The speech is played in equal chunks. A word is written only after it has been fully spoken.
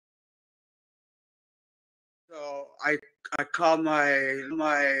So I call my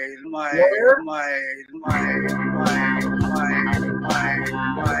Lawyer?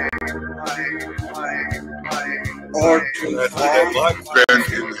 Ortofon bent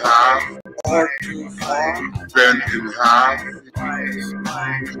in half, Ortofon bent in half, Ortofon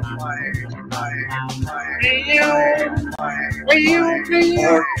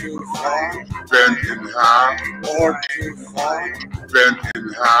bent in half, Ortofon bent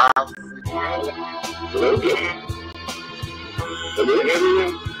in half. Hello,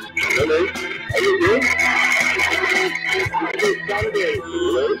 everyone. Hello, are you good? It's Saturday.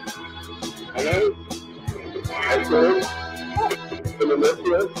 Hello? Hello? Hello? Can you listen?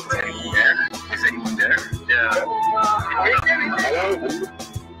 Yeah. Is anyone there? Yeah. Hello?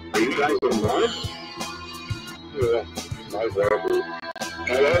 Are you guys online? Yeah. My brother.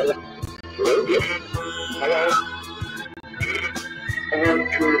 Hello? Hello? Hello?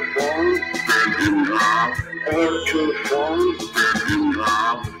 Ortofon Ortofon.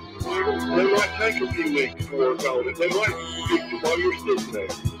 They might take a few weeks to work on it. They might fix it while you're sitting there.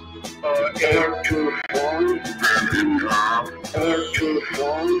 Ortofon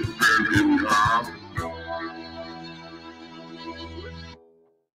Ortofon.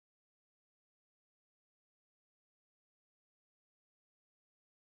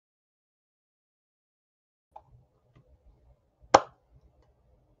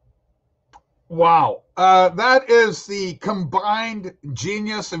 Wow. That is the combined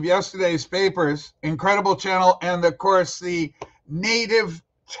genius of yesterday's papers, incredible channel, and of course the native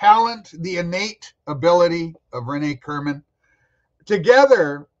talent, the innate ability of Renee Kerman.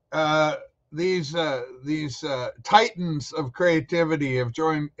 Together, these titans of creativity have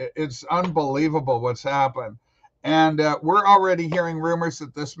joined. It's unbelievable what's happened. And we're already hearing rumors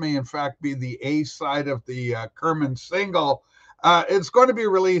that this may in fact be the A side of the Kerman single. It's going to be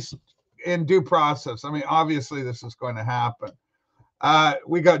released in due process. I mean, obviously this is going to happen.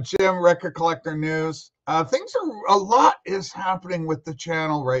 We got Jim, Record Collector News. A lot is happening with the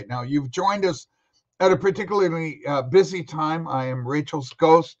channel right now. You've joined us at a particularly busy time. I am Rachel's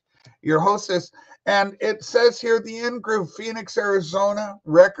Ghost, your hostess. And it says here, the In-Groove, Phoenix, Arizona,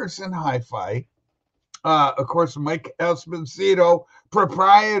 Records and Hi-Fi. Of course, Mike Esposito,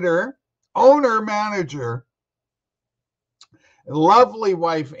 proprietor, owner, manager. Lovely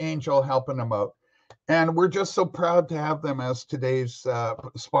wife, Angel, helping them out. And we're just so proud to have them as today's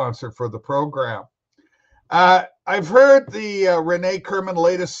sponsor for the program. I've heard the Renee Kerman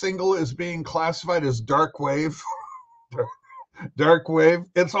latest single is being classified as dark wave. Dark wave.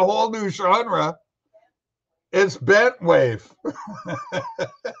 It's a whole new genre. It's bent wave.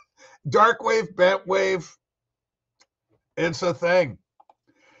 Dark wave, bent wave. It's a thing.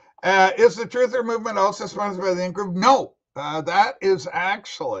 Is the Truther Movement also sponsored by the In-Groove? No. That is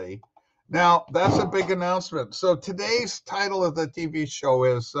actually, now that's a big announcement. So today's title of the TV show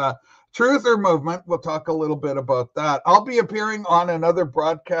is Truther Movement. We'll talk a little bit about that. I'll be appearing on another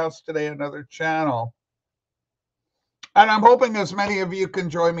broadcast today, another channel. And I'm hoping as many of you can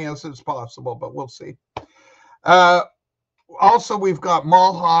join me as is possible, but we'll see. Also, we've got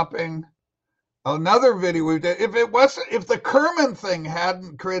mall hopping. Another video we did. If the Kerman thing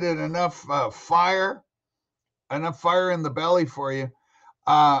hadn't created enough fire in the belly for you,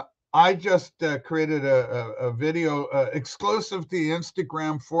 I just created a video exclusive to the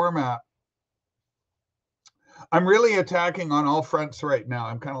Instagram format. I'm really attacking on all fronts right now.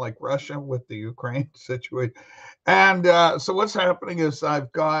 I'm kind of like Russia with the Ukraine situation. And so what's happening is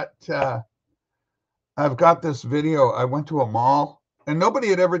I've got this video. I went to a mall, and nobody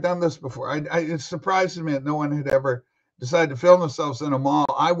had ever done this before. It surprises me that no one had ever decided to film themselves in a mall.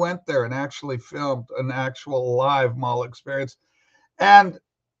 I went there and actually filmed an actual live mall experience, and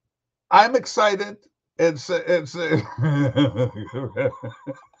I'm excited. It's it's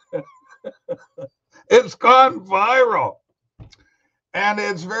gone viral, and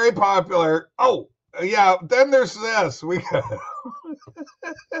it's very popular. Oh yeah, then there's this. We got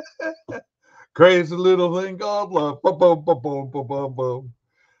crazy little thing called love. Boom, boom, boom, boom, boom, boom, boom.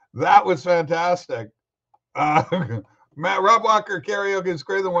 That was fantastic. Rob Walker karaoke is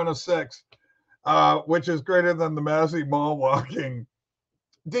greater than 106, which is greater than the Massey Mall walking.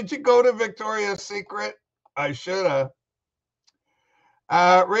 Did you go to Victoria's Secret? I should have.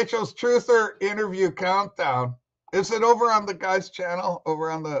 Rachel's Truther interview countdown. Is it over on the guy's channel?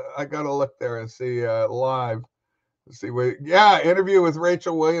 I gotta look there and see live. Let's see interview with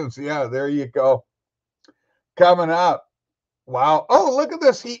Rachel Williams. Yeah, there you go. Coming up. Wow. Oh, look at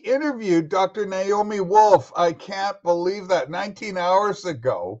this. He interviewed Dr. Naomi Wolf. I can't believe that. 19 hours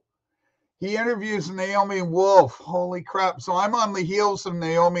ago. He interviews Naomi Wolf. Holy crap. So I'm on the heels of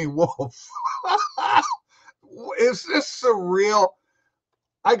Naomi Wolf. is this surreal?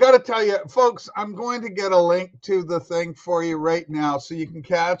 I got to tell you, folks, I'm going to get a link to the thing for you right now so you can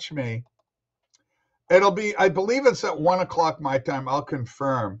catch me. It'll be, I believe it's at 1:00 my time. I'll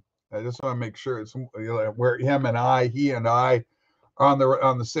confirm. I just want to make sure it's where he and I are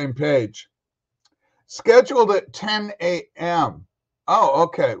on the same page. Scheduled at 10 a.m. Oh,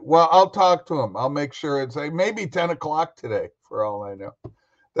 okay. Well, I'll talk to him. I'll make sure it's maybe 10 o'clock today, for all I know.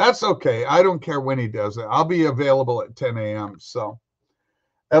 That's okay. I don't care when he does it. I'll be available at 10 a.m. So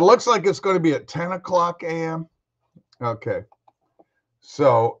it looks like it's going to be at 10 o'clock a.m. Okay.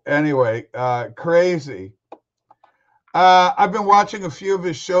 So anyway, crazy. I've been watching a few of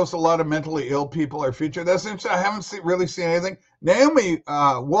his shows. A lot of mentally ill people are featured. That's interesting. I haven't really seen anything. Naomi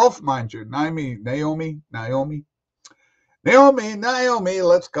Wolf, mind you. Naomi.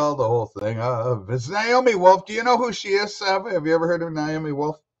 Let's call the whole thing up. It's Naomi Wolf. Do you know who she is, Sava? Have you ever heard of Naomi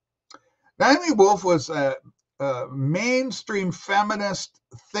Wolf? Naomi Wolf was a mainstream feminist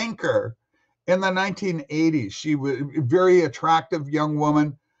thinker in the 1980s. She was a very attractive young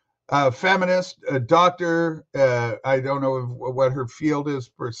woman. Feminist, a doctor. I don't know what her field is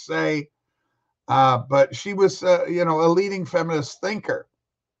per se, but she was, a leading feminist thinker.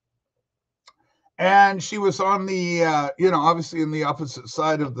 And she was on the, obviously in the opposite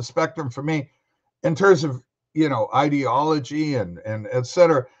side of the spectrum for me in terms of, ideology and et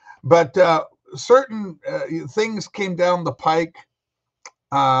cetera. But certain things came down the pike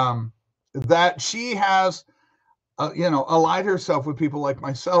that she has allied herself with people like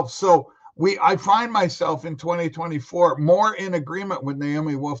myself. So I find myself in 2024 more in agreement with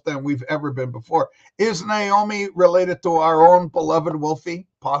Naomi Wolf than we've ever been before. Is Naomi related to our own beloved Wolfie?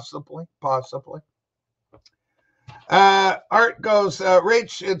 Possibly. Art goes,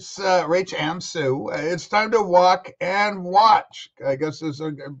 Rach, it's Rach and Sue. It's time to walk and watch. I guess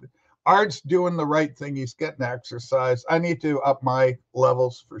Art's doing the right thing. He's getting exercise. I need to up my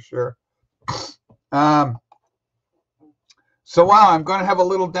levels for sure. So wow, I'm going to have a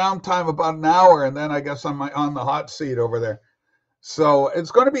little downtime, about an hour, and then I guess I'm on the hot seat over there. So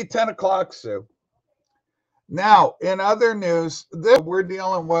it's going to be 10 o'clock, Sue. Now, in other news, we're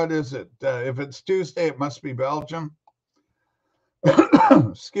dealing, what is it? If it's Tuesday, it must be Belgium.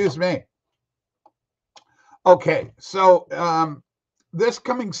 Excuse me. Okay, so this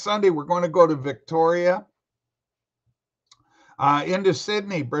coming Sunday, we're going to go to Victoria, into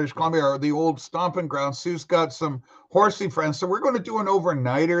Sydney, British Columbia, or the old stomping ground. Sue's got some horsey friends, so we're going to do an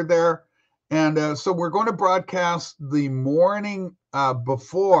overnighter there. And so we're going to broadcast the morning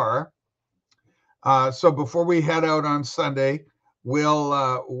before. So before we head out on Sunday, we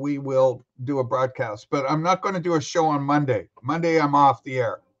will do a broadcast. But I'm not going to do a show on Monday. Monday, I'm off the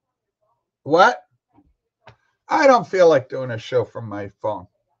air. What? I don't feel like doing a show from my phone.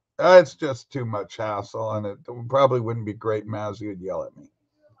 It's just too much hassle, and it probably wouldn't be great. Mazzy would yell at me.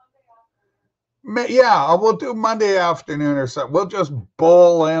 Yeah, we'll do Monday afternoon or something. We'll just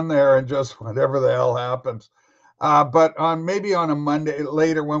bowl in there and just whatever the hell happens. But maybe on a Monday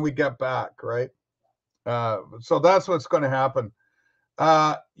later when we get back, right? So that's what's going to happen.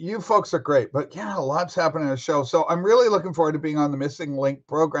 You folks are great, but yeah, a lot's happening in the show. So I'm really looking forward to being on the Missing Link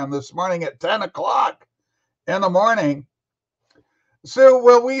program this morning at 10 o'clock in the morning. So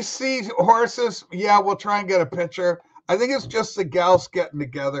will we see horses? Yeah, we'll try and get a picture. I think it's just the gals getting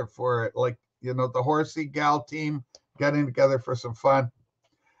together for it. Like, the horsey gal team getting together for some fun.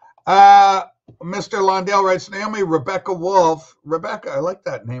 Mr. Londell writes, Naomi Rebecca Wolf. Rebecca, I like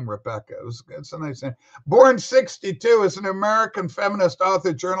that name, Rebecca. It's a nice name. Born 62, is an American feminist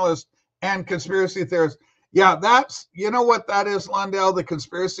author, journalist, and conspiracy theorist. Yeah, that's, you know what that is, Londell, the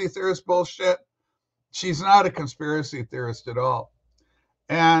conspiracy theorist bullshit? She's not a conspiracy theorist at all.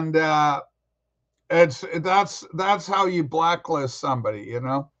 And that's how you blacklist somebody,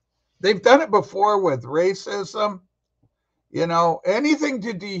 They've done it before with racism. Anything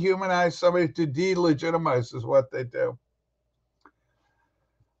to dehumanize somebody, to delegitimize is what they do.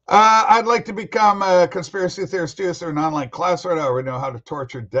 I'd like to become a conspiracy theorist too. Is there an online class right now? I already know how to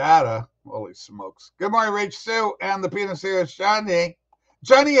torture data. Holy smokes. Good morning, Rach Sue and the penis theorist, Johnny.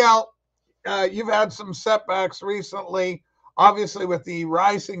 Johnny L., you've had some setbacks recently, obviously with the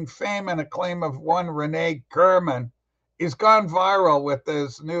rising fame and acclaim of one Renee Kerman. He's gone viral with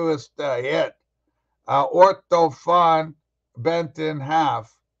his newest hit, Ortofon, bent in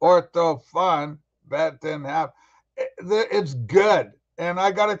half. Ortofon, bent in half. It's good. And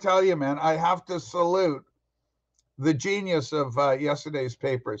I got to tell you, man, I have to salute the genius of yesterday's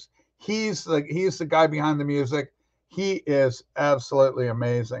papers. He's the guy behind the music. He is absolutely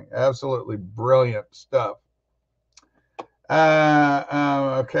amazing. Absolutely brilliant stuff.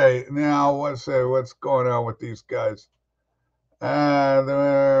 Okay, now what's going on with these guys? These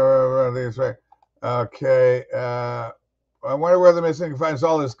right. Okay. I wonder where the missing finds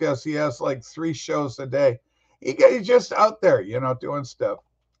all his guests. He has like 3 shows a day. He's just out there, doing stuff.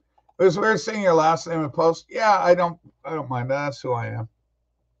 It was weird seeing your last name in post. Yeah, I don't mind. That's who I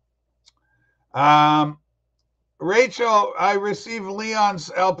am. Rachel, I received Leon's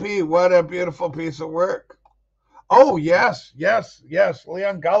LP. What a beautiful piece of work. Oh, yes.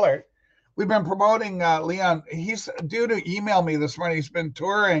 Leon Gullert. We've been promoting Leon. He's due to email me this morning. He's been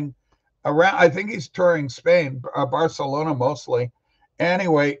touring around. I think he's touring Spain, Barcelona mostly.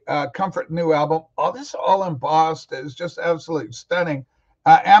 Anyway, Comfort new album. Oh, this is all embossed. It's just absolutely stunning.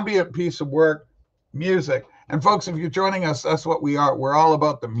 Ambient piece of work, music. And folks, if you're joining us, that's what we are. We're all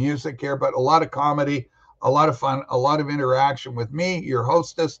about the music here, but a lot of comedy, a lot of fun, a lot of interaction with me, your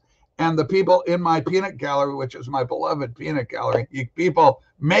hostess, and the people in my peanut gallery, which is my beloved peanut gallery. You people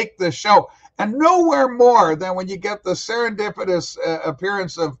make the show. And nowhere more than when you get the serendipitous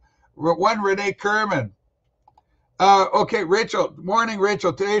appearance of one Renee Kerman. Okay, Rachel. Morning,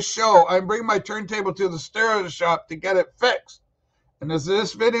 Rachel. Today's show, I'm bringing my turntable to the stereo shop to get it fixed. And as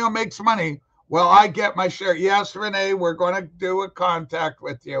this video makes money, well, I get my share. Yes, Renee, we're going to do a contract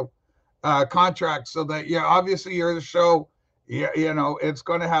with you, contract, so that, obviously you're the show. It's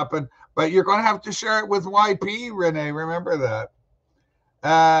going to happen. But you're going to have to share it with YP, Renee. Remember that.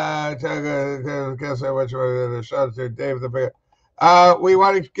 Guess which one? Shout out to Dave the Big. We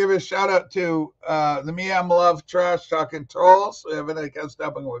want to give a shout out to the Me I'm Love Trash Talking Trolls. We haven't against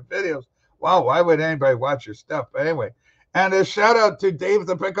stopping with videos. Wow, why would anybody watch your stuff? But anyway, and a shout out to Dave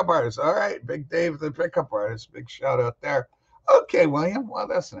the Pickup Artist. All right, Big Dave the Pickup Artist. Big shout out there. Okay, William. Well,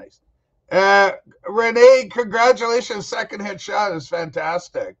 that's nice. Renee, congratulations. Second hit shot is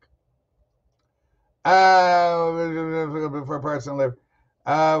fantastic. Before Parson live.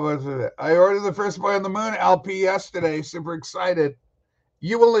 I ordered the First Boy on the Moon LP yesterday. Super excited.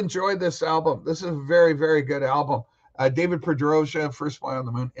 You will enjoy this album. This is a very, very good album. David Pedrosia, First Boy on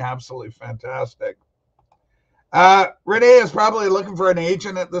the Moon, absolutely fantastic. Renee is probably looking for an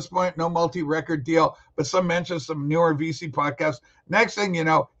agent at this point. No multi-record deal, but some mention some newer VC podcasts. Next thing you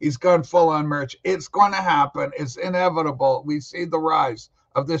know, he's gone full on merch. It's going to happen. It's inevitable. We see the rise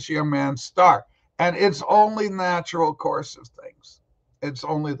of this young man's star. And it's only natural course of things. It's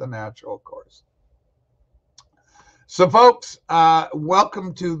only the natural course. So, folks,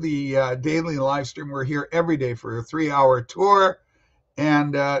 welcome to the daily live stream. We're here every day for a 3-hour tour.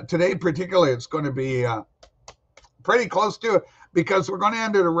 And today, particularly, it's going to be pretty close to it because we're going to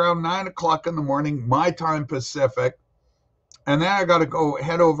end it around 9 o'clock in the morning, my time Pacific. And then I got to go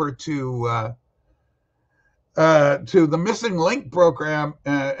head over to the Missing Link program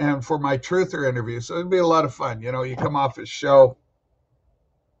and for my Truther interview. So it'll be a lot of fun. You come off his show.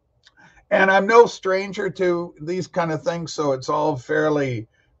 And I'm no stranger to these kind of things, so it's all fairly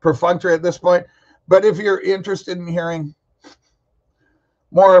perfunctory at this point. But if you're interested in hearing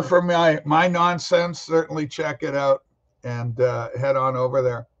more from my nonsense, certainly check it out and head on over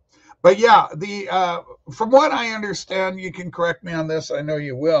there. But yeah, from what I understand, you can correct me on this, I know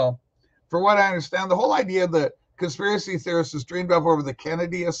you will. From what I understand, the whole idea that conspiracy theorists has dreamed of over the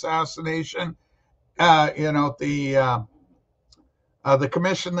Kennedy assassination, the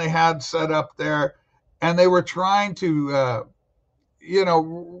commission they had set up there, and they were trying to,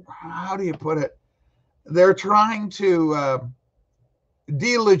 how do you put it? They're trying to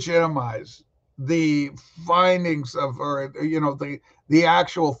delegitimize the findings of, or the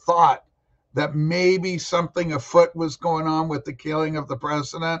actual thought that maybe something afoot was going on with the killing of the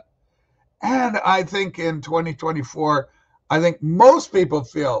president. And I think in 2024, I think most people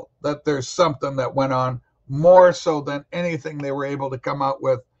feel that there's something that went on more so than anything they were able to come out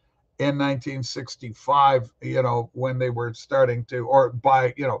with in 1965, when they were starting to, or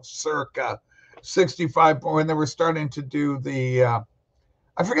by, circa 65, when they were starting to do the,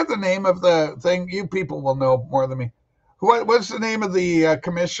 I forget the name of the thing. You people will know more than me. What's the name of the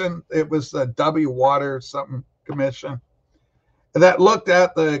commission? It was the W. Water something commission that looked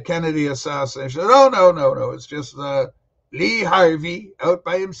at the Kennedy assassination. Oh, no. It's just Lee Harvey out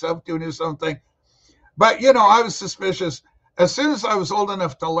by himself doing his own thing. But, I was suspicious. As soon as I was old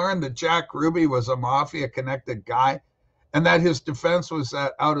enough to learn that Jack Ruby was a mafia-connected guy and that his defense was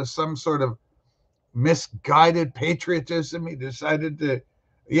that out of some sort of misguided patriotism, he decided to,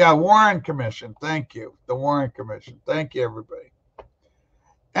 Warren Commission. Thank you. The Warren Commission. Thank you, everybody.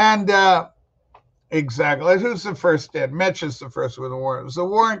 And exactly. Who's the first in? Mitch is the first with the Warren. So the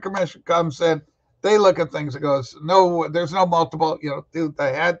Warren Commission comes in. They look at things and goes, no, there's no multiple, do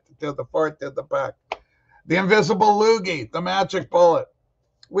the head, do the fourth, do the back. the invisible loogie, the magic bullet.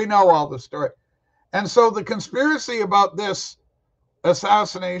 We know all the story. And so the conspiracy about this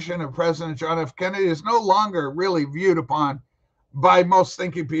assassination of President John F. Kennedy is no longer really viewed upon by most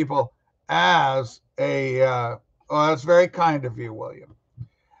thinking people as a, oh, that's very kind of you, William.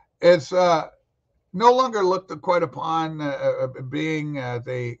 It's no longer looked quite upon being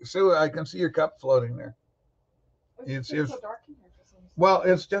so I can see your cup floating there. It's so dark in here. Well,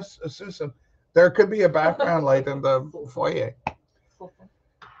 it's just Susan. There could be a background light in the foyer.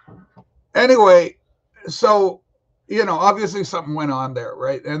 Anyway, so obviously something went on there,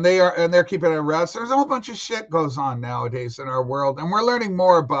 right? And they're keeping it arrest. There's a whole bunch of shit goes on nowadays in our world, and we're learning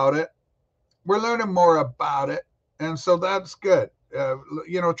more about it. And so that's good.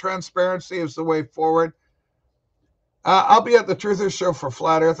 Transparency is the way forward. I'll be at the Truthers Show for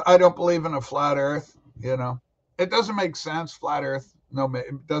Flat Earth. I don't believe in a flat Earth. It doesn't make sense. Flat Earth, no,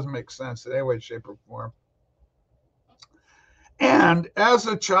 it doesn't make sense in any way, shape, or form. And as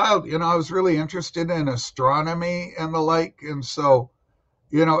a child, I was really interested in astronomy and the like. And so,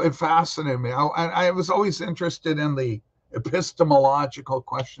 it fascinated me. I was always interested in the epistemological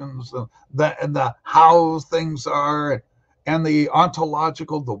questions, the how things are, and the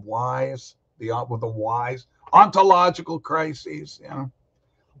ontological, the whys, ontological crises.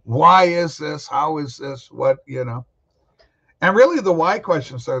 Why is this? How is this? What, and really the why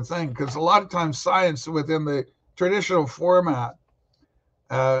questions are the thing, because a lot of times science within the traditional format,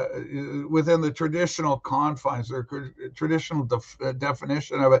 within the traditional confines or traditional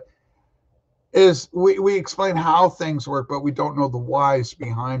definition of it, is we explain how things work, but we don't know the whys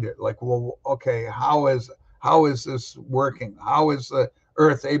behind it. Like, well, okay, how is this working? How is the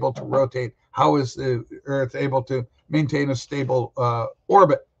Earth able to rotate? How is the Earth able to maintain a stable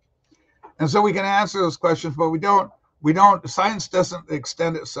orbit? And so we can answer those questions, but we don't. Science doesn't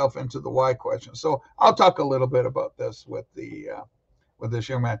extend itself into the why question. So I'll talk a little bit about this with this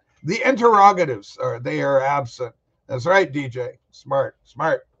young man. The interrogatives they are absent. That's right, DJ. Smart.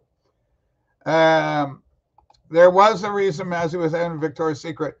 There was a reason Mazzy was in Victoria's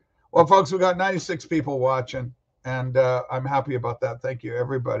Secret. Well, folks, we got 96 people watching, and I'm happy about that. Thank you,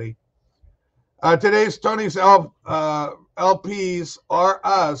 everybody. Today's Tony's LPs are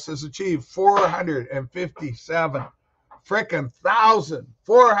us has achieved 457 freaking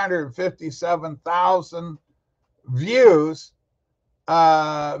 457,000 views,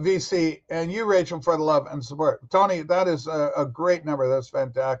 VC, and you, Rachel, for the love and support. Tony, that is a great number. That's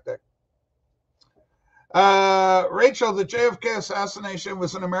fantastic. Rachel, the JFK assassination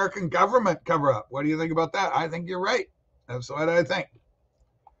was an American government cover-up. What do you think about that? I think you're right. That's what I think.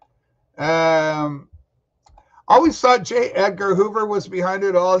 Always thought J. Edgar Hoover was behind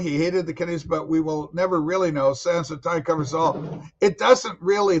it all. He hated the Kennedys, but we will never really know. Sands of Time covers all. It doesn't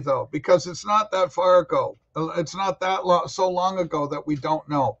really, though, because it's not that far ago. It's not that so long ago that we don't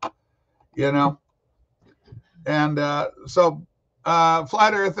know, And so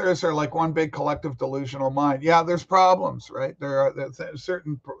flat earthers are like one big collective delusional mind. Yeah, there's problems, right? There are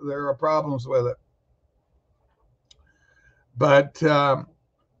problems with it. But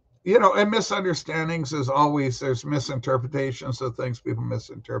and misunderstandings, as always, there's misinterpretations of things people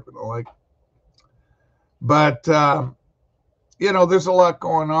misinterpret alike. But there's a lot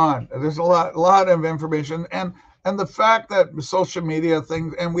going on. There's a lot of information, and the fact that social media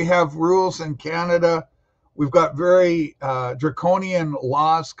things, and we have rules in Canada. We've got very draconian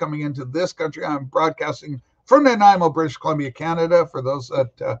laws coming into this country. I'm broadcasting from Nanaimo, British Columbia, Canada, for those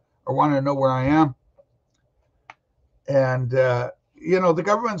that want to know where I am. And the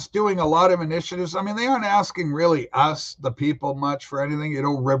government's doing a lot of initiatives. I mean, they aren't asking really us, the people, much for anything.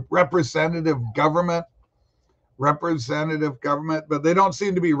 Representative government, but they don't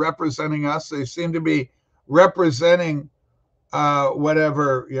seem to be representing us. They seem to be representing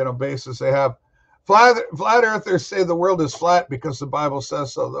whatever basis they have. Flat earthers say the world is flat because the Bible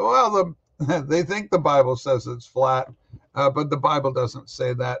says so. Well, they think the Bible says it's flat, but the Bible doesn't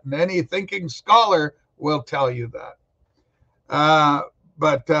say that. And any thinking scholar will tell you that.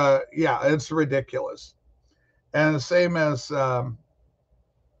 But it's ridiculous. And the same as, like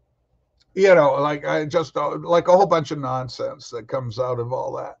a whole bunch of nonsense that comes out of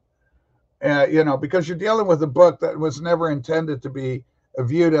all that. Because you're dealing with a book that was never intended to be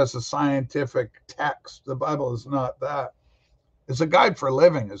viewed as a scientific text. The Bible is not that. It's a guide for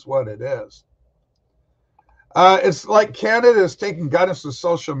living is what it is. It's like Canada is taking guidance to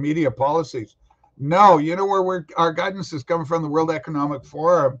social media policies. No, where our guidance is coming from? The World Economic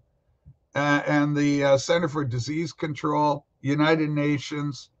Forum and the Center for Disease Control, United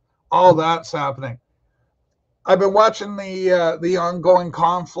Nations, all that's happening. I've been watching the ongoing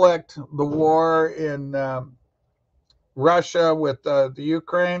conflict, the war in Russia with the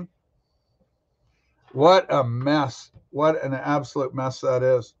Ukraine. What a mess! What an absolute mess that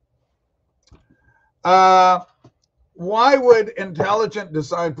is. Why would intelligent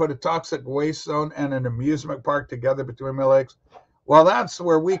design put a toxic waste zone and an amusement park together between my legs? Well, that's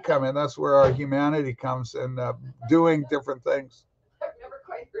where we come in. That's where our humanity comes in, doing different things. I've never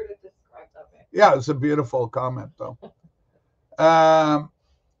quite heard it described that way. Yeah, it's a beautiful comment, though.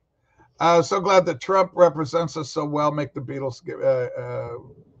 So glad that Trump represents us so well. Make the Beatles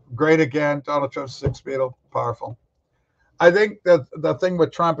great again. Donald Trump's sixth Beatle, powerful. I think that the thing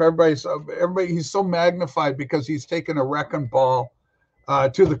with Trump, everybody, he's so magnified because he's taken a wrecking ball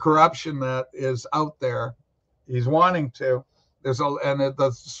to the corruption that is out there. He's wanting to.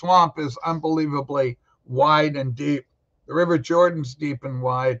 The swamp is unbelievably wide and deep. The River Jordan's deep and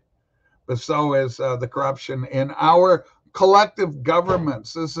wide, but so is the corruption in our collective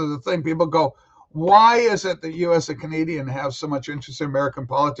governments. This is the thing. People go, why is it that you as a Canadian have so much interest in American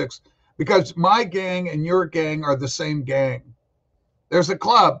politics? Because my gang and your gang are the same gang. There's a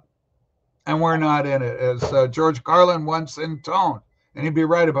club, and we're not in it, as George Carlin once intoned, and he'd be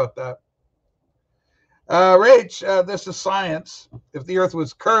right about that. Rach, this is science. If the earth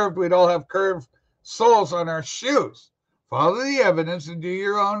was curved, we'd all have curved soles on our shoes. Follow the evidence and do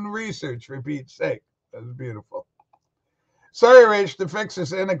your own research, for Pete's sake. That's beautiful. Sorry, Rach, the fix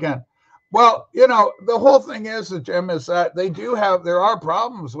is in again. Well, the whole thing is, Jim, is that there are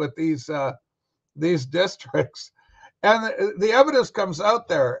problems with these districts, and the evidence comes out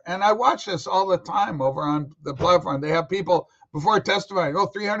there. And I watch this all the time over on the platform. They have people before testifying,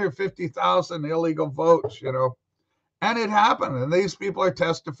 350,000 illegal votes, and it happened. And these people are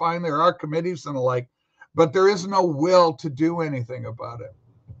testifying. There are committees and the like, but there is no will to do anything about it.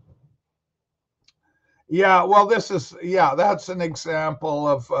 Yeah, well, that's an example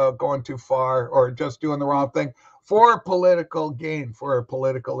of going too far or just doing the wrong thing for political gain, for a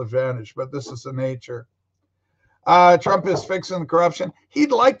political advantage. But this is the nature. Trump is fixing the corruption. He'd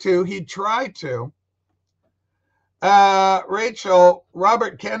try to. Rachel,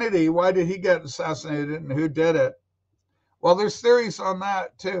 Robert Kennedy, why did he get assassinated and who did it? Well, there's theories on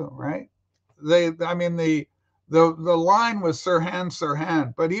that too, right? The line was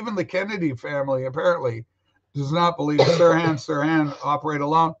Sirhan, but even the Kennedy family apparently does not believe Sirhan operate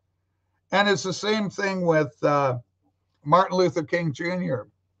alone. And it's the same thing with Martin Luther King Jr.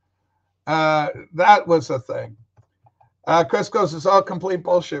 That was a thing. Chris goes, it's all complete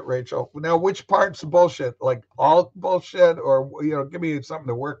bullshit, Rachel. Now, which part's bullshit? Like all bullshit, or give me something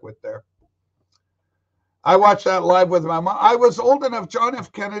to work with there. I watched that live with my mom. I was old enough, John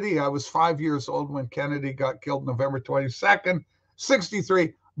F. Kennedy. I was 5 years old when Kennedy got killed November 22nd,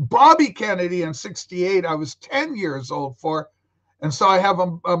 63. Bobby Kennedy in 68, I was 10 years old for. And so I have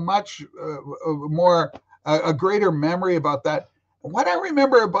a much a greater memory about that. What I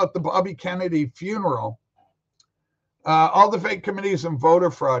remember about the Bobby Kennedy funeral, all the fake committees and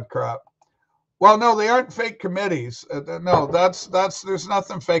voter fraud crap. Well, no, they aren't fake committees. No, there's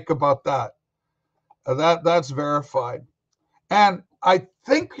nothing fake about that. That's verified. And I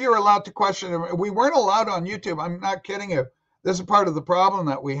think you're allowed to question it. We weren't allowed on YouTube. I'm not kidding you. This is part of the problem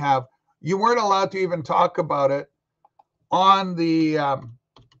that we have. You weren't allowed to even talk about it on the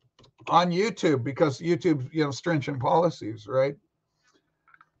on YouTube because YouTube, stringent policies, right?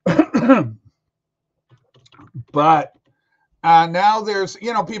 But now there's,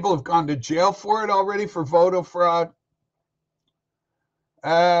 people have gone to jail for it already for voter fraud.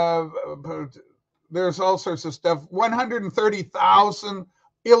 There's all sorts of stuff. 130,000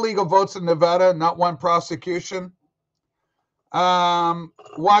 illegal votes in Nevada, not one prosecution.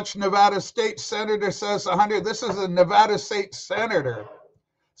 Watch Nevada State Senator says 100. This is a Nevada State Senator.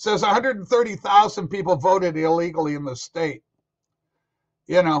 Says 130,000 people voted illegally in the state.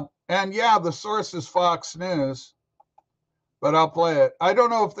 And yeah, the source is Fox News, but I'll play it. I don't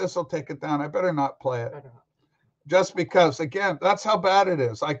know if this will take it down. I better not play it. Just because, again, that's how bad it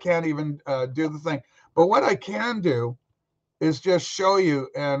is. I can't even do the thing. But what I can do is just show you,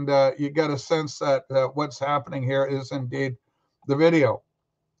 and you get a sense that what's happening here is indeed the video.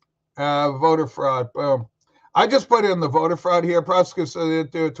 Voter fraud, boom. I just put in the voter fraud here. Prosecutors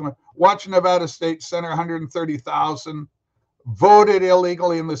didn't do it to me. Watch Nevada State Center, 130,000 voted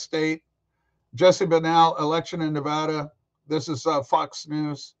illegally in the state. Jesse Bennell, election in Nevada. This is Fox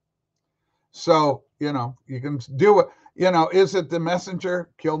News. So, you can do it. Is it the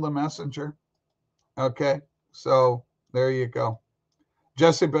messenger? Kill the messenger. Okay. So there you go.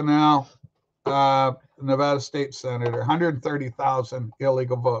 Jesse Bennell, Nevada State Senator, 130,000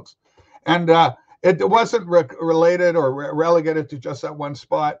 illegal votes. And It wasn't related or relegated to just that one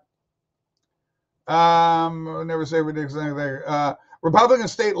spot. Never say ridiculous things there. Republican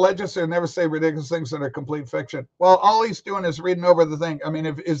state legislature never say ridiculous things that are complete fiction. Well, all he's doing is reading over the thing. I mean,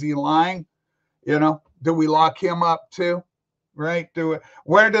 is he lying? You know, do we lock him up too? Right?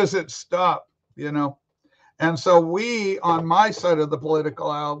 Where does it stop? You know? And so we, on my side of the political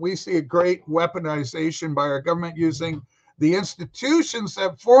aisle, we see a great weaponization by our government using the institutions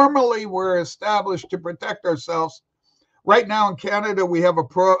that formally were established to protect ourselves. Right now in Canada, we have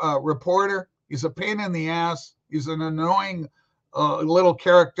a reporter. He's a pain in the ass. He's an annoying little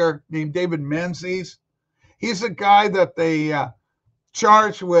character named David Menzies. He's a guy that they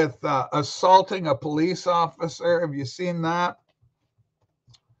charged with assaulting a police officer. Have you seen that?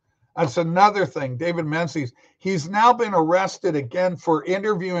 That's another thing. David Menzies. He's now been arrested again for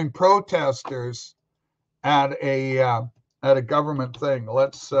interviewing protesters at a government thing.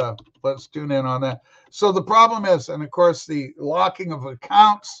 Let's tune in on that. So the problem is, and of course, the locking of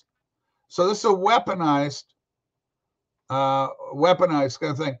accounts. So this is a weaponized kind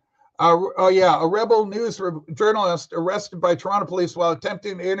of thing. A Rebel News journalist arrested by Toronto police while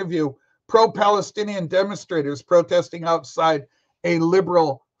attempting to interview pro-Palestinian demonstrators protesting outside a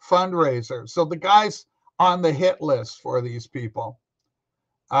Liberal fundraiser. So the guy's on the hit list for these people.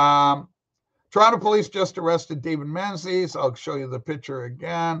 Toronto police just arrested David Menzies. I'll show you the picture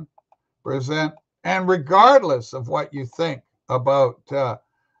again. Present. And regardless of what you think about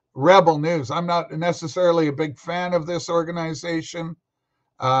Rebel News, I'm not necessarily a big fan of this organization.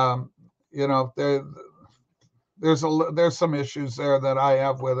 You know, there's some issues there that I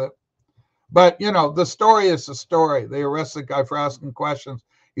have with it. But, you know, the story is the story. They arrested the guy for asking questions.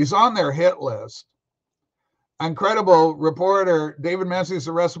 He's on their hit list. Incredible reporter David Menzies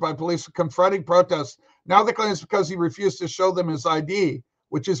arrested by police for confronting protests. Now they claim it's because he refused to show them his ID,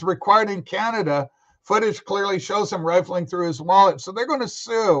 which is required in Canada. Footage clearly shows him rifling through his wallet. So they're going to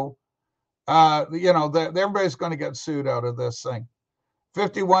sue. You know, everybody's going to get sued out of this thing.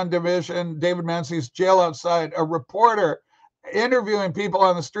 51 Division, David Menzies, jail outside. A reporter interviewing people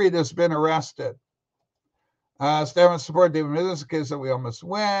on the street has been arrested. Stand with support David Menzies, a case that we almost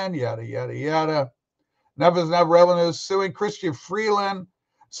win, yada, yada, yada. Enough is enough. Revenues suing Christian Freeland.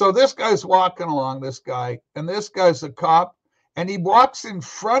 So this guy's walking along, this guy, and this guy's a cop, and he walks in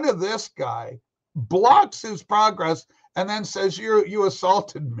front of this guy, blocks his progress, and then says, you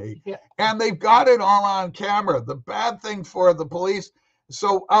assaulted me. Yeah. And they've got it all on camera. The bad thing for the police.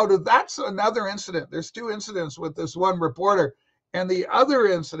 So that's another incident. There's two incidents with this one reporter. And the other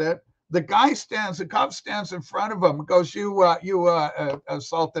incident, the cop stands in front of him and goes, you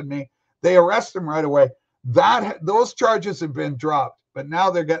assaulted me. They arrest him right away. Those charges have been dropped, but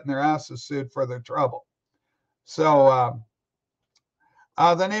now they're getting their asses sued for their trouble. So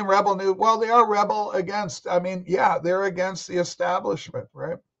the name Rebel News, well, they are rebel against, they're against the establishment,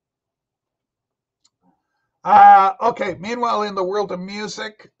 right? Okay, meanwhile, in the world of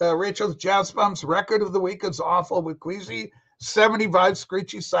music, Rachel's Jazz Bum's record of the week is Awful with Queasy, 75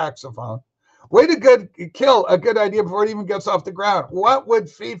 screechy saxophone. Way to kill a good idea before it even gets off the ground. What would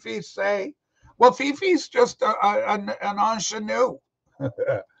Fifi say? Well, Fifi's just an ingenue.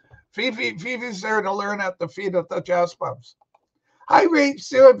 Fifi's there to learn at the feet of the Jazz Bums. Hi,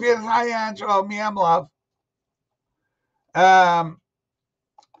 Rachel. Hi, Angela. Me, I'm love.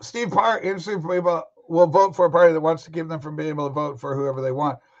 Steve Park, interesting people will vote for a party that wants to keep them from being able to vote for whoever they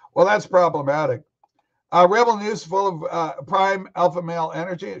want. Well, that's problematic. Rebel News full of prime alpha male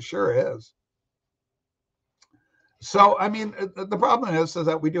energy. It sure is. So, the problem is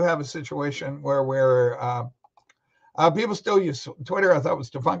that we do have a situation where people still use Twitter. I thought was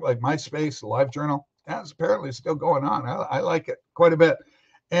defunct, like MySpace, LiveJournal. That's apparently still going on. I like it quite a bit.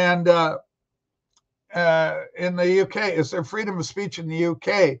 And in the UK, is there freedom of speech in the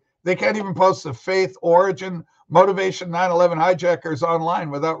UK? They can't even post the faith, origin, motivation, 9/11 hijackers online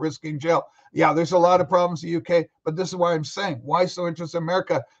without risking jail. Yeah, there's a lot of problems in the UK, but this is why I'm saying, why so interested in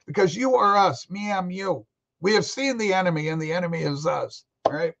America? Because you are us, me, I'm you. We have seen the enemy, and the enemy is us,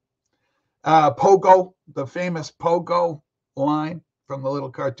 right? Pogo, the famous Pogo line from the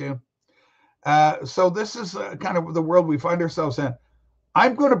little cartoon. So this is kind of the world we find ourselves in.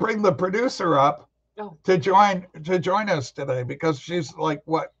 I'm going to bring the producer up to join us today because she's like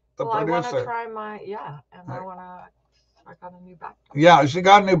what the producer. I want to try I got a new backdrop. Yeah, she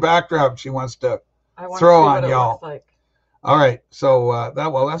got a new backdrop. She wants to throw on y'all. Like. All right, so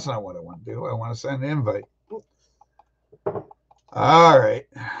that's not what I want to do. I want to send an invite. All right,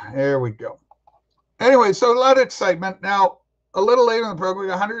 here we go. Anyway, so a lot of excitement. Now, a little later in the program, we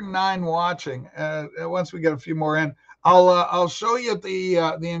got 109 watching. Once we get a few more in, I'll show you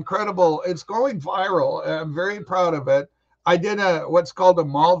the incredible. It's going viral. I'm very proud of it. I did what's called a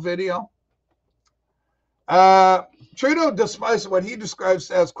mall video. Trudeau despises what he describes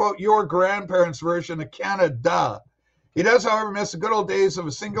as, quote, your grandparents' version of Canada. He does, however, miss the good old days of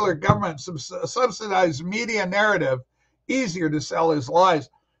a singular government subsidized media narrative, easier to sell his lies.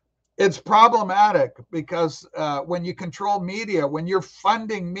 It's problematic because when you control media, when you're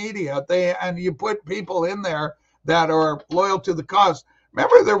funding media, and you put people in there that are loyal to the cause.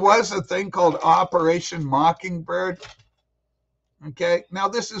 Remember, there was a thing called Operation Mockingbird. Okay, now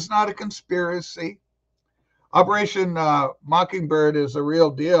this is not a conspiracy. Operation Mockingbird is a real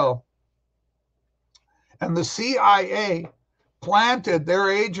deal. And the CIA planted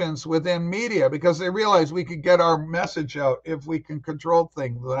their agents within media because they realized we could get our message out if we can control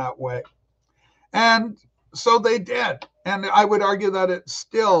things that way. And so they did. And I would argue that it's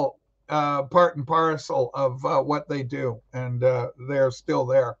still part and parcel of what they do. And they're still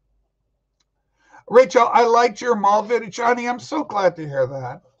there. Rachel, I liked your mall video. Johnny, I'm so glad to hear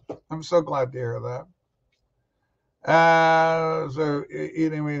that. I'm so glad to hear that.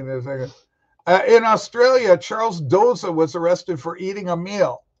 In Australia, Charles Doza was arrested for eating a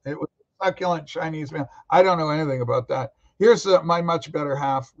meal. It was a succulent Chinese meal. I don't know anything about that. Here's my much better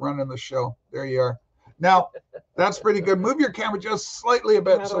half running the show. There you are. Now, that's pretty good. Move your camera just slightly a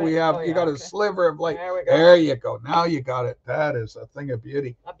bit so we have, you got a sliver of light. There you go. Now you got it. That is a thing of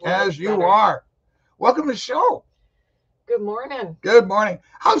beauty. As you are. Welcome to the show. Good morning. Good morning.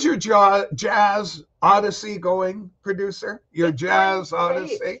 How's your jazz odyssey going, producer? Your jazz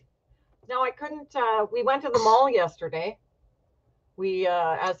odyssey? No, I couldn't. We went to the mall yesterday. We,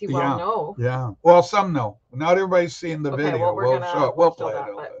 as you well know. Yeah. Well, some know. Not everybody's seen the video. Well, we'll play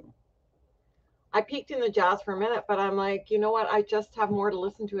it. I peeked in the jazz for a minute, but I'm like, you know what? I just have more to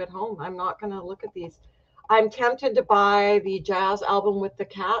listen to at home. I'm not going to look at these. I'm tempted to buy the jazz album with the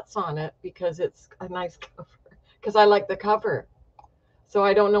cats on it because it's a nice cover. Because I like the cover. So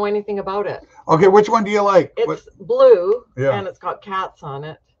I don't know anything about it. Okay, which one do you like? It's blue, and it's got cats on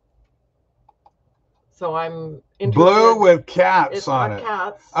it. So I'm interested. Blue with cats on it.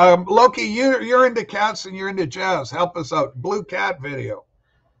 Cats. Loki, you're into cats and you're into jazz. Help us out. Blue cat video.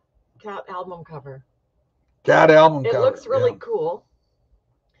 Cat album cover. Cat album cover. It looks really cool.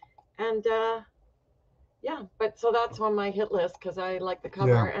 And but so that's on my hit list because I like the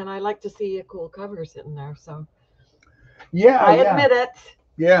cover and I like to see a cool cover sitting there. So I admit it.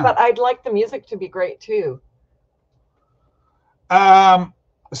 Yeah. But I'd like the music to be great too.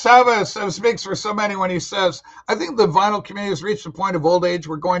 Sava speaks for so many when he says, I think the vinyl community has reached the point of old age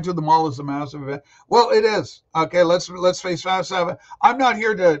where going to the mall is a massive event. Well, it is. Okay, let's face facts, Sava. I'm not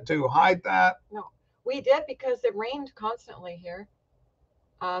here to hide that. No, we did because it rained constantly here.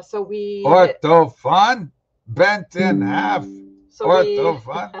 So we... Ortofon, bent in half. So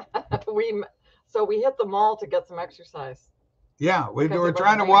Ortofon. we hit the mall to get some exercise. Yeah, we were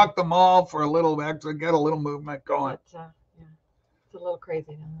trying to walk the mall for a little extra, get a little movement going. It's a little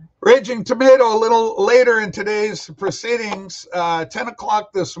crazy down there. Raging Tomato, a little later in today's proceedings, 10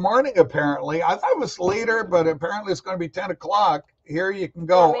 o'clock this morning, apparently. I thought it was later, but apparently it's going to be 10 o'clock. Here you can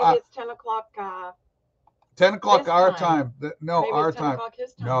go. Maybe it's 10 o'clock. 10 o'clock our time. No, maybe our 10 time. O'clock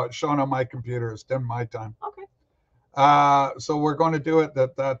his time. No, it's showing on my computer. It's 10 my time. Okay. So we're going to do it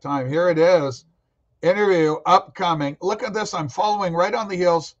at that time. Here it is. Interview upcoming. Look at this. I'm following right on the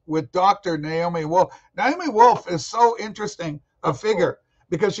heels with Dr. Naomi Wolf. Naomi Wolf is so interesting a figure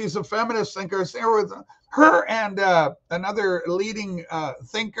because she's a feminist thinker. There with her and another leading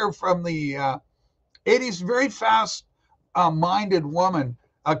thinker from the 80s, very fast-minded woman,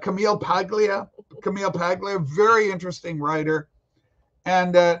 Camille Paglia, very interesting writer,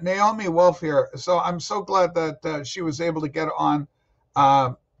 and Naomi Wolf here. So I'm so glad that she was able to get on.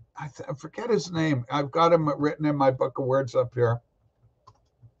 I forget his name. I've got him written in my book of words up here.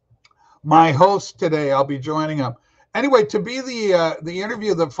 My host today, I'll be joining him. Anyway, to be the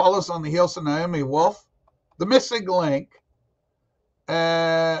interview that follows on the heels of Naomi Wolf, the missing link.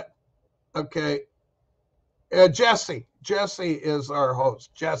 Jesse. Jesse is our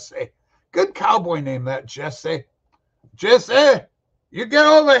host. Jesse. Good cowboy name, that Jesse. Jesse, you get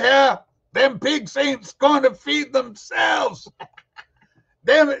over here. Them pigs ain't going to feed themselves.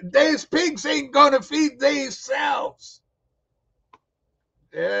 These pigs ain't going to feed themselves.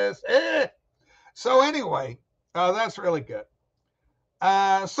 Yes. So anyway, that's really good.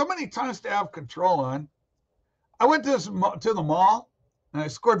 So many times to have control on. I went to the mall and I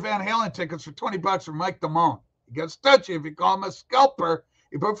scored Van Halen tickets for $20 from Mike Damone. He gets touchy if you call him a scalper.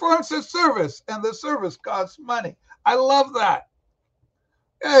 He performs his service and the service costs money. I love that.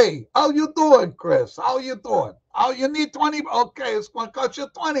 Hey, how you doing, Chris? How you doing? Oh, you need 20? Okay, it's going to cost you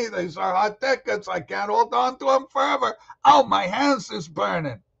 20. These are hot tickets. I can't hold on to them forever. Oh, my hands is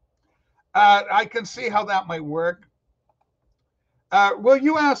burning. I can see how that might work. Will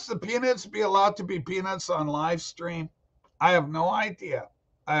you ask the peanuts be allowed to be peanuts on live stream? I have no idea.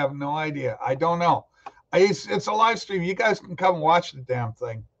 I don't know. It's a live stream. You guys can come watch the damn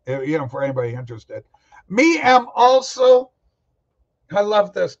thing, for anybody interested. Me am also, I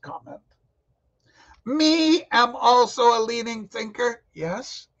love this comment. Me am also a leading thinker.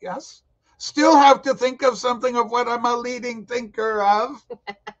 Yes. Still have to think of something of what I'm a leading thinker of.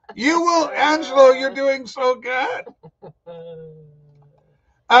 You will, Angelo, you're doing so good.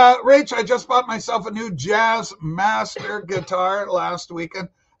 Rach, I just bought myself a new Jazz Master guitar last weekend.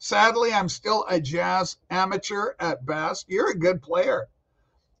 Sadly, I'm still a jazz amateur at best. You're a good player.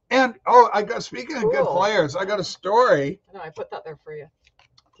 And, speaking of good players, I got a story. No, I put that there for you.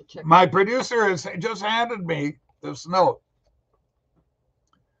 My producer has just handed me this note.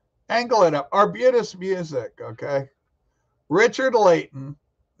 Angle it up. Arbutus Music, okay? Richard Layton.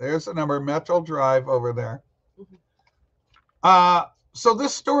 There's the number, Metro Drive over there. So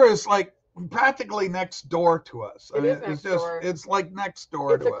this store is like practically next door to us. It's like next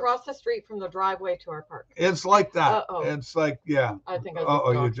door to us. It's across the street from the driveway to our park. It's like that. It's like, yeah. I think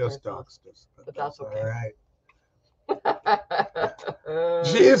you just doxed us. But that's okay. All right.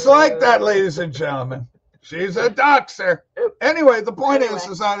 She's like that, ladies and gentlemen. She's a doxer. Anyway, the point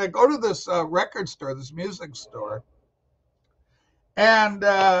is that I go to this record store, this music store, and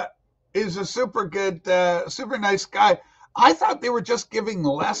he's a super good, super nice guy. I thought they were just giving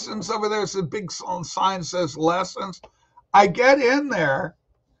lessons over there. It's a big sign says lessons. I get in there,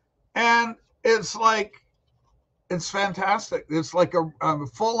 and it's fantastic. It's like a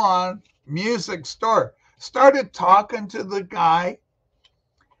full-on music store. Started talking to the guy.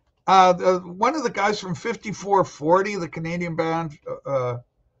 One of the guys from 5440, the Canadian band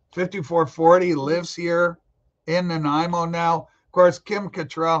 5440, lives here in Nanaimo now. Of course, Kim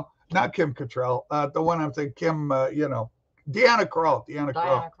Cattrall, not Kim Cattrall, the one I'm thinking, Kim, Deanna Krall.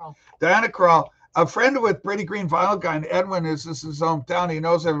 Diana Krall, a friend with Pretty Green Vinyl guy, and Edwin is his hometown. He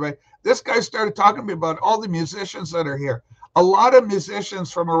knows everybody. This guy started talking to me about all the musicians that are here. A lot of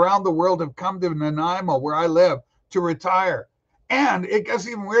musicians from around the world have come to Nanaimo, where I live, to retire. And it gets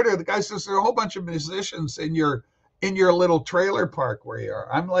even weirder. The guy says there are a whole bunch of musicians in your little trailer park where you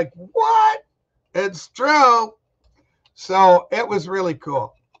are. I'm like, what? It's true. So it was really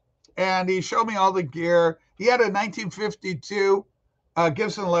cool. And he showed me all the gear. He had a 1952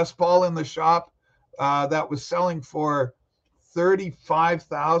 Gibson Les Paul in the shop that was selling for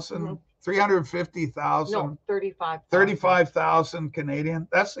 $35,000, $350,000. No, $35,000. 35,000 Canadian.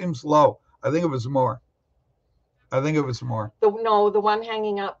 That seems low. I think it was more. The one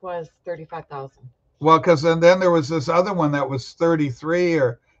hanging up was 35,000. Well, because then there was this other one that was 33,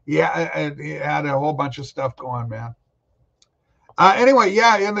 or it had a whole bunch of stuff going, man. Anyway,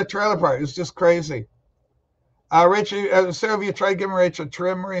 in the trailer park, it's just crazy. Rachel, Sarah, have you tried giving Rachel a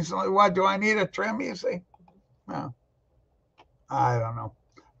trim recently? What, do I need a trim, you see? No. I don't know.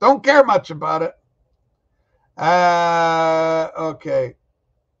 Don't care much about it. Okay.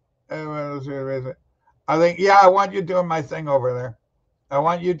 I think, I want you doing my thing over there. I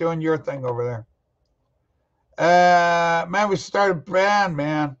want you doing your thing over there. Man, we started a band,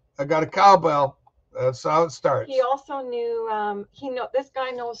 man. I got a cowbell. That's how it starts. He also knew, this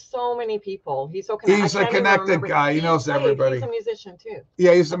guy knows so many people. He's so connected. He's a connected guy. He knows everybody. He's a musician too.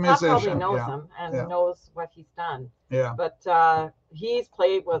 Yeah, he's a musician. Probably knows him and knows what he's done. Yeah. But he's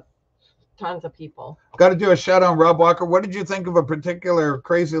played with tons of people. Got to do a shout out on Rob Walker. What did you think of a particular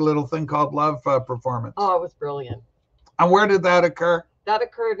crazy little thing called Love performance? Oh, it was brilliant. And where did that occur? That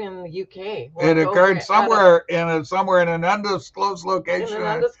occurred in the UK. It occurred somewhere in an undisclosed location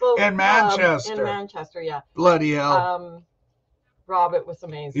in Manchester. In Manchester, yeah. Bloody hell. Rob, it was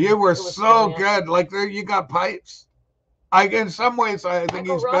amazing. You were so good. Like there, you got pipes. In some ways, I think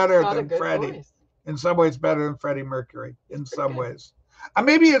he's better than Freddie. Voice. In some ways, better than Freddie Mercury. In some ways.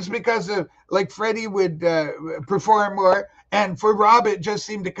 Maybe it's because of Freddie would perform more, and for Rob, it just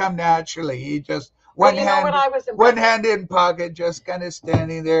seemed to come naturally. He just. One hand in pocket, just kind of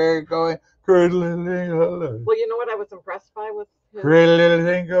standing there going, "Good little thing, hello." Well, you know what I was impressed by with his... Good little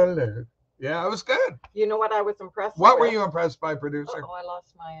thing, hello. Yeah, it was good. You know what I was impressed What were you impressed by, producer? I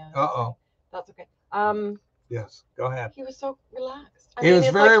lost my... That's okay. Yes, go ahead. He was so relaxed. He was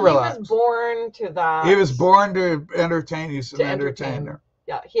very relaxed. He was born to that. He was born to entertain. He's an entertainer.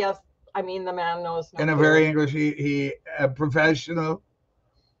 Yeah, he has... the man knows... In a very English, he a professional.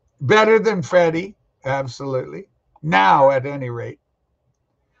 Better than Freddie. Absolutely. Now, at any rate.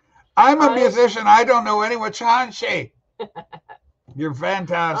 I'm a musician. I don't know anyone. Chansey. You're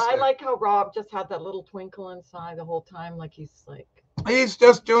fantastic. I like how Rob just had that little twinkle inside the whole time, like he's like. He's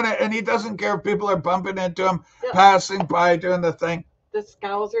just doing it, and he doesn't care if people are bumping into him, passing by, doing the thing. The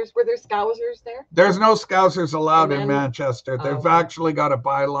Scousers, were there Scousers there? There's no Scousers allowed in Manchester. They've actually got a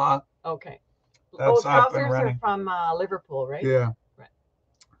bylaw. Okay. That's up and Scousers running. are from Liverpool, right? Yeah. Right.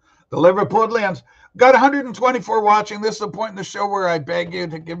 The Liverpoolians. Got 124 watching. This is the point in the show where I beg you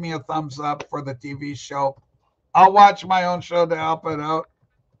to give me a thumbs up for the TV show. I'll watch my own show to help it out.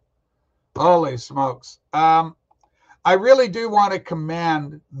 Holy smokes. I really do want to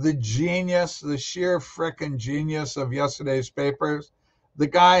commend the genius, the sheer frickin' genius of yesterday's papers. The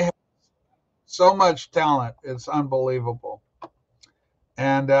guy has so much talent. It's unbelievable.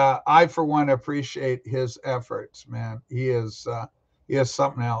 And I, for one, appreciate his efforts, man. He is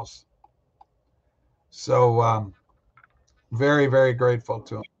something else. So very, very grateful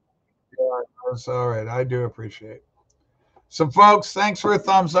to him. Yeah, that's all right. I do appreciate it. So, folks, thanks for a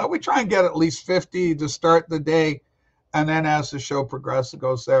thumbs up. We try and get at least 50 to start the day. And then as the show progresses, it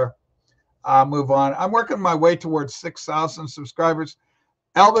goes there. I'll move on. I'm working my way towards 6,000 subscribers.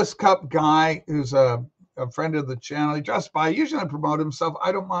 Elvis Cup Guy, who's a friend of the channel, he just by usually promote himself.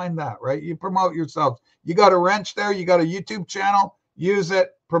 I don't mind that, right? You promote yourself. You got a wrench there. You got a YouTube channel. Use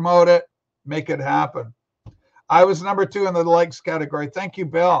it, promote it, make it happen. I was number 2 in the likes category. Thank you,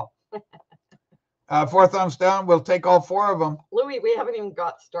 Bill. 4 thumbs down. We'll take all 4 of them. Louis, we haven't even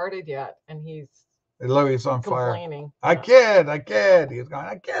got started yet, and he's Louis on complaining. Fire. I kid. He's going,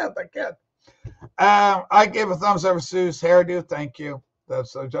 I kid. I gave a thumbs up for Sue's hairdo. Thank you.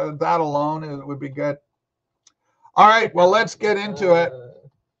 That alone would be good. All right. Well, let's get into it.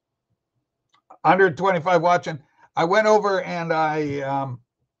 125 watching. I went over and I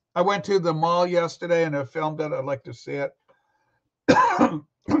went to the mall yesterday and I filmed it. I'd like to see it.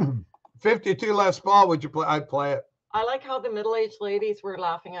 52 Les Paul. Would you play? I'd play it. I like how the middle-aged ladies were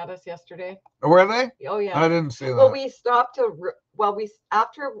laughing at us yesterday. Were they? Oh yeah. I didn't see that. Well, we stopped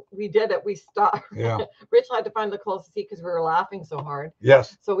after we did it, we stopped. Yeah. Rich had to find the closest seat because we were laughing so hard.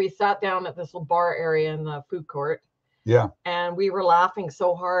 Yes. So we sat down at this little bar area in the food court. Yeah. And we were laughing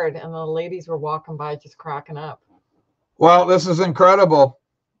so hard, and the ladies were walking by just cracking up. Well, this is incredible.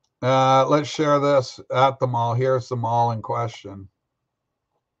 Let's share this at the mall. Here's the mall in question.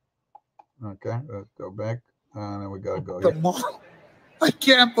 Okay, let's go back. And then we got to go the here. mall. I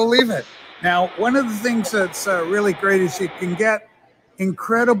can't believe it. Now, one of the things that's really great is you can get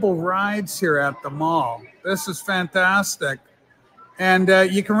incredible rides here at the mall. This is fantastic. And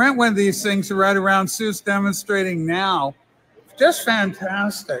you can rent one of these things right around. Sue's demonstrating now. Just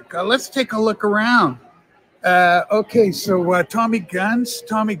fantastic. Let's take a look around. Okay, so Tommy Guns.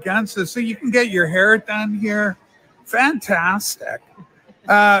 So you can get your hair done here. Fantastic.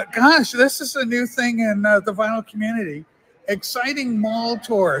 Gosh, this is a new thing in the vinyl community. Exciting mall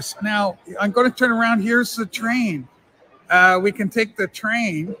tours. Now, I'm going to turn around. Here's the train. We can take the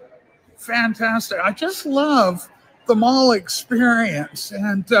train. Fantastic. I just love the mall experience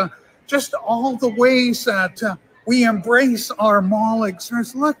and just all the ways that we embrace our mall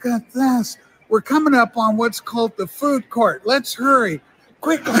experience. Look at this. We're coming up on what's called the food court. Let's hurry.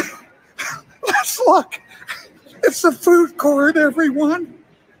 Quickly. Let's look. It's the food court, everyone.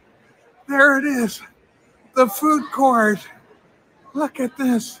 There it is. The food court. Look at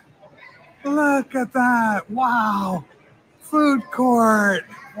this. Look at that. Wow. Food court.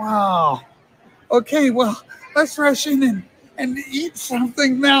 Wow. Okay, well, let's rush in and eat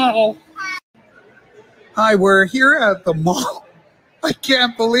something now. Hi, we're here at the mall. I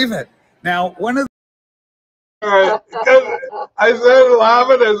can't believe it. Now, one of All right, I started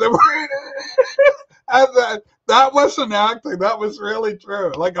laughing as that wasn't acting. That was really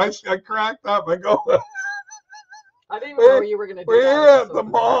true. Like I cracked up. I go, I didn't even know you were going to do we're that. here at the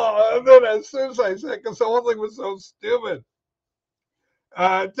mall. And then as soon as I said, because the whole thing was so stupid,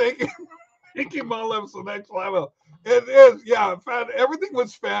 taking my lips to the next level. It is, yeah. Everything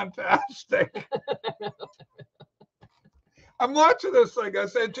was fantastic. I'm watching this thing. I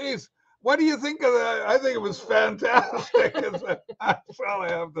said, geez, what do you think of that? I think it was fantastic. That's all I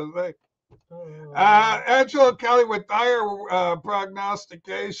have to say. Angela Kelly with dire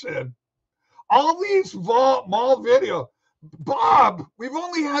prognostication. All these mall video. Bob, we've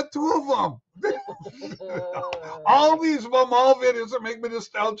only had 2 of them. All these mall videos that make me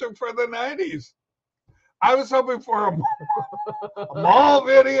nostalgic for the 90s. I was hoping for a mall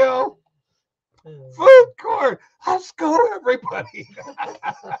video. Food court. Let's go, everybody.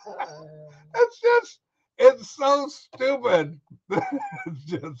 It's so stupid. It's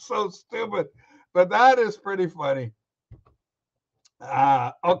just so stupid. But that is pretty funny.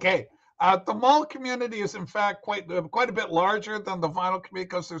 Okay. The mall community is in fact quite a bit larger than the vinyl community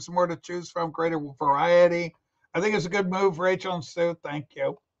because there's more to choose from, greater variety. I think it's a good move, Rachel and Sue. Thank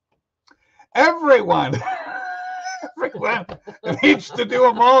you. Everyone, everyone needs to do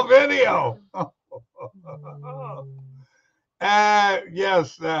a mall video.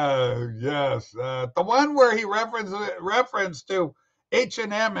 Yes. The one where he reference to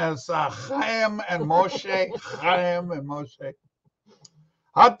H&M as Chaim and Moshe. Chaim and Moshe.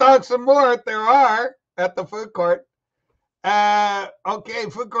 Hot dogs and more there are at the food court. Okay,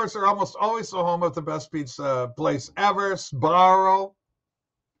 food courts are almost always the home of the best pizza place ever, Sbarro.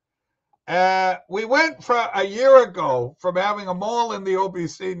 We went from a year ago from having a mall in the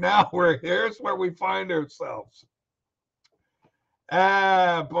OBC. Now here's where we find ourselves.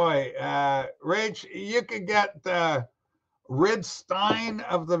 Boy, Rach, you could get Rid Stein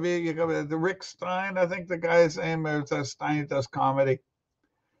of the Rick Stein, I think the guy's name is Stein, does comedy.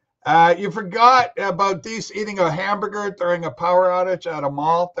 You forgot about Deese eating a hamburger during a power outage at a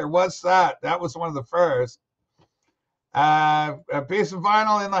mall. There was that. That was one of the first. A piece of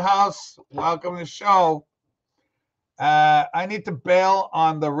vinyl in the house. Welcome to the show. I need to bail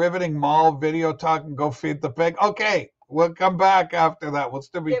on the riveting mall video talk and go feed the pig. Okay, we'll come back after that. We'll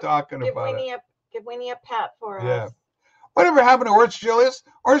still be talking about it. Give Winnie a pat for us. Whatever happened to Orange Julius?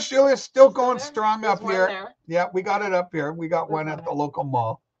 Orange Julius still going strong up here. There. Yeah, we got it up here. We got one at the local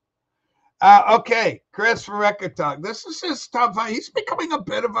mall. Okay, Chris for Record Talk. This is his top 5. He's becoming a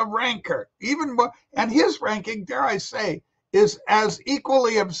bit of a ranker, even more, and his ranking, dare I say, is as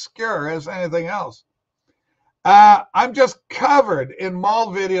equally obscure as anything else. I'm just covered in mall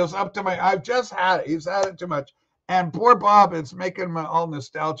videos up to my. I've just had it. He's had it too much, and poor Bob, it's making me all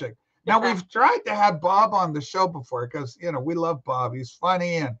nostalgic. Now we've tried to have Bob on the show before because we love Bob. He's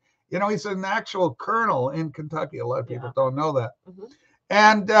funny, and he's an actual colonel in Kentucky. A lot of people don't know that. Mm-hmm.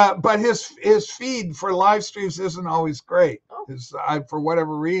 And but his feed for live streams isn't always great. For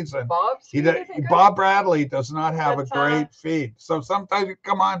whatever reason, Bob Bradley does not have a great feed. So sometimes you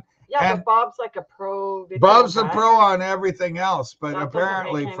come on. Yeah, but Bob's like a pro. Bob's a pro on everything else, but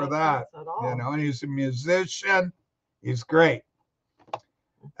apparently for that, and he's a musician. He's great.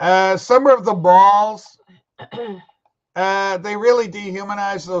 Some of the malls, they really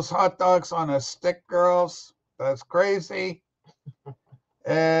dehumanize those hot dogs on a stick, girls. That's crazy.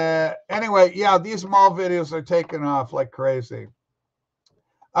 Anyway, yeah, these mall videos are taking off like crazy.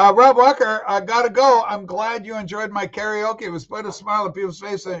 Rob Walker, I gotta go. I'm glad you enjoyed my karaoke. It was put a smile on people's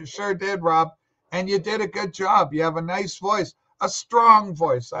faces, and it sure did, Rob. And you did a good job. You have a nice voice, a strong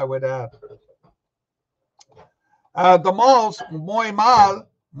voice, I would add. The malls, muy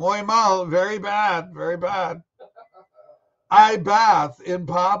mal, very bad, very bad. I bath in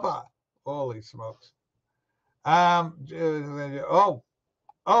Papa. Holy smokes.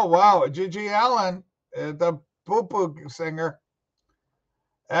 Oh, wow. Gigi Allen, the poo-poo singer.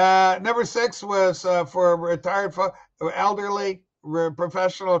 Number 6 was for a retired elderly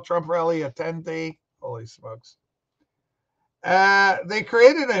professional Trump rally attendee. Holy smokes. They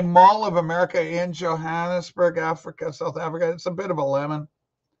created a Mall of America in Johannesburg, Africa, South Africa. It's a bit of a lemon.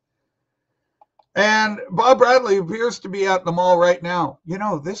 And Bob Bradley appears to be at the mall right now.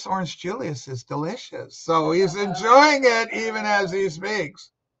 This Orange Julius is delicious. So he's enjoying it even as he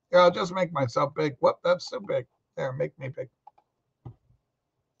speaks. Here, I'll just make myself big. Whoop, that's so big. There, make me big.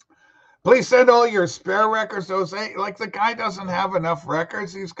 Please send all your spare records. Jose. Like the guy doesn't have enough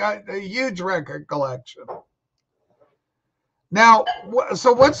records. He's got a huge record collection. Now,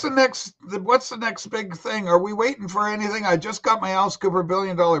 so what's the next big thing? Are we waiting for anything? I just got my Alice Cooper $1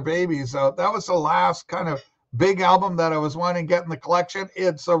 Billion Babies out. That was the last kind of big album that I was wanting to get in the collection.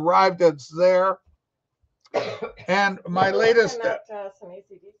 It's arrived. It's there. And my latest some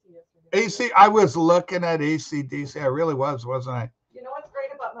AC/DC I was looking at AC/DC. I really was, wasn't I? You know what's great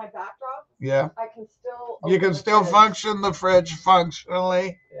about my backdrop? Yeah. You can still function the fridge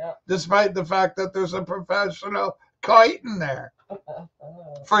functionally, despite the fact that there's a professional kite in there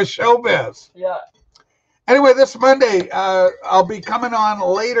for showbiz. Yeah. Anyway, this Monday, I'll be coming on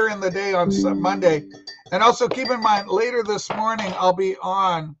later in the day on Monday. And also keep in mind, later this morning, I'll be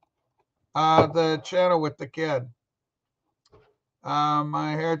on the channel with the kid.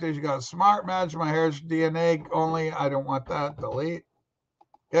 My heritage, you got smart match, my heritage DNA only. I don't want that. Delete.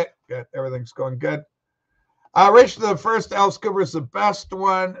 Okay, good. Everything's going good. Rich, the first Alice Cooper is the best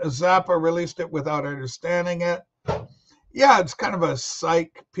one. Zappa released it without understanding it. Yeah, it's kind of a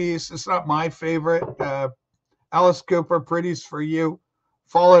psych piece. It's not my favorite. Alice Cooper, Pretty's for You.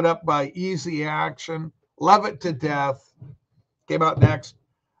 Followed up by Easy Action. Love It to Death. Came out next.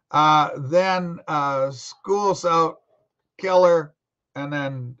 Then School's Out. Killer. and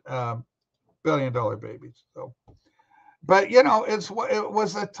then $1 billion babies. So, but you know, it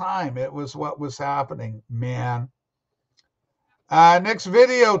was a time. It was what was happening, man. Next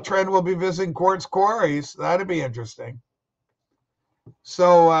video trend will be visiting quartz quarries. That'd be interesting.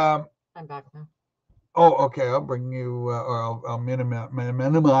 So I'm back now. oh, okay. I'll bring you, or I'll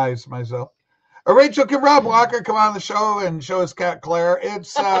minimize myself. Rachel, can Rob Walker come on the show and show his cat Claire?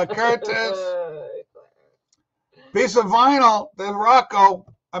 It's Curtis. Piece of vinyl, the Rocco,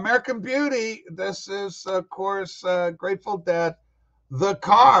 American Beauty. This is, of course, Grateful Dead. The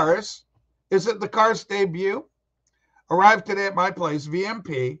Cars. Is it the Cars debut? Arrived today at my place.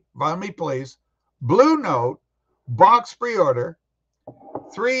 VMP. Buy me, please. Blue Note. Box pre-order.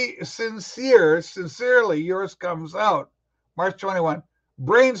 3 sincerely yours comes out March 21.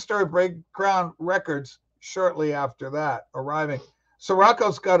 Brainstorm Breakground Records shortly after that, arriving. So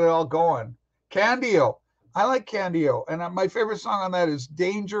Rocco's got it all going. Candio. I like Candio. And my favorite song on that is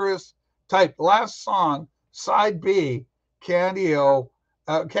Dangerous Type. Last song, side B, Candio.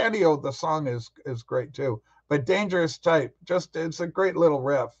 Candio, the song is great too. But Dangerous Type, it's a great little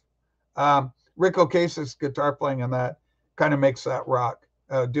riff. Rick Ocase's guitar playing on that kind of makes that rock,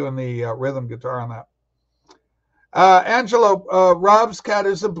 doing the rhythm guitar on that. Angelo, Rob's cat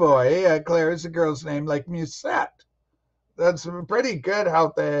is a boy. Claire is a girl's name, like Musette. That's pretty good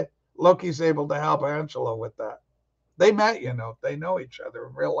how Loki's able to help Angelo with that. They met, you know. They know each other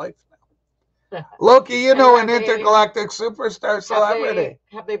in real life now. Loki, you know, an intergalactic superstar celebrity.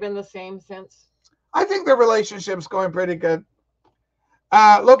 Have they been the same since? I think their relationship's going pretty good.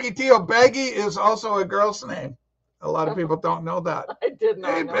 Loki Tio, Baggy is also a girl's name. A lot of people don't know that. I did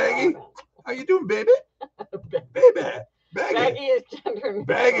not hey, know Baggy. that. How you doing, baby? Baby. Baggy is gender neutral.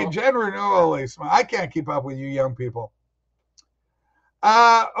 Baggy, gender neutral. I can't keep up with you young people.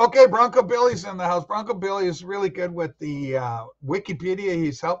 Okay, Bronco Billy's in the house. Bronco Billy is really good with the Wikipedia.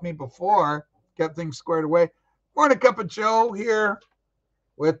 He's helped me before get things squared away. Morning Cup of Joe here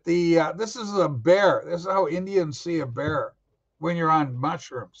with the, this is a bear. This is how Indians see a bear when you're on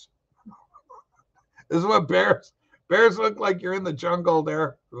mushrooms. This is what bears look like. You're in the jungle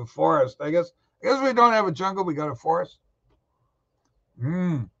there, the forest. I guess we don't have a jungle. We got a forest.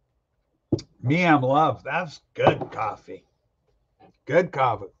 Meow love. That's good coffee. Good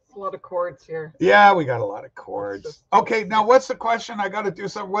coffee. A lot of chords here. Yeah, we got a lot of chords. Okay, now what's the question? I got to do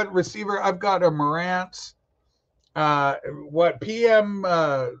something. What receiver? I've got a Marantz. What PM?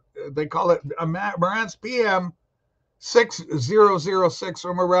 They call it a Marantz PM 6006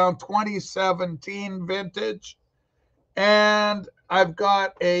 from around 2017 vintage, and I've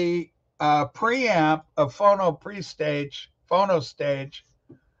got a preamp, a phono stage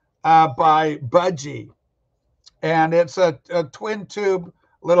by Budgie. And it's a twin tube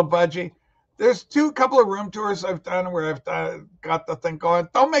little budgie. There's couple of room tours I've done where I've got the thing going.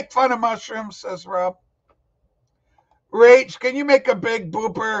 Don't make fun of mushrooms, says Rob. Rach, can you make a big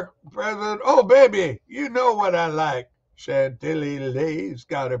booper, President? Oh, baby, you know what I like. Chantilly Lay's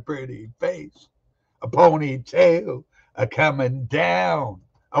got a pretty face, a ponytail, a coming down,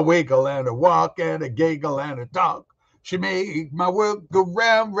 a wiggle and a walk and a giggle and a talk. She make my world go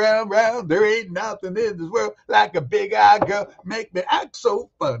round, round, round. There ain't nothing in this world like a big-eyed girl. Make me act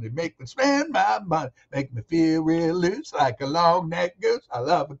so funny. Make me spend my money. Make me feel real loose like a long-necked goose. I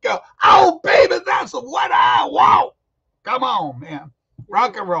love a girl. Oh, baby, that's what I want. Come on, man.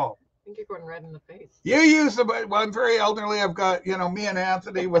 Rock and roll. I think you're going red in the face. You use the, well, I'm very elderly. I've got, you know, me and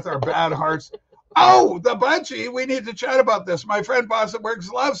Anthony with our bad hearts. Oh, the budgie. We need to chat about this. My friend Boss at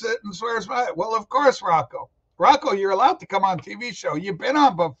Works loves it and swears by it. Well, of course, Rocco. Rocco, you're allowed to come on TV show. You've been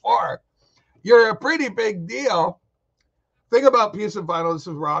on before. You're a pretty big deal. Think about Piece of Vinyl. This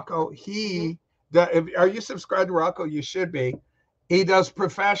is Rocco. Are you subscribed to Rocco? You should be. He does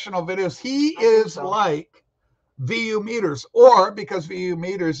professional videos. He is like VU Meters, or because VU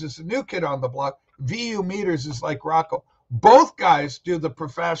Meters is a new kid on the block, VU Meters is like Rocco. Both guys do the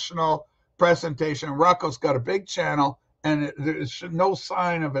professional presentation. Rocco's got a big channel, and there's no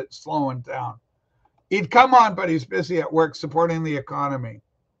sign of it slowing down. He'd come on, but he's busy at work supporting the economy.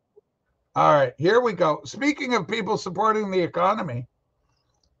 All right, here we go. Speaking of people supporting the economy,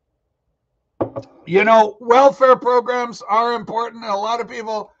 you know, welfare programs are important. A lot of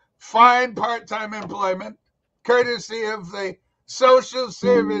people find part-time employment courtesy of the social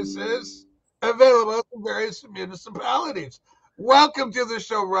services available in various municipalities. Welcome to the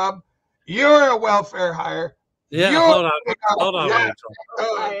show, Rob. You're a welfare hire. Yeah, hold on, Yeah. Rachel.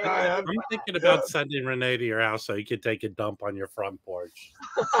 I'm thinking about sending Renee to your house so you could take a dump on your front porch.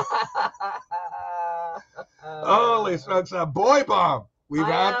 Holy smokes, a boy bomb. We've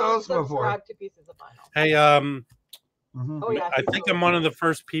had those before. To Pieces of Vinyl. Hey, Mhm. Oh yeah, I he's think so I'm one of good. the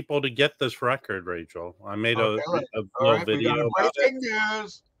first people to get this record, Rachel. I made Okay, a all little right, we got video about it. breaking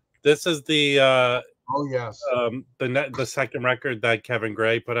news. This is the Oh yes. the second record that Kevin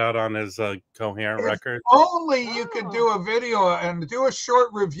Gray put out on his Coherent If record. only you could do a video and do a short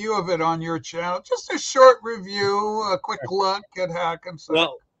review of it on your channel. Just a short review, a quick look at Hackensack.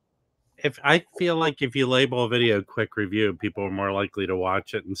 Well, if I feel like if you label a video quick review, people are more likely to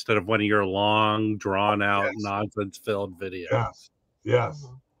watch it instead of one of your long, drawn out, Yes. nonsense filled videos. Yes. Yes.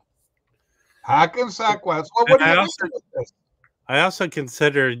 Mhm. Hackensack West. Well, what do And you I think of this? I also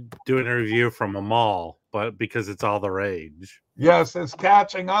considered doing a review from a mall, but because it's all the rage. Yes, it's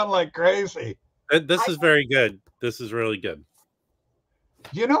catching on like crazy. This is very good. This is really good.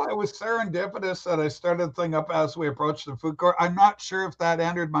 You know, it was serendipitous that I started the thing up as we approached the food court. I'm not sure if that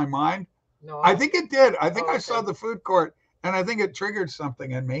entered my mind. No, I think it did. I think Oh, I saw okay. the food court, and I think it triggered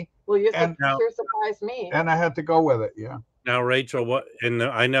something in me, well, you and- sure surprised me. and I had to go with it. Yeah. Now, Rachel, what? And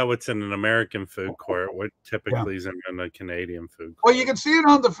I know it's in an American food court. What typically is in a Canadian food court? Well, you can see it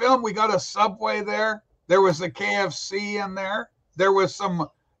on the film. We got a Subway there. There was a KFC in there. There was some.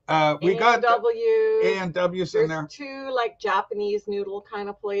 We got A&W. A&W's in There's there. 2 like Japanese noodle kind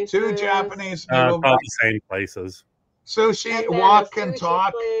of places. 2 Japanese It's all noodle, the same places. sushi, And then walk a and sushi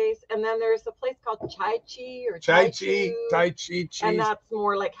talk, place, and then there's a place called Chai Chi or tai Chu, chi cheese. and that's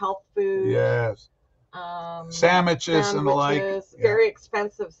more like health food. Yes, sandwiches and the like. Sandwiches, Yeah. very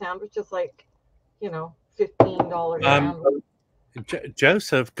expensive sandwiches, like $15 sandwich.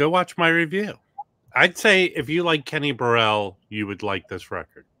 Joseph, go watch my review. I'd say if you like Kenny Burrell, you would like this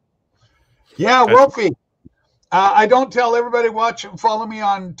record. Yeah, Wolfie. I don't tell everybody watch and follow me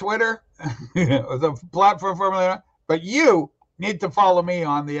on Twitter, the platform formula, but you need to follow me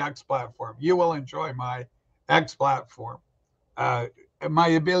on the X platform. You will enjoy my X platform, my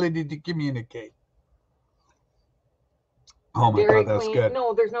ability to communicate. Oh my Dairy God, that's Queen. good.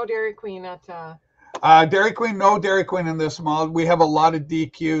 No, there's no Dairy Queen at. Dairy Queen, no Dairy Queen in this mall. We have a lot of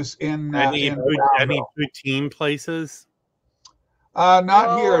DQs in Any Brownville. poutine places? Not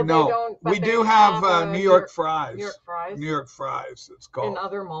No, here, they no. don't, but We they do have have, New York Fries. New York Fries. New York Fries, it's In called.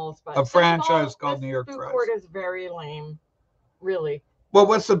 other malls, but A this franchise mall- called this New York food Fries. court is very lame, really. Well,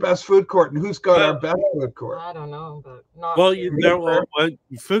 what's the best food court, and who's got our best food court? I don't know, but not. Well, very-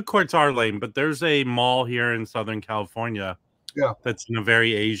 food courts are lame, but there's a mall here in Southern California that's in a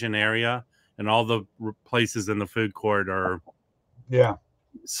very Asian area, and all the places in the food court are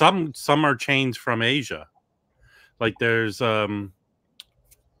some are chains from Asia. Like there's the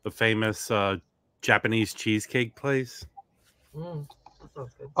famous Japanese cheesecake place. that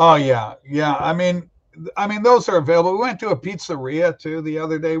sounds good. Oh yeah. I mean, those are available. We went to a pizzeria too the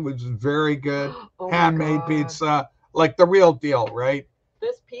other day, which is very good. Oh my Handmade God. pizza, like the real deal, right?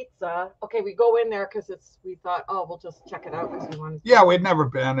 This pizza. Okay, we go in there because we thought, oh, we'll just check it out because we wanted. Yeah, we'd never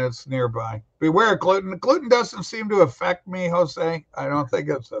been. It's nearby. Beware of gluten. Gluten doesn't seem to affect me, Jose. I don't think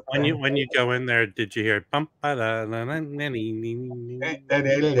it's a thing. When you go in there, did you hear? We saw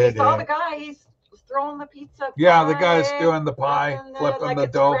the guy. He's throwing the pizza. Yeah, the guy's doing the pie, flipping like the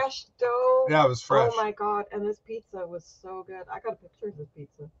it's dough. Fresh dough. Yeah, it was fresh. Oh my God! And this pizza was so good. I got a picture of this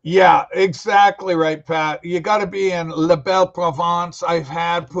pizza. Yeah, exactly right, Pat. You got to be in La Belle Provence. I've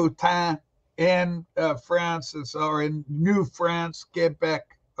had Poutin in France, or in New France, Quebec.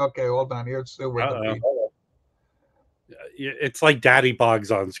 Okay, hold on. Here's still with the pizza. It's like Daddy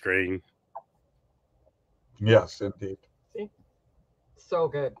Boggs on screen. Yes, indeed. See, so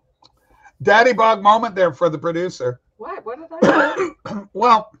good. Daddy Bog moment there for the producer. What? What did I do?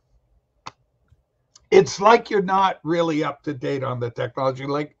 Well, it's like you're not really up to date on the technology.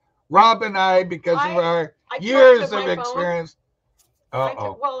 Like Rob and I, because of our I years tilted of my experience.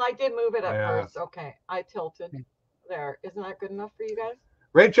 Well, I did move it at Yeah. first. Okay, I tilted there. Isn't that good enough for you guys?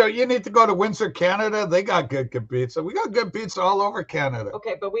 Rachel, you need to go to Windsor, Canada. They got good pizza. We got good pizza all over Canada.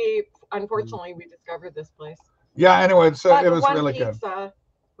 Okay, but unfortunately we discovered this place. Yeah, anyway, so But it was one really good. pizza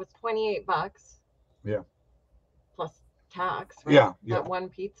was $28. Yeah. Plus tax. Right? Yeah. That one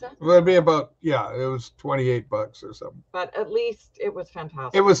pizza. It would be about, it was $28 or something. But at least it was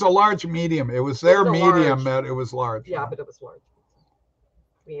fantastic. It was a large medium. It was their It was a medium large. that it was large. Yeah, but it was large.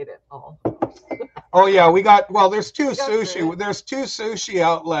 We ate it all. Oh yeah, there's two We got sushi. good. There's 2 sushi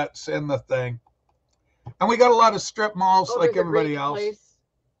outlets in the thing. And we got a lot of strip malls Oh, like there's a everybody Greek else. Place.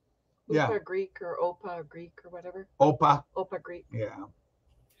 Yeah. Upa Greek or Opa Greek or whatever. Opa. Opa Greek. Yeah.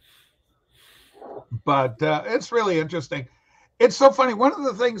 But it's really interesting. It's so funny. One of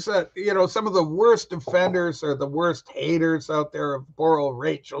the things that, some of the worst offenders or the worst haters out there of poor old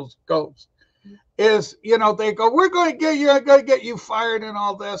Rachel's ghost is, they go, we're going to get you fired and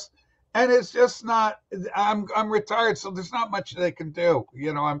all this. and it's just not. I'm retired, so there's not much they can do.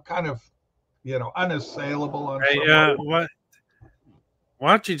 I'm kind of, unassailable on. Hey, why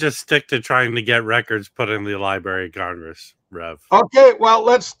don't you just stick to trying to get records put in the Library of Congress, Rev? Okay, well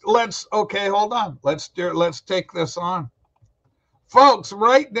let's okay, hold on. Let's take this on. Folks,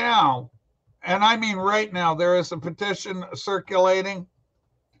 right now, and I mean right now, there is a petition circulating.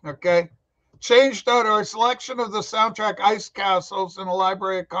 Okay. Change.org, selection of the soundtrack Ice Castles in the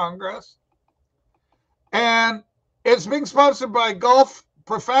Library of Congress. And it's being sponsored by Golf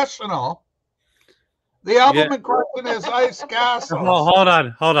Professional. The album in question is Ice Castles. Oh,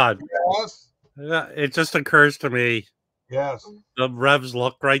 hold on. Yes. It just occurs to me. Yes. The Rev's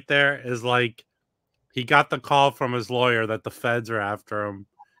look right there is like he got the call from his lawyer that the feds are after him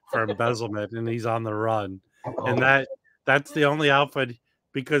for embezzlement and he's on the run. And that's the only outfit,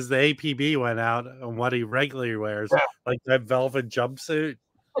 because the APB went out on what he regularly wears, like that velvet jumpsuit.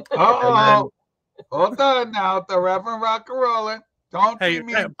 Hold on now, the Reverend Rock'n'Rollin'. Don't hey,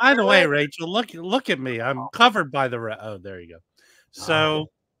 by the way, Rachel, look at me. I'm covered by the oh, there you go. So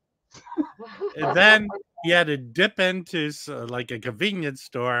and then he had to dip into like a convenience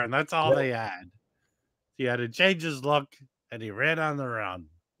store, and that's all they had. He had to change his look, and he ran on the run.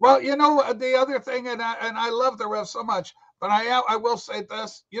 Well, the other thing, and I love the Rev so much, but I will say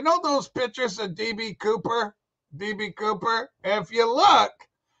this. Those pictures of DB Cooper? If you look,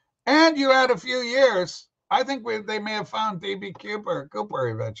 and you add a few years, I think they may have found DB Cooper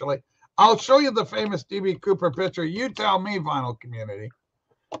eventually. I'll show you the famous DB Cooper picture. You tell me, vinyl community.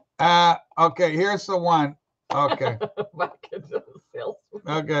 Okay, here's the one. Okay.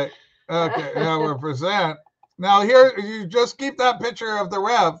 Okay. Now we'll present. Now here, you just keep that picture of the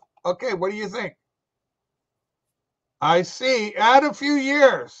Rev. Okay, what do you think? I see. Add a few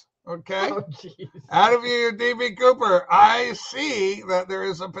years. Okay. Oh, Out of you, DB Cooper. I see that there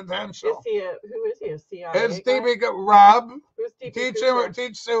is a potential. Who is he? A CIA It's guy? DB Rob. Who's DB Cooper?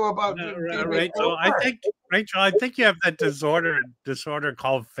 Teach Sue about Rachel. I think you have that disorder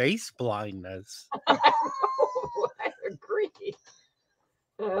called face blindness. I agree.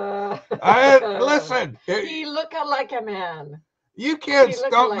 Listen. He looked like a man. You kids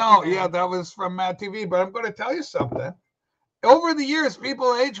don't know. Yeah, that was from Matt TV, but I'm going to tell you something. Over the years,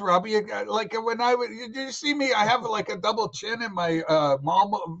 people age, Robbie. Like when did you see me? I have like a double chin in my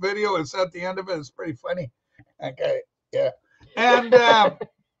mom video. It's at the end of it. It's pretty funny. Okay, yeah. And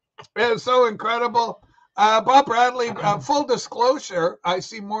it's so incredible. Bob Bradley, full disclosure, I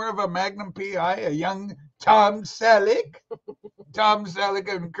see more of a Magnum PI, a young Tom Selleck. Tom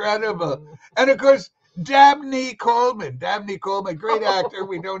Selleck, incredible. And of course, Dabney Coleman, great actor.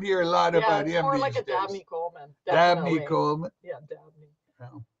 We don't hear a lot about him. More like a Dabney Coleman. Definitely. Dabney Coleman. Yeah, Dabney.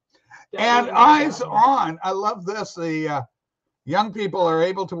 No. And Eyes On. I love this. The young people are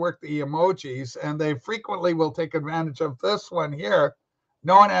able to work the emojis, and they frequently will take advantage of this one here,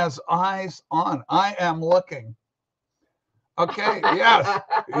 known as Eyes On. I am looking. Okay. Yes.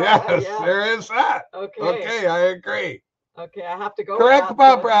 Yes. Yeah. There is that. Okay. I agree. Okay. I have to go. Correct,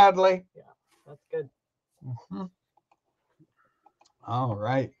 Bob Bradley. Yeah. That's good. Mm-hmm. All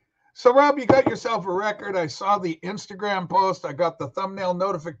right. So, Rob, you got yourself a record. I saw the Instagram post. I got the thumbnail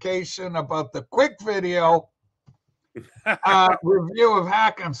notification about the quick video review of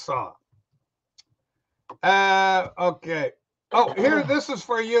Hackensaw. Okay. Oh, here, this is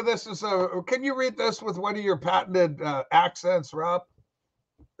for you. This is can you read this with one of your patented accents, Rob?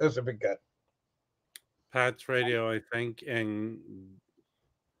 This would be good. Pat's Radio, I think, and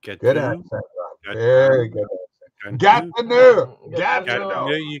get good accent, Rob. Very good. Got to know.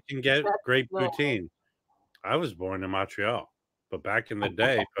 You can get great poutine. I was born in Montreal, but back in the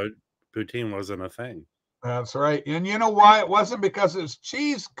day, poutine wasn't a thing. That's right. And you know why it wasn't? Because it's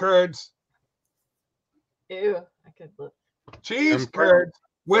cheese curds. Ew, I could look. Cheese curds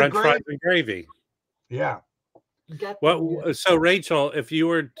with French fries and gravy. Yeah. So Rachel, if you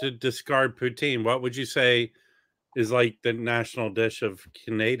were to discard poutine, what would you say is like the national dish of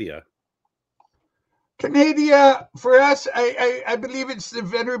Canada? Canada, for us, I believe it's the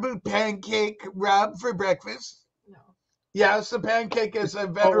venerable pancake, Rob, for breakfast. No. Yes, the pancake is a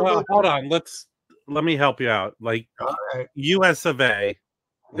venerable. Well, hold on. Let me help you out. Like US of A.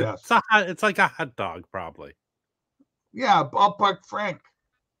 Yes. It's like a hot dog, probably. Yeah, ballpark Frank.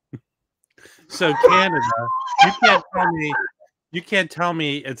 So Canada, you can't tell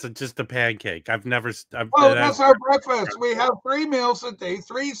me it's just a pancake. That's our breakfast. We have 3 meals a day,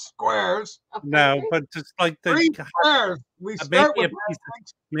 3 squares. No, but just like the 3 squares. We start with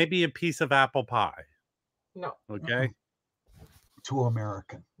maybe a piece of apple pie. No. Okay. Too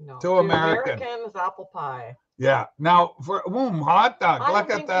American. No. Too American. American is apple pie. Yeah. Now for hot dog. I Look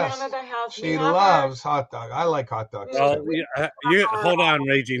don't at think this. Canada has. She loves hot dog. I like hot dogs. Well, you hold on,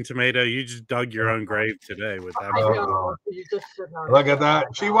 Raging Tomato. You just dug your own grave today with that. I know. You just should not. Look at that.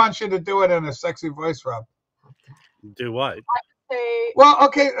 She wants you to do it in a sexy voice, Rob. Do what? Well,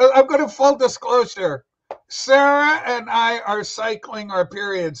 okay. I'm going to full disclosure. Sarah and I are cycling our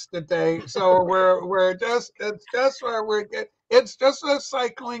periods today, so it's just a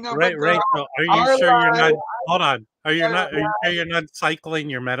cycling of Right, a girl. Rachel, are you sure you're not? Hold on. Are you sure you're not cycling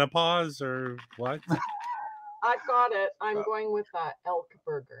your menopause or what? I've got it. I'm going with that elk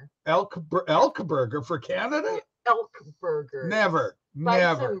burger. Elk burger for Canada? Elk burger. Never.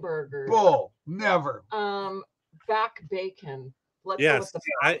 Bison burger. Bull. Never. Back bacon. Yes,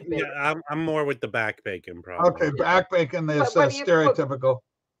 I'm more with the back bacon, probably. Okay, back bacon is stereotypical.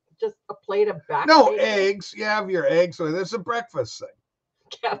 Just a plate of back No, bacon? eggs. You have your eggs with it. It's a breakfast thing.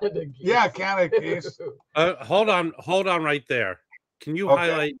 Canada geese. Yeah, Canada geese. Hold on right there. Can you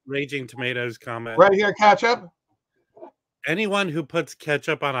highlight Raging Tomato's comment? Right here, ketchup? Anyone who puts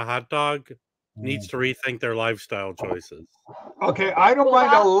ketchup on a hot dog needs to rethink their lifestyle choices. Okay, I don't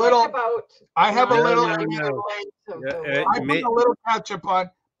mind a little. I have a little. I put a little ketchup on,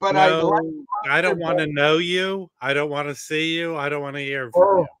 but I don't want to know you. I don't want to see you. I don't want to hear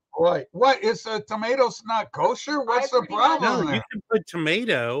from you. Right. What is tomatoes not kosher? What's the problem? No, you can put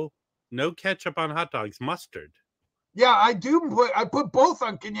tomato, no ketchup on hot dogs. Mustard. Yeah, I do. I put both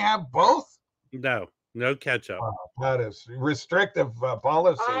on. Can you have both? No ketchup. Wow, that is restrictive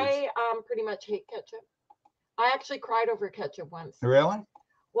policies. I pretty much hate ketchup. I actually cried over ketchup once. Really?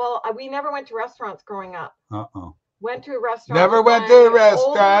 Well, we never went to restaurants growing up. Went to a restaurant. Never went to a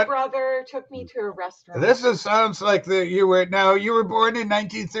restaurant. My brother took me to a restaurant. This sounds like you were born in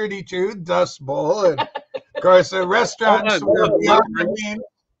 1932, Dust Bowl, and of course the restaurants were beyond the means.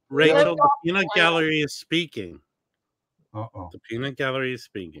 Rachel, the peanut gallery is speaking. The peanut gallery is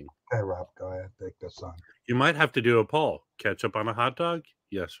speaking. Hey, Rob, go ahead, take this on. You might have to do a poll. Ketchup on a hot dog?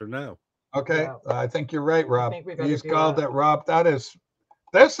 Yes or no? Okay, I think you're right, Rob. He's called it, Rob.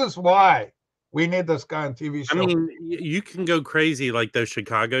 This is why we need this guy on TV show. I mean, you can go crazy like those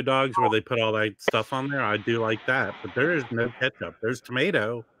Chicago dogs where they put all that stuff on there. I do like that, but there is no ketchup. There's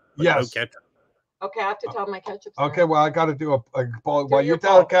tomato, but no ketchup. Okay, I have to tell my ketchup. Okay, well, I got to do a poll. While you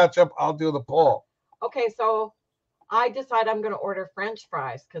tell ketchup, I'll do the poll. Okay, so I decide I'm going to order French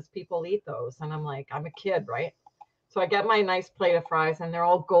fries because people eat those. And I'm like, I'm a kid, right? So I get my nice plate of fries and they're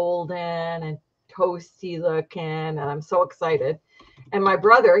all golden and toasty looking. And I'm so excited. And my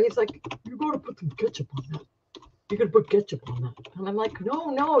brother, he's like, you got to put some ketchup on that. You got to put ketchup on that. And I'm like,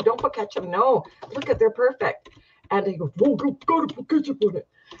 no, don't put ketchup. No, look at, they're perfect. And he goes, oh, got to put ketchup on it.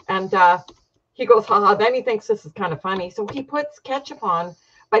 And he goes, haha. Then he thinks this is kind of funny. So he puts ketchup on,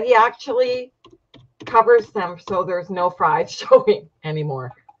 but he actually covers them so there's no fries showing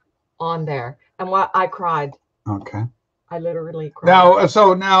anymore on there. And I cried. Okay. I literally cried. Now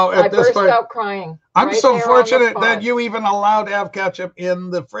I burst out crying. I'm so fortunate that you even allowed to have ketchup in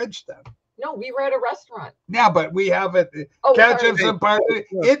the fridge then. No, we were at a restaurant. Yeah, but we have it. Ketchup's a part of it.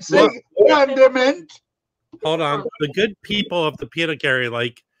 It's a condiment. Hold on. The good people of the peanut gallery,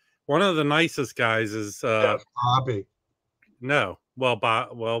 like one of the nicest guys is Bobby. No.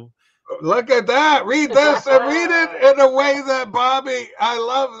 Well, look at that. Read this and read it in a way that Bobby, I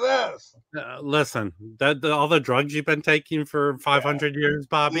love this. Listen, all the drugs you've been taking for 500 years,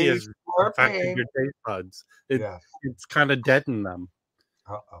 Bobby, is affecting your taste buds. It's kind of deadened them.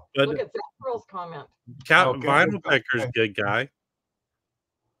 But look at Pearl's comment. Vinyl Picker's a good guy.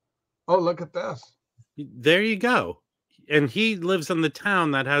 Oh, look at this. There you go. And he lives in the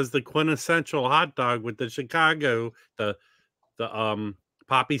town that has the quintessential hot dog with the Chicago, the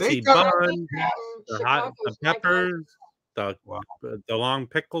poppy seed bun, the peppers, the long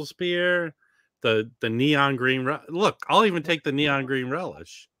pickle spear, the neon green. Look, I'll even take the neon green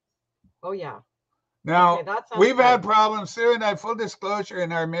relish. Oh yeah. Now we've had problems, Sue and I. Full disclosure,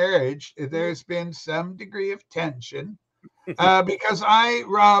 in our marriage, there's been some degree of tension because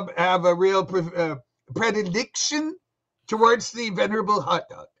Rob, have a real predilection towards the venerable hot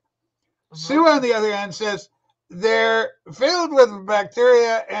dog. Sue, on the other hand, says they're filled with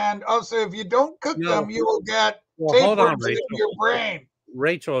bacteria, and also if you don't cook them, you will get tapeworms in your brain.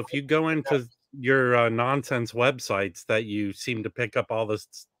 Rachel, if you go into your nonsense websites that you seem to pick up all this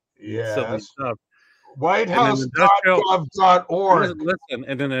silly stuff, whitehouse.gov.org. Listen,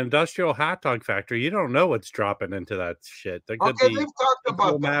 in an industrial hot dog factory, you don't know what's dropping into that shit. There could they've talked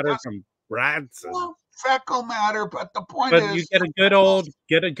about matter from rats. Fecal matter, but the point is, you get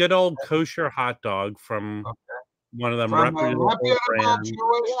a good old kosher hot dog from one of them from a reputable brands. Jewish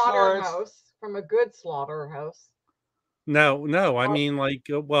source. Slaughterhouse, from a good slaughterhouse. No, I mean like,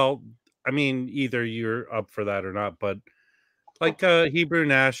 well, I mean either you're up for that or not, but like Hebrew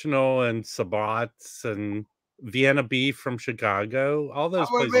National and Sabat's and Vienna Beef from Chicago, all those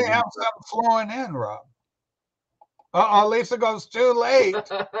places. We have something flowing in, Rob. Lisa goes too late.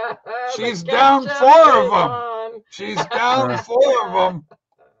 She's down 4 of them. She's down 4 of them.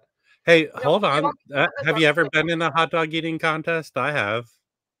 Hey, hold on. Have you ever been in a hot dog eating contest? I have.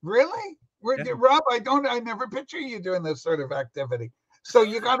 Really? Yeah. Rob, I never picture you doing this sort of activity. So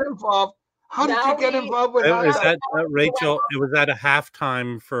you got involved. How did you get involved with that? Rachel, it was at a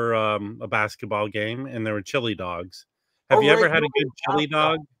halftime for a basketball game, and there were chili dogs. Have you ever had a good chili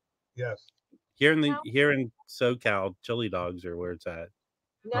dog? Yes. Here in SoCal, chili dogs are where it's at.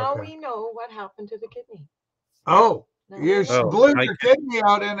 Now we know what happened to the kidney. Oh, you blew your kidney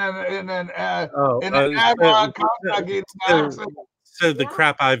out in an ad hoc hot dog eating accident. So the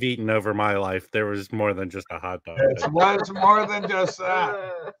crap I've eaten over my life, there was more than just a hot dog. It was more than just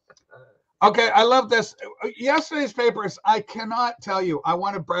that. Okay, I love this. Yesterday's papers, I cannot tell you. I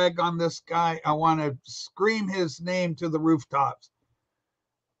want to brag on this guy. I want to scream his name to the rooftops.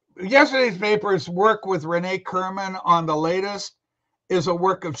 Yesterday's papers work with Renee Kerman on the latest is a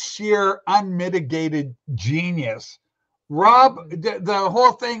work of sheer unmitigated genius. Rob, the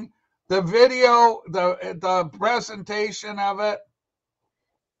whole thing, the video, the presentation of it,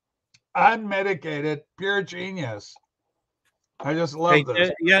 unmitigated, pure genius. I just love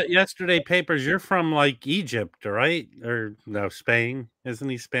this. Yeah, yesterday papers. You're from like Egypt, right? Or no, Spain? Isn't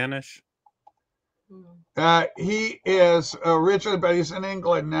he Spanish? He is originally, but he's in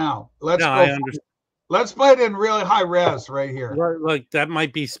England now. I understand. Let's play it in really high res right here. Like that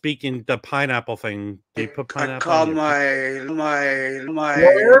might be speaking the pineapple thing. Do you put pineapple? I call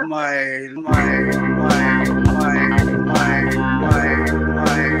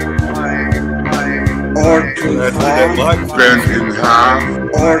Ortofon, bend in half.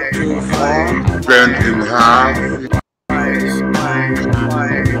 Ortofon, bend in half.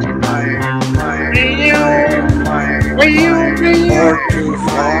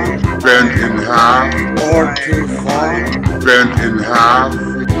 Ortofon, bend in half. Ortofon, bend in half.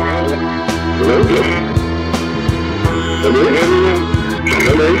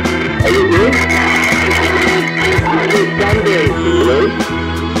 Hello? Are you good? It's Sunday. Hello?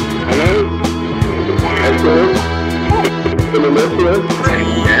 Hello? Hello? Can you listen to us? Is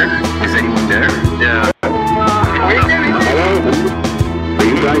anyone there? Is anyone there? Yeah. Hello? Are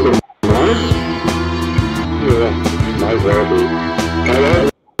you guys on Mars? Yeah, might well be. Hello?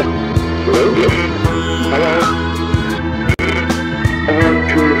 Hello? Hello?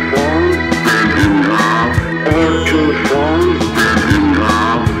 Ortofon, bend in half. Ortofon, bend in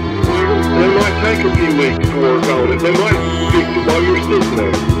half. It might take a few weeks to work on it. They might fix it while you're sitting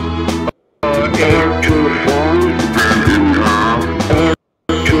there. Ortofon, bend in half.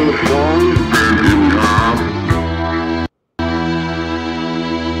 Ortofon, bend in half.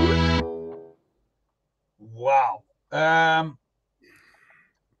 Wow.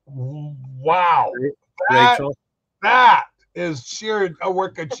 Wow. Rachel. That is sheer a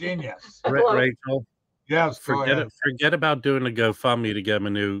work of genius. Rachel. Yes. Forget about doing a GoFundMe to get him a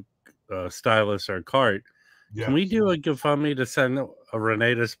new stylus or cart. Yes. Can we do a GoFundMe to send a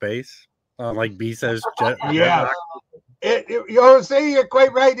Renee to space? Like B says. Yeah. You say you're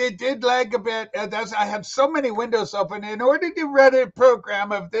quite right. It did lag a bit. I have so many windows open. In order to run a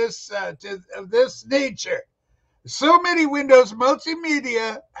program of this nature, so many windows,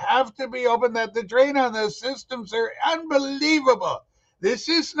 multimedia, have to be open that the drain on those systems are unbelievable. This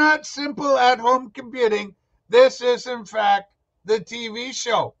is not simple at-home computing. This is, in fact, the TV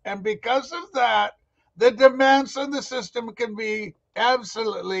show. And because of that, the demands on the system can be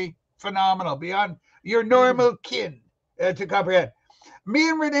absolutely phenomenal, beyond your normal kin to comprehend. Me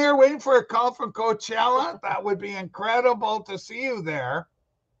and Renee are waiting for a call from Coachella. That would be incredible to see you there.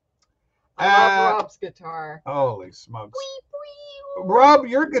 I love Rob's guitar. Holy smokes. Rob,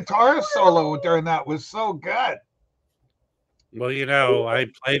 your guitar solo during that was so good. Well, you know, I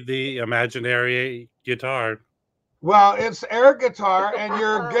played the imaginary guitar. Well, it's air guitar, and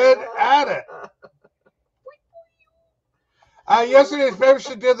you're good at it. Yesterday's paper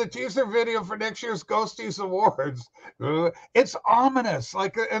did the teaser video for next year's Ghosties Awards. It's ominous.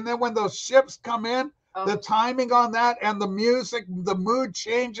 And then when those ships come in, the timing on that and the music, the mood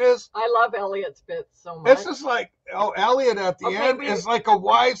changes. I love Elliot's bits so much. It's just like, Elliot at the end is like a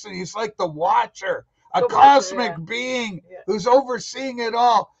wise, and he's like the watcher, a cosmic being who's overseeing it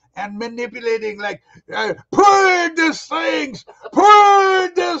all and manipulating, like, pour these things.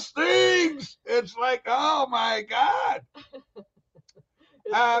 And It's like, oh my God.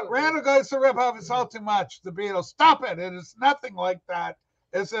 Randall goes to rip off. It's all too much. The Beatles. Stop it. It is nothing like that.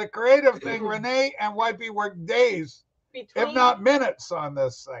 It's a creative thing. Renee and Whitey worked days, if not minutes, on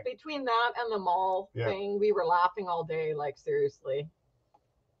this thing. Between that and the mall thing, we were laughing all day. Like, seriously.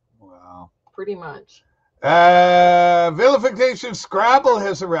 Wow. Pretty much. Vilification Scrabble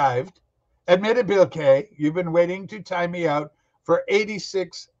has arrived. Admitted Bill K. You've been waiting to time me out for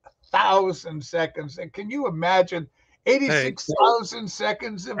 86,000 seconds. And can you imagine 86,000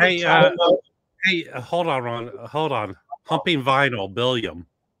 seconds of time? Hey, hold on, Ron. Hold on. Pumping Vinyl, Billiam.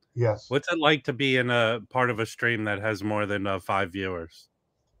 Yes. What's it like to be in a part of a stream that has more than 5 viewers?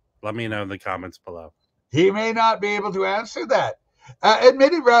 Let me know in the comments below. He may not be able to answer that.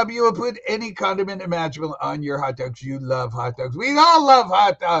 Admitted, Rob, you will put any condiment imaginable on your hot dogs. You love hot dogs. We all love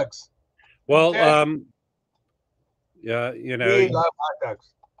hot dogs. Well, yeah, you know. We love hot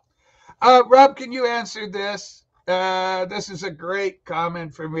dogs. Rob, can you answer this? This is a great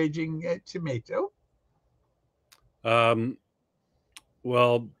comment from Raging Tomato. Well,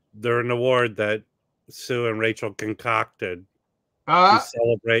 they're an award that Sue and Rachel concocted to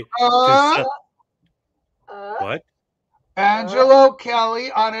celebrate. What? Angelo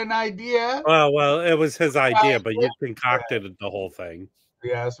Kelly on an idea. Well, it was his idea, but you concocted the whole thing.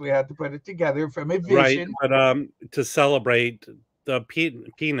 Yes, we had to put it together from a vision. Right, but to celebrate the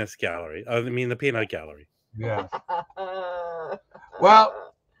penis gallery. I mean, the peanut gallery. Yeah.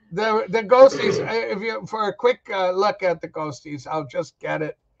 Well, the ghosties. If you for a quick look at the ghosties, I'll just get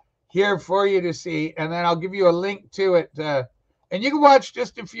it here for you to see, and then I'll give you a link to it. And you can watch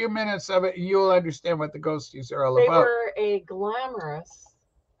just a few minutes of it, and you'll understand what the ghosties are all about. They were a glamorous,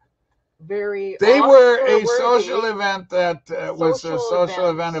 very. They were a social event that was a social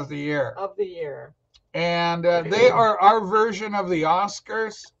event of the year. And they are our version of the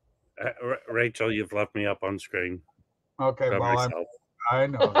Oscars. Rachel, you've left me up on screen. Okay, well, I know.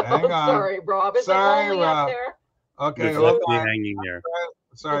 Hang on. Sorry, Rob. Sorry, Rob. Okay, hold on. Hanging there.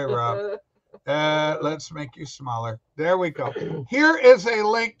 Sorry, Rob. Let's make you smaller. There we go. Here is a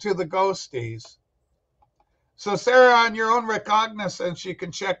link to the ghosties. So, Sarah, on your own recognizance, you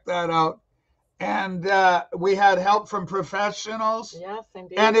can check that out. And we had help from professionals. Yes,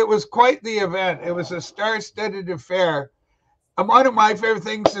 indeed. And it was quite the event. It was a star-studded affair. And one of my favorite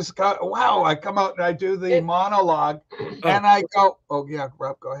things is, wow, I come out and I do the monologue. And I go, oh, yeah,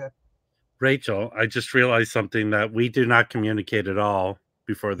 Rob, go ahead. Rachel, I just realized something that we do not communicate at all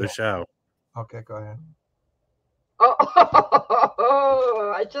before the show. Okay, go ahead.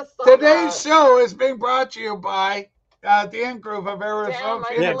 Oh, I just saw Today's show is being brought to you by the In-Groove of Arizona.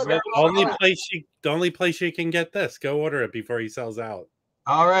 Yeah, the only place you can get this. Go order it before he sells out.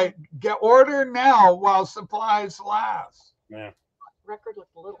 All right, order now while supplies last. Yeah. Record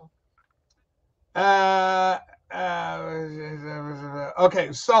looked little.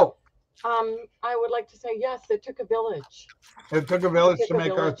 Okay, so. I would like to say yes. It took a village. It took a village to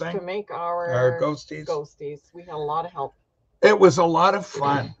make our thing. To make our ghosties. We had a lot of help. It was a lot of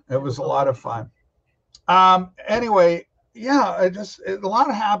fun. It was a lot of fun. Anyway, yeah, a lot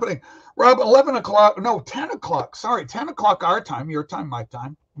of happening. Rob, 10 o'clock. Sorry, 10 o'clock our time, your time, my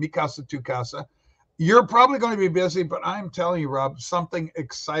time. Mi casa, tu casa. You're probably going to be busy, but I'm telling you, Rob, something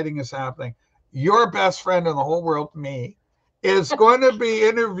exciting is happening. Your best friend in the whole world, me, is going to be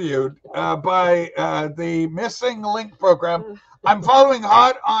interviewed by the Missing Link program. I'm following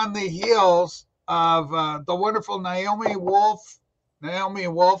hot on the heels of the wonderful Naomi Wolf.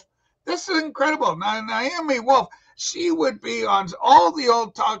 This is incredible. Naomi Wolf, she would be on all the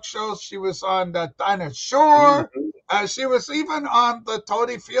old talk shows. She was on Dinah Shore. She was even on the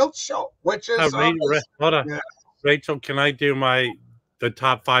Tony Field show, which is... hold on. Yeah. Rachel, can I do the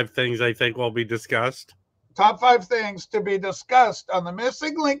top 5 things I think will be discussed? Top 5 things to be discussed on the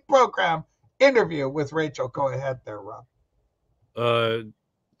Missing Link program interview with Rachel. Go ahead there, Rob.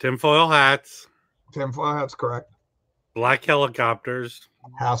 Tinfoil hats. Tinfoil hats, correct. Black helicopters.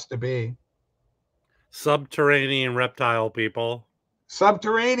 Has to be. Subterranean reptile people.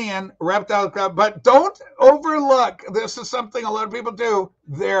 Subterranean reptile, but don't overlook. This is something a lot of people do.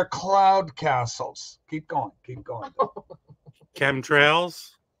 They're cloud castles. Keep going.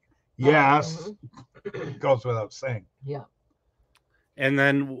 Chemtrails. Yes. Goes without saying. Yeah. And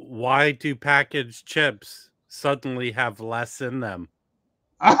then why do packaged chips suddenly have less in them?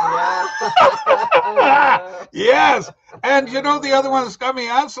 Yes. And you know the other one that's got me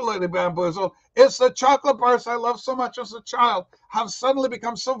absolutely bamboozled? It's the chocolate bars I loved so much as a child have suddenly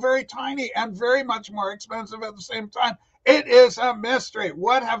become so very tiny and very much more expensive at the same time. It is a mystery.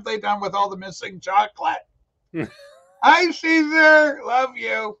 What have they done with all the missing chocolate? Hi, Caesar. Love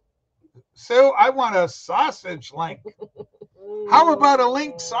you. Sue, I want a sausage link. How about a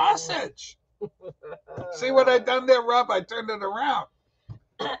linked sausage? See what I done there, Rob? I turned it around.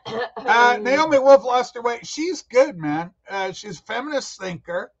 Naomi Wolf lost her way. She's good, man. She's a feminist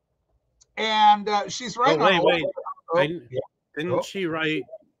thinker, and she's right. Didn't she write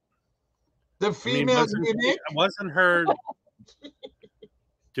the female wasn't her?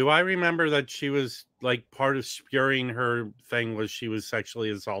 Do I remember that she was like part of spewing her thing was she was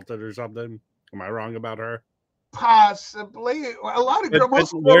sexually assaulted or something? Am I wrong about her? Possibly. A lot of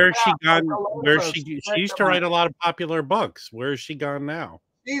girls. Where has she gone? She used to write a lot of popular books. Where is she gone now?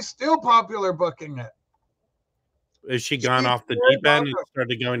 She's still popular booking it. Is she gone off the deep end and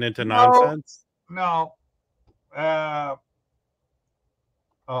started going into nonsense? No.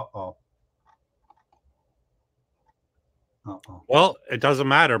 Well, it doesn't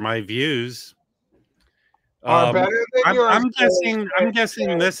matter. My views are better than yours. I'm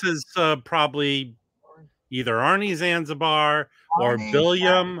guessing this is probably either Arnie Zanzibar or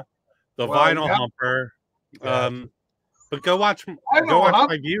Billiam, the vinyl humper. But go watch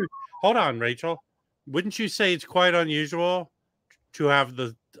my views. Hold on, Rachel. Wouldn't you say it's quite unusual to have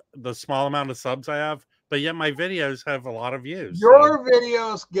the small amount of subs I have, but yet my videos have a lot of views? Your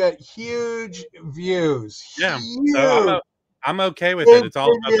videos get huge views. Yeah, huge. So I'm okay with it. It's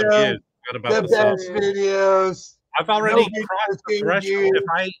all about the views, not about the best subs. Videos. I've already crossed the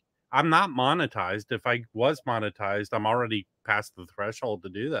threshold. I'm not monetized. If I was monetized, I'm already past the threshold to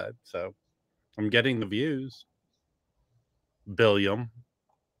do that. So I'm getting the views. Billiam.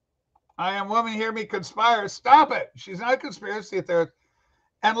 I am woman, hear me conspire. Stop it. She's not a conspiracy theorist.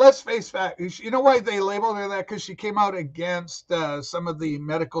 And let's face facts. You know why they labeled her that? Because she came out against some of the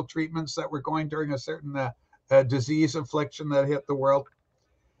medical treatments that were going during a certain disease affliction that hit the world.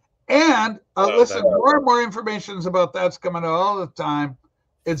 And listen, more and more information about that's coming out all the time.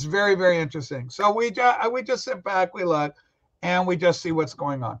 It's very, very interesting. So we just sit back, we look, and we just see what's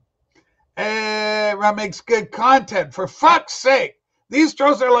going on. Rob makes good content. For fuck's sake. These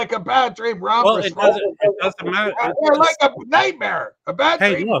trolls are like a bad dream. Rob, well, it doesn't matter. They're like a nightmare. A bad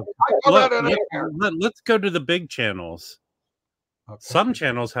dream. Let's go to the big channels. Okay. Some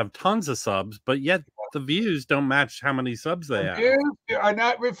channels have tons of subs, but yet the views don't match how many subs they have. Views are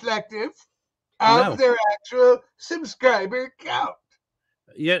not reflective of their actual subscriber count.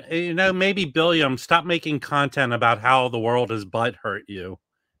 Yeah, maybe Billiam, stop making content about how the world has butt hurt you,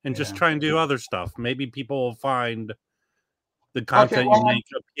 and just try and do other stuff. Maybe people will find the content you make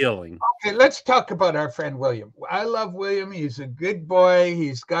appealing. Okay, let's talk about our friend William. I love William. He's a good boy.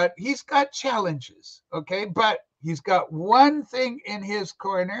 He's got challenges, okay? But he's got one thing in his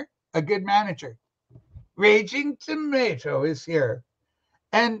corner, a good manager. Raging Tomato is here.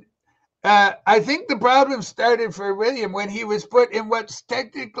 And I think the problem started for William when he was put in what's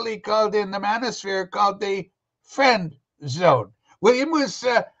technically called in the manosphere called the friend zone. William was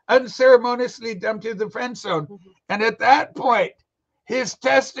unceremoniously dumped to the friend zone. And at that point, his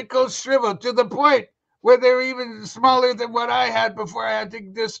testicles shriveled to the point where they were even smaller than what I had before I had to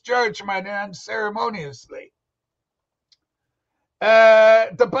discharge mine unceremoniously.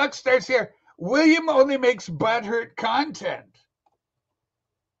 The buck starts here. William only makes butthurt content.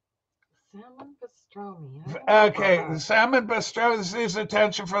 Salmon pastrami. Okay, salmon pastrami. This is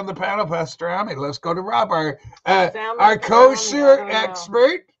attention from the panel. Pastrami. Let's go to Rob, our kosher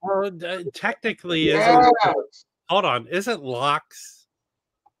expert. Well, technically, isn't hold on? Isn't lox?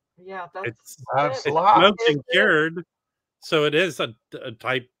 Yeah, it's lox. Smoked and cured, so it is a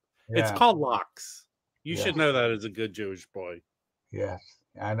type. Yeah. It's called lox. You should know that as a good Jewish boy. Yes,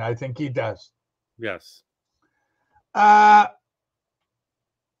 and I think he does. Yes.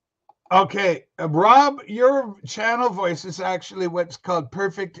 Okay, Rob, your channel voice is actually what's called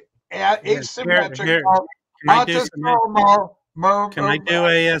perfect asymmetrical. Can I do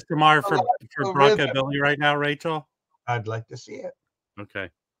ASMR for Bronco Billy right now, Rachel? I'd like to see it. Okay.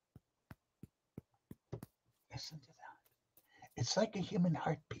 Listen to that. It's like a human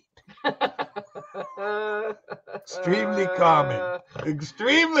heartbeat. Extremely calming.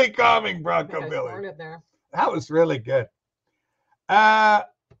 Extremely calming, Bronco Billy. That was really good.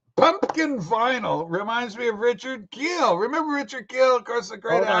 Pumpkin Vinyl reminds me of Richard Keel. Remember Richard Keel? Of course, the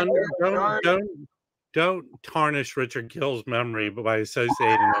great actor. Don't tarnish Richard Keel's memory by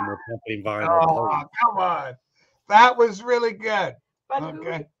associating him with Pumpkin Vinyl. Oh, come on. That was really good. But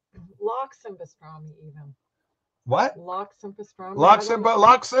lox and pastrami even. What? Lox and pastrami.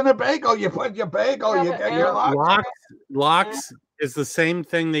 Lox in a bagel. You put your bagel, you get your lox. Lox is the same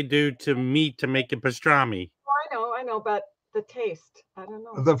thing they do to meat to make it pastrami. I know, but the taste, I don't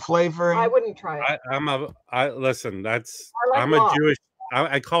know. The flavoring. I wouldn't try it. Listen, I'm a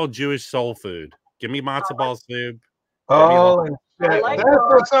I call Jewish soul food. Give me matzo ball soup. Oh, shit. like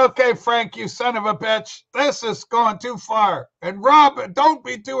This is okay, Frank, you son of a bitch. This is going too far. And Rob, don't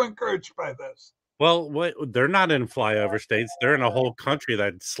be too encouraged by this. Well, they're not in flyover states. They're in a whole country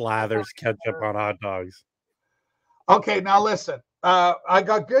that slathers ketchup on hot dogs. Okay, now listen. I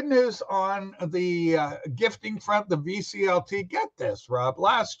got good news on the gifting front, the VCLT. Get this, Rob.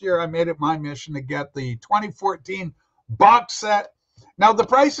 Last year, I made it my mission to get the 2014 box set. Now, the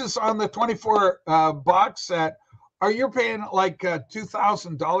prices on the 24 box set are you're paying like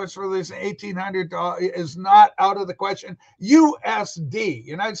 $2,000 for this. $1,800 is not out of the question. USD,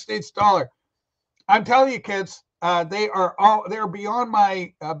 United States dollar. I'm telling you, kids, they're beyond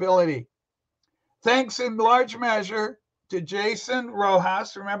my ability. Thanks in large measure to Jason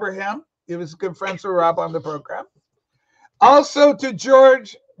Rojas. Remember him? He was good friends with Rob on the program. Also to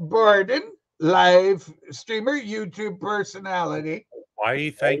George Borden, live streamer, YouTube personality. Why are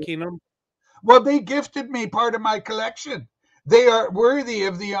you thanking them? Well, they gifted me part of my collection. They are worthy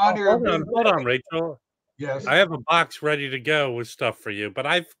of the honor. Hold on, Rachel. Yes. I have a box ready to go with stuff for you, but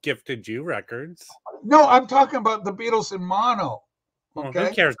I've gifted you records. No, I'm talking about the Beatles in mono. Okay. Well,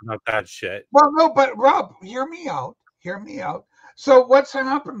 who cares about that shit? Well, no, but Rob, hear me out. Hear me out. So what's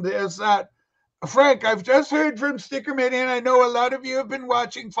happened is that, Frank, I've just heard from Sticker Mania, and I know a lot of you have been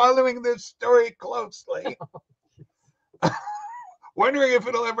watching, following this story closely. Wondering if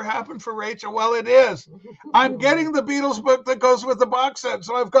it'll ever happen for Rachel. Well, it is. I'm getting the Beatles book that goes with the box set.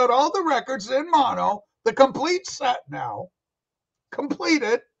 So I've got all the records in mono, the complete set now,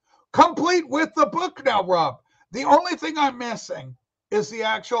 completed, complete with the book now, Rob. The only thing I'm missing is the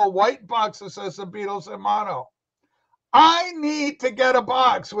actual white box that says the Beatles in mono. I need to get a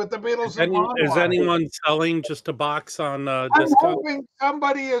box with the Beatles in mono. Is anyone selling just a box on I'm discount? hoping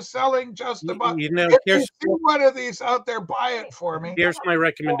somebody is selling just a box. You know, if you see one of these out there, buy it for me. Here's my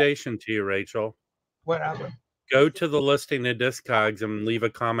recommendation to you, Rachel. What happened? Go to the listing of Discogs and leave a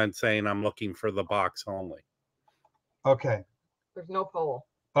comment saying I'm looking for the box only. Okay. There's no poll.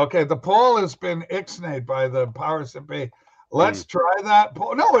 Okay, the poll has been ixnayed by the powers that be. Let's try that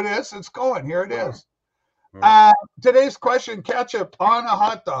poll. No, it is. It's going. Here it is. Today's question, ketchup on a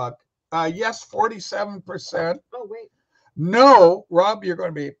hot dog. Yes, 47%. Oh, wait. No, Rob, you're going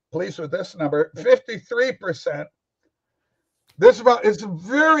to be pleased with this number, 53%. It's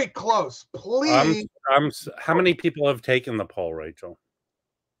very close. Please. How many people have taken the poll, Rachel?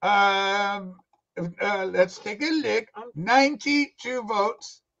 Let's take a look. 92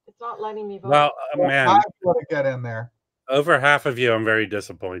 votes. It's not letting me vote. Well, man, I've got to get in there. Over half of you I'm very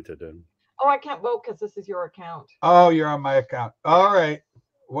disappointed in. Oh, I can't vote because this is your account. Oh, you're on my account. All right.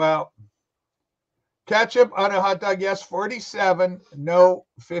 Well, ketchup on a hot dog, yes, 47, no,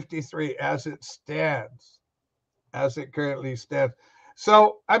 53, as it stands, as it currently stands.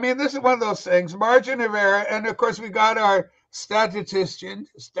 So, I mean, this is one of those things, margin of error, and of course, we got our statistician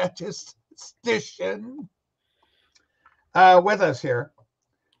with us here.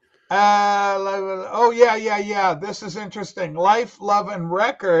 Oh, yeah. This is interesting. Life, Love, and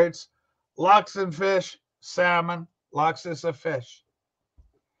Records. Lox and fish, salmon. Lox is a fish.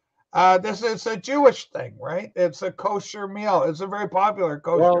 This is a Jewish thing, right? It's a kosher meal. It's a very popular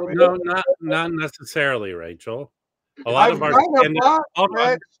kosher meal. No, not necessarily, Rachel. A lot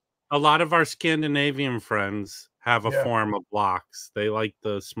of our Scandinavian friends have a form of lox. They like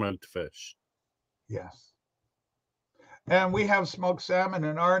the smoked fish. Yes. And we have smoked salmon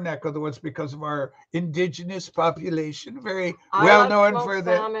in our neck of the woods because of our indigenous population. Very well known for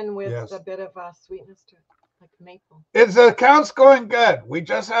that. Salmon with a bit of sweetness to it, like maple. The account's going good. We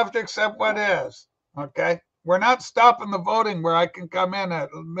just have to accept what is. Okay? We're not stopping the voting where I can come in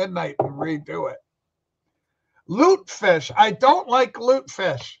at midnight and redo it. Lutefish. I don't like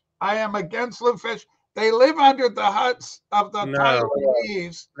lutefish. I am against lutefish. They live under the huts of the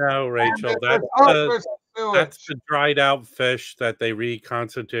Taiwanese. No, Rachel, that's the dried out fish that they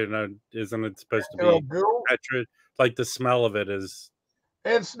reconstitute. Isn't it supposed to be petrified? Like the smell of it is.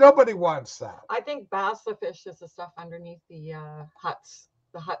 Nobody wants that. I think bassa fish is the stuff underneath the huts,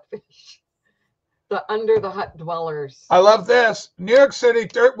 the hut fish, the under the hut dwellers. I love this. New York City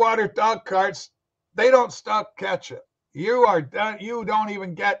dirt water dog carts. They don't stock ketchup. You don't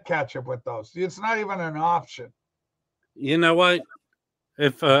even get ketchup with those. It's not even an option. You know what?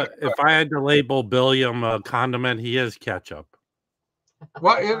 If I had to label Billiam a condiment, he is ketchup.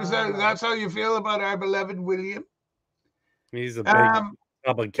 What is that? That's how you feel about our beloved William? He's a big tub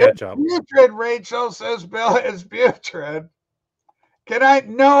of ketchup. Putrid, Rachel says Bill is putrid. Can I?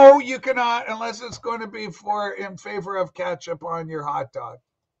 No, you cannot, unless it's going to be in favor of ketchup on your hot dog.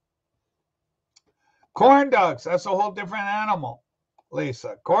 Corn dogs, that's a whole different animal.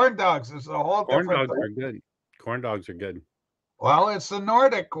 Lisa. Corn dogs is a whole Corn different dogs thing. are good. Corn dogs are good. Well, it's the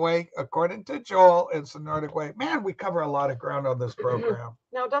Nordic way. According to Joel, it's the Nordic way. Man, we cover a lot of ground on this program.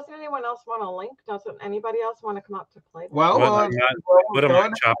 Now, doesn't anyone else want a link? Doesn't anybody else want to come up to play? Well, what am I,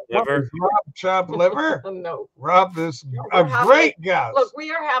 chopped liver? Rob chopped liver? No. Rob is a great guest. Look,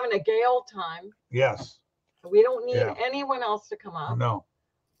 we are having a gale time. Yes. We don't need anyone else to come up. No.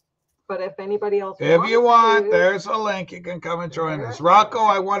 But if anybody else if you want, there's a link. You can come and join us. Rocco,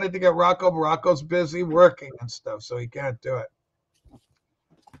 I wanted to get Rocco, but Rocco's busy working and stuff, so he can't do it.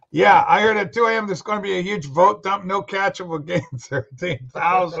 Yeah, I heard at 2 a.m. there's going to be a huge vote dump. No catch-up will gain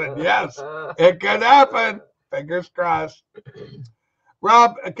 13,000. Yes, it could happen. Fingers crossed.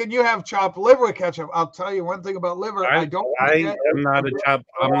 Rob, can you have chopped liver with ketchup? I'll tell you one thing about liver. I'm not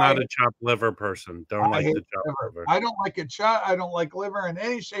a chopped liver person. Don't like the chopped liver. I don't like it chopped. I don't like liver in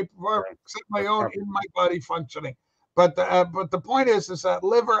any shape or form except my own in my body functioning. But the point is that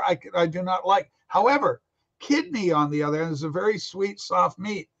liver I do not like. However, kidney on the other hand is a very sweet, soft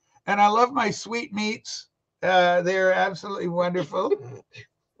meat, and I love my sweet meats. They're absolutely wonderful.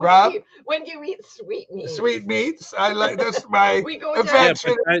 Rob, when do you eat sweet meats? Sweet meats. I like that's my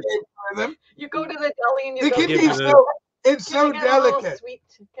affection for them. You go to the deli and you the kidney's it's so delicate. Sweet.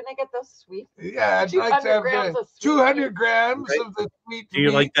 Can I get those sweet? Yeah, I'd like to have 200 grams of the sweet. Do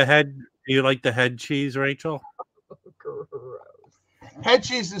you like the head? Do you like the head cheese, Rachel? Gross. Head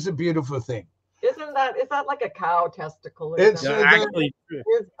cheese is a beautiful thing. Is that like a cow testicle? It's actually.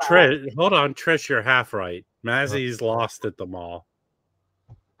 Trish, hold on, Trish, you're half right. Mazzy's lost at the mall.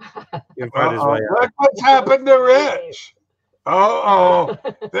 Look what's happened to Rich.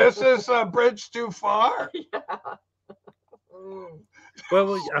 This is a bridge too far. Yeah.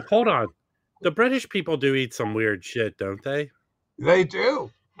 Well, hold on. The British people do eat some weird shit, don't they? They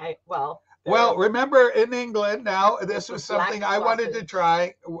do. Hey, well, remember in England now, this was something I wanted to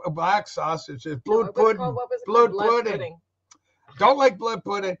try. Black sausage. Blood pudding. Blood pudding. Don't like blood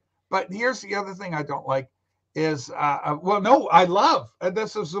pudding. But here's the other thing I don't like. Is I love,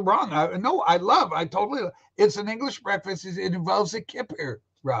 this is wrong. I totally, it's an English breakfast. It involves a kipper,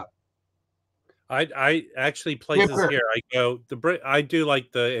 Rob. I actually places kipper. Here. I go I do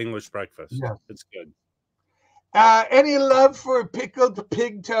like the English breakfast. Yeah. It's good. Any love for pickled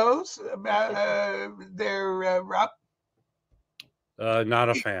pig toes? Rob? Not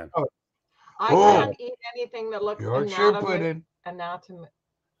a fan. I can't eat anything that looks anatomically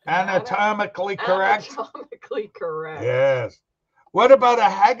correct. Anatomically correct. Yes. What about a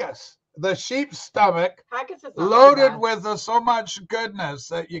haggis? The sheep's stomach, haggis is loaded with so much goodness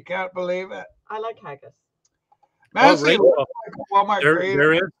that you can't believe it. I like haggis. There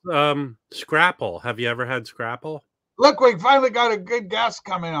is scrapple. Have you ever had scrapple? Look, we finally got a good guest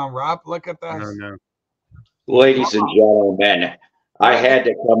coming on, Rob. Look at that. No. Ladies and gentlemen, I had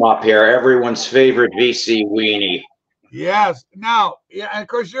to come up here. Everyone's favorite VC weenie. Yes. Now, and of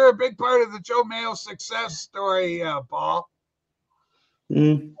course, you're a big part of the Joe Mayo success story, Paul.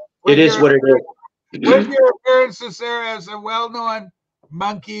 It is what it is. With your appearances there as a well-known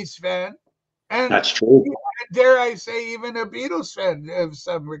Monkees fan. And that's true. Dare I say, even a Beatles fan of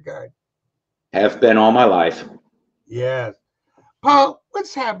some regard. Have been all my life. Yes. Paul,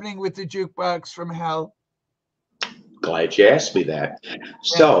 what's happening with the jukebox from hell? Glad you asked me that.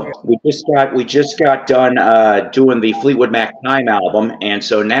 So we just got done doing the Fleetwood Mac Time album, and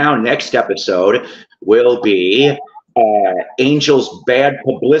so now next episode will be Angel's Bad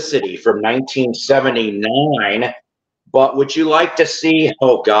Publicity from 1979. But would you like to see?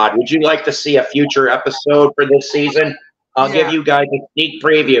 Oh God, would you like to see a future episode for this season? I'll give you guys a sneak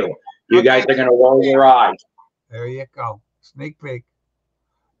preview. You guys are gonna roll your eyes. There you go, sneak peek.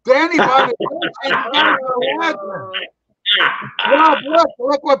 Danny, Rob,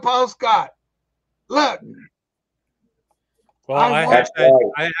 look what Paul's got. Look. Well, I have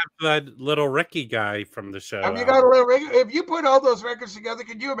that little Ricky guy from the show. Have you got a little Ricky? If you put all those records together,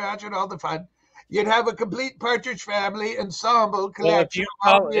 can you imagine all the fun? You'd have a complete Partridge Family ensemble collection.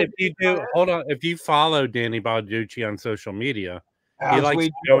 Well, if you follow Danny Balducci on social media, he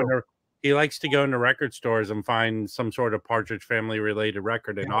likes to go into record stores and find some sort of Partridge Family related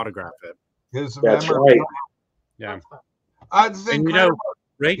record and autograph it. That's right. Yeah. And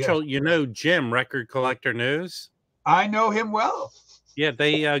Rachel, Jim, Record Collector News. I know him well. Yeah,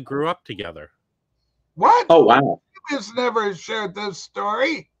 they grew up together. What? Oh, wow. He has never shared this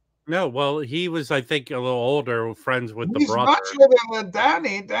story. No, well, he was, I think, a little older, friends with the brother. He's much older than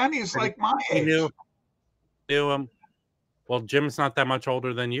Danny. Danny's like my age. Knew him. Well, Jim's not that much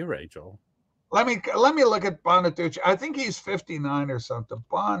older than you, Rachel. Let me look at Bonaducci. I think he's 59 or something.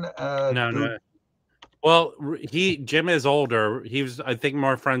 No. Well, Jim is older. He was, I think,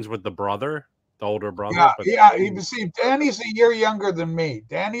 more friends with the brother, the older brother. Yeah, but yeah. You see, Danny's a year younger than me.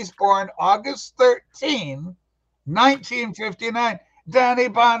 Danny's born August 13, 1959. Danny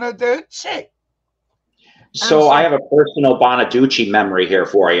Bonaducci. So I have a personal Bonaducci memory here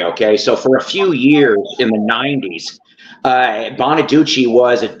for you, okay? So for a few years in the 90s, Bonaducci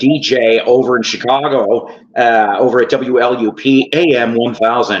was a DJ over in Chicago, over at WLUP AM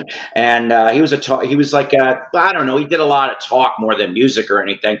 1000, and he was like I don't know, he did a lot of talk more than music or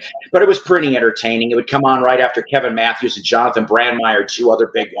anything, but it was pretty entertaining. It would come on right after Kevin Matthews and Jonathan Brandmeier, two other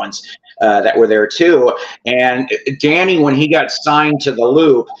big ones that were there too. And Danny, when he got signed to the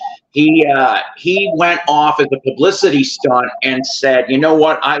Loop, he went off as a publicity stunt and said, you know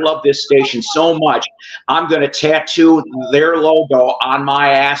what, I love this station so much, I'm going to tattoo their logo on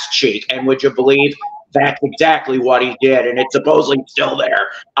my ass cheek. And would you believe that's exactly what he did? And it's supposedly still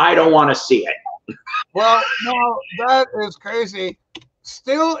there. I don't want to see it. Well, no, that is crazy.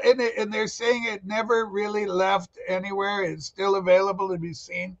 Still in it, and they're saying it never really left anywhere. It's still available to be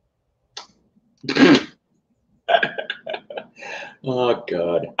seen. Oh,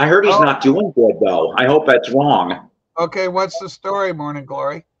 God. I heard he's not doing good, though. I hope that's wrong. Okay, what's the story, Morning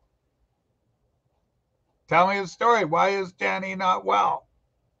Glory? Tell me the story. Why is Danny not well?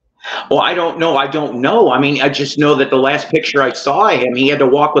 Well, I don't know. I mean, I just know that the last picture I saw of him, he had to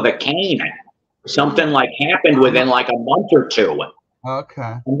walk with a cane. Something like happened within like a month or two.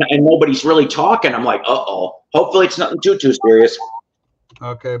 Okay. And nobody's really talking. I'm like, uh-oh. Hopefully it's nothing too serious.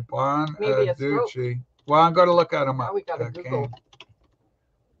 Okay, Bonaducci. Well, I'm going to look at him up. We got to Google.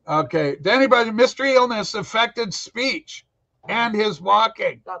 Okay, Danny Bonaducci, mystery illness affected speech and his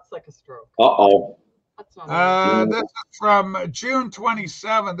walking. That's like a stroke. Uh-oh. This is from June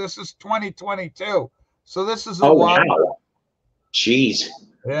 27. This is 2022. So this is a while. Wow. Jeez.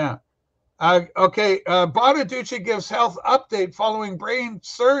 Yeah. Okay. Bonaducci gives health update following brain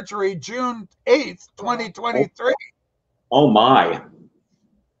surgery June 8th, 2023. Oh my.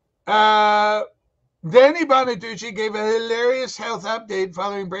 Danny Bonaducci gave a hilarious health update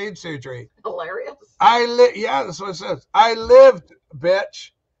following brain surgery. Hilarious? Yeah, that's what it says. I lived,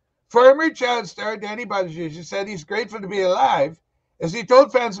 bitch. Former child star Danny Bonaducci said he's grateful to be alive as he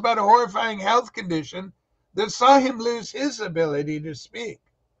told fans about a horrifying health condition that saw him lose his ability to speak.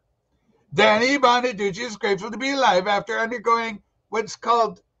 Danny Bonaducci is grateful to be alive after undergoing what's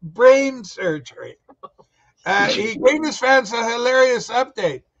called brain surgery. He gave his fans a hilarious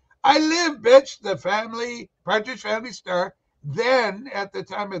update. I live, bitch, the Partridge Family star, then, at the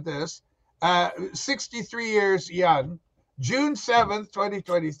time of this, 63 years young, June 7th,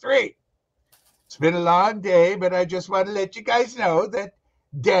 2023. It's been a long day, but I just want to let you guys know that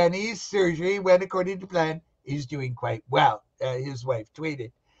Danny's surgery went according to plan. He's doing quite well, his wife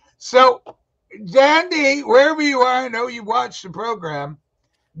tweeted. So, Danny, wherever you are, I know you watch the program.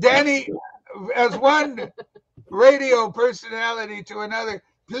 Danny, as one radio personality to another,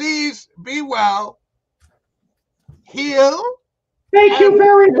 please be well, heal. Thank you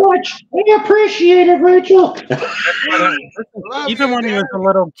very much. I appreciate it, Rachel. Even when he was a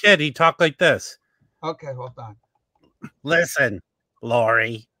little kid, he talked like this. Okay, hold on. Listen,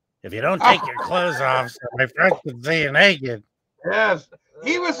 Lori, if you don't take your clothes off so my friends can see you naked. Yes,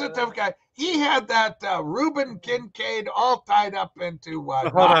 he was a tough guy. He had that Reuben Kincaid all tied up into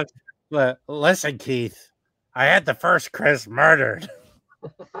Hold on. Listen, Keith, I had the first Chris murdered.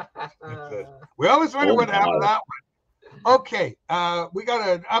 We always wonder what happened to that one. Okay, we got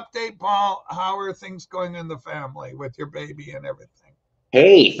an update, Paul. How are things going in the family with your baby and everything?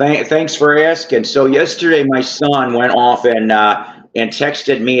 Hey, thanks for asking. So yesterday, my son went off and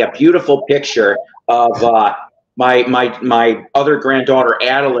texted me a beautiful picture of my other granddaughter,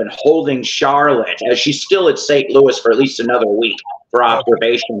 Adeline, holding Charlotte. She's still at St. Louis for at least another week for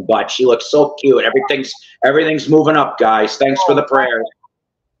observation, but she looks so cute. Everything's moving up, guys. Thanks for the prayers.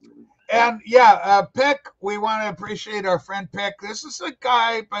 And yeah, Pick, we want to appreciate our friend Pick. This is a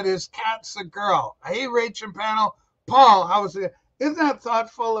guy, but his cat's a girl. Hey, Rach and panel. Paul, how was it? Isn't that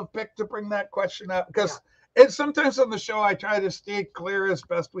thoughtful of Pick to bring that question up? Because it's sometimes on the show I try to stay clear as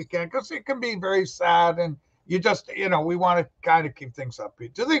best we can because it can be very sad and you just, we want to kind of keep things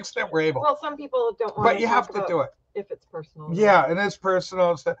upbeat to the extent we're able. Well, some people don't want but you have to do it. If it's personal. Yeah, and it's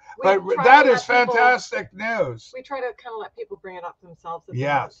personal stuff. But that is fantastic news. We try to kind of let people bring it up themselves if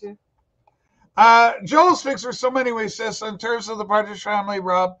yes. they want to. Joel speaks for so many ways, says, in terms of the Partridge Family,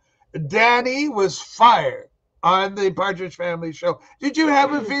 Rob, Danny was fired on the Partridge Family show. Did you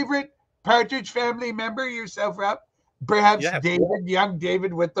have a favorite Partridge Family member yourself, Rob? Perhaps David, young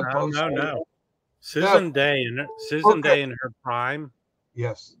David with the poster. No. Susan Day in her prime.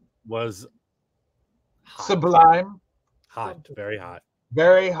 Yes. Was Sublime. Hot, very hot.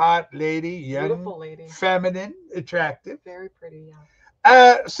 Very hot lady, young, beautiful lady, feminine, attractive. Very pretty,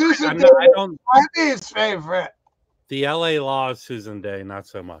 yeah. Susan Day, I don't. Andy's favorite. The L.A. Law, Susan Day, not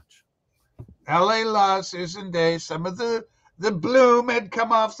so much. L.A. Law, Susan Day. Some of the bloom had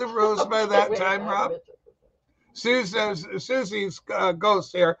come off the rose by that time, Rob. Susie's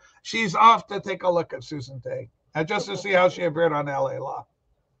ghost here. She's off to take a look at Susan Day, just to see how she appeared on L.A. Law.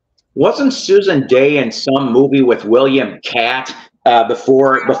 Wasn't Susan Day in some movie with William Catt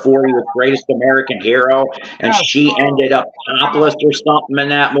before he was Greatest American Hero, and she ended up topless or something in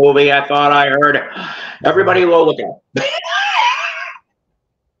that movie? I thought I heard. Everybody will look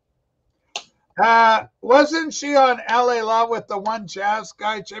at. Wasn't she on L.A. Law with the one jazz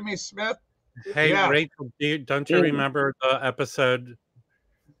guy, Jimmy Smith? Hey, yeah. Rachel, don't you remember the episode?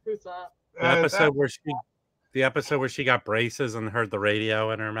 Who's that? The episode where she got braces and heard the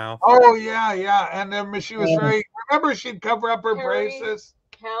radio in her mouth. Oh yeah, yeah, and then she was very. Remember, she'd cover up her braces.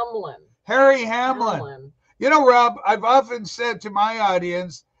 Harry Hamlin. You know, Rob, I've often said to my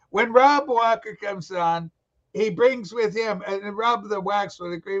audience, when Rob Walker comes on, he brings with him, and Rob the Wax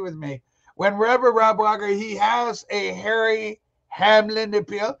would agree with me. Whenever Rob Walker, he has a Harry Hamlin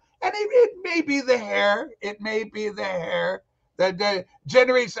appeal, and it may be the hair. It may be the hair that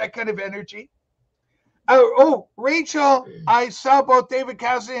generates that kind of energy. Oh, Rachel, I saw both David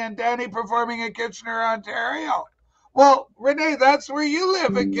Cassidy and Danny performing in Kitchener, Ontario. Well, Renee, that's where you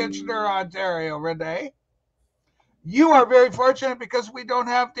live in Kitchener, Ontario, Renee. You are very fortunate because we don't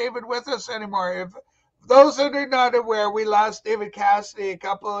have David with us anymore. If those that are not aware, we lost David Cassidy a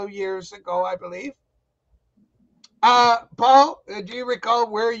couple of years ago, I believe. Paul, do you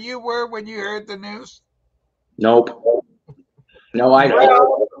recall where you were when you heard the news? Nope. No, I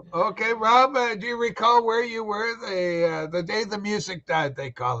don't. Okay, Rob, do you recall where you were the day the music died? They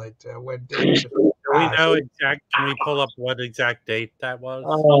call it when David. Do we know exact? Can we pull up what exact date that was?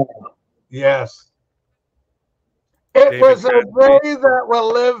 Yes, it was a day that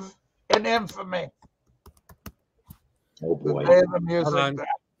will live in infamy. Oh boy! The day the music died.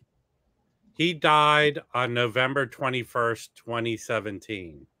 He died on November 21st,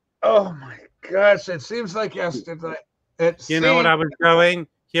 2017. Oh my gosh! It seems like yesterday. You know what I was going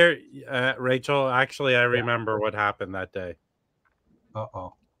here, Rachel. Actually, I remember what happened that day.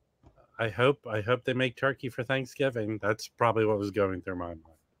 Uh-oh. I hope they make turkey for Thanksgiving. That's probably what was going through my mind.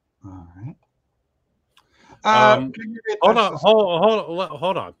 All right.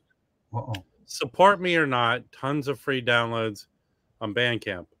 Hold on. Uh-oh. Support me or not, tons of free downloads on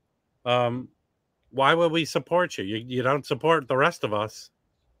Bandcamp. Why would we support you? You don't support the rest of us.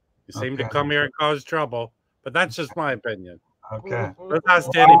 You seem to come here and cause trouble. But that's just my opinion. Okay. Let's ask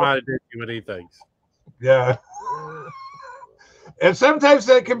Danny about what he thinks. Yeah. And sometimes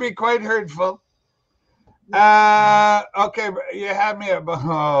that can be quite hurtful. Okay, you had me at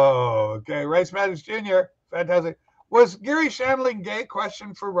okay. Rice Matters Jr. Fantastic. Was Gary Shandling gay?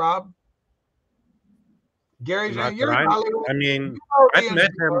 Question for Rob. Gary Shandling. I mean,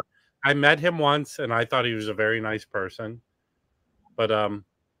 I met him once, and I thought he was a very nice person. But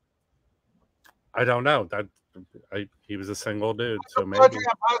I don't know. He was a single dude, so maybe.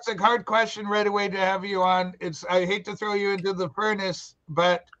 It's a hard question right away to have you on. I hate to throw you into the furnace,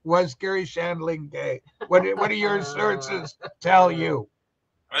 but was Gary Shandling gay? What do your sources tell you?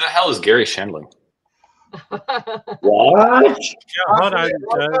 Who the hell is Gary Shandling? What? Yeah, hold on.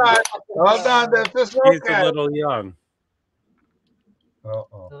 Hold on. He's a little young.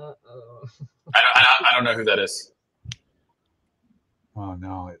 Uh-oh. I don't know who that is. Oh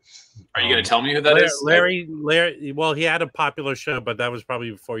no! Are you going to tell me who that is? Larry. Well, he had a popular show, but that was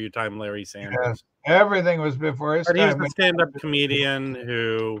probably before your time, Larry Sanders. Yeah, everything was before his time. But he was a stand-up comedian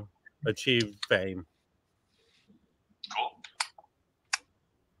who achieved fame. Cool.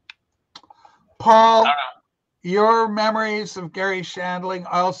 Paul, your memories of Gary Shandling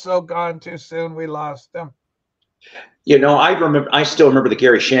also gone too soon. We lost them. You know, I still remember the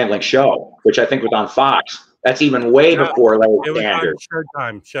Gary Shandling show, which I think was on Fox. That's even way before Larry Sanders.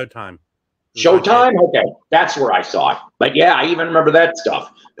 Showtime. Showtime? Okay, that's where I saw it. But yeah, I even remember that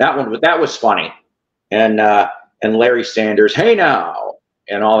stuff. That was funny. And Larry Sanders, hey now,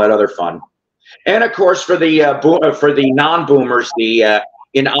 and all that other fun. And of course, for the non-boomers,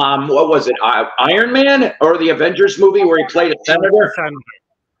 what was it, Iron Man or the Avengers movie where he played a senator?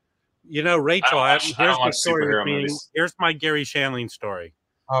 You know, Rachel, here's my Gary Shandling story.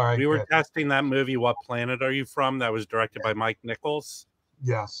 All right. We were testing that movie, What Planet Are You From? That was directed by Mike Nichols.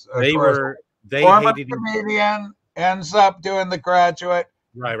 Yes. They hated comedian ends up doing The Graduate.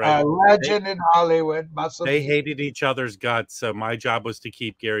 Right. A legend in Hollywood. They hated each other's guts, so my job was to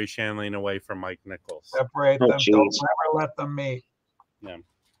keep Gary Shandling away from Mike Nichols. Separate them. geez. Don't ever let them meet. Yeah.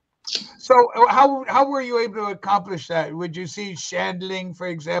 So how were you able to accomplish that? Would you see Shandling, for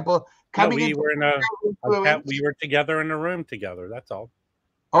example, coming we into were we were together in a room together. That's all.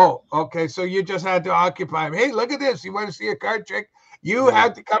 Oh, okay. So you just had to occupy him. Hey, look at this. You want to see a card trick? You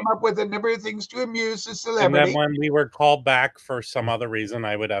had to come up with a number of things to amuse the celebrity. And then when we were called back for some other reason,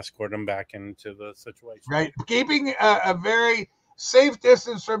 I would escort him back into the situation. Right. Keeping a very safe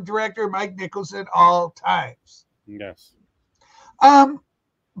distance from director Mike Nichols at all times. Yes.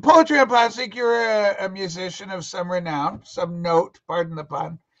 Poetry and Plastic, you're a musician of some renown, some note, pardon the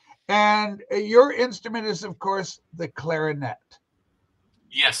pun. And your instrument is, of course, the clarinet.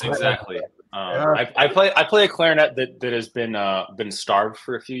 Yes, exactly. I play a clarinet that has been starved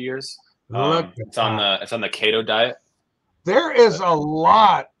for a few years. It's on the keto diet. There is a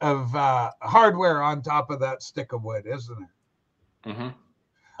lot of hardware on top of that stick of wood, isn't there? Mm-hmm.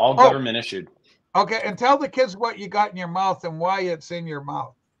 All government issued. Okay, and tell the kids what you got in your mouth and why it's in your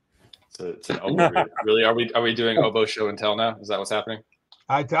mouth. It's an oboe. Really? Are we doing oboe show and tell now? Is that what's happening?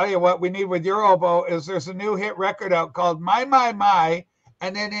 I tell you what we need with your oboe is there's a new hit record out called My,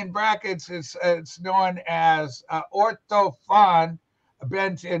 and then in brackets it's known as Ortofon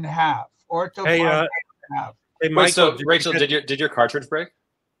bent in half. Ortofon bent in half. Hey, Michael, so Rachel, did your cartridge break?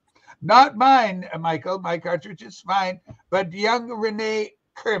 Not mine, Michael. My cartridge is fine, but young Renee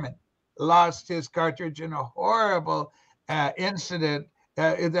Kerman lost his cartridge in a horrible incident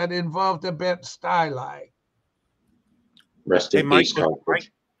that involved a bent styli. Rest in peace,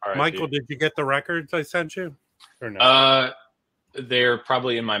 Michael, did you get the records I sent you? Or no? They're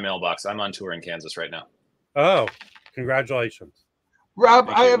probably in my mailbox. I'm on tour in Kansas right now. Oh, congratulations. Rob,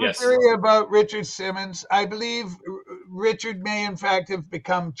 I have a theory about Richard Simmons. I believe Richard may, in fact, have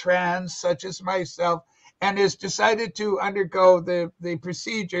become trans, such as myself, and has decided to undergo the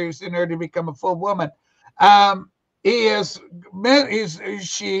procedures in order to become a full woman. She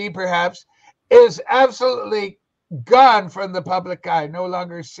perhaps is absolutely gone from the public eye, no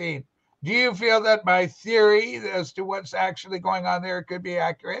longer seen. Do you feel that my theory as to what's actually going on there could be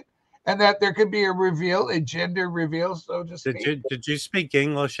accurate, and that there could be a reveal, a gender reveal, so to speak? Did you speak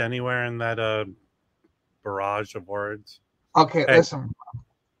English anywhere in that barrage of words? Okay, listen.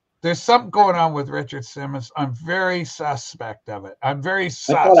 There's something going on with Richard Simmons. I'm very suspect of it. I'm very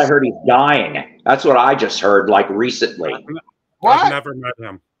sus. I thought I heard he's dying. That's what I just heard, like recently. What? I've never met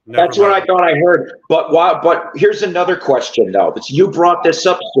him. That's what I thought I heard. But here's another question, though. You brought this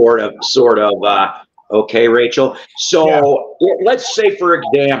up, sort of. Okay, Rachel. So let's say, for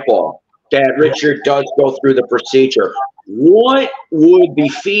example, that Richard does go through the procedure. What would the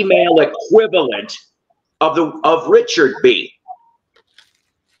female equivalent of Richard be?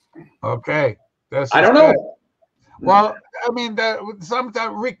 Okay. I don't know. Well, I mean,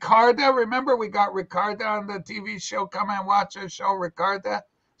 sometimes Ricarda, remember we got Ricarda on the TV show, Come and Watch Our Show, Ricarda?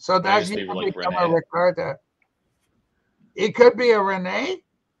 So that you can become a Ricarda. It could be a Renee.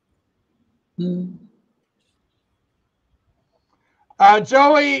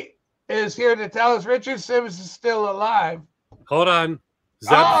 Joey is here to tell us Richard Simmons is still alive. Hold on.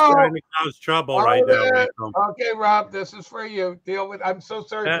 Zeb's trying to cause trouble right now. Okay, Rob, this is for you. Deal with. I'm so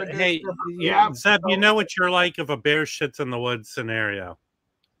sorry for this. Hey, Zeb, you know what you're like if a bear shits in the woods scenario.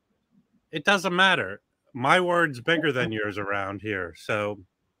 It doesn't matter. My word's bigger than yours around here. So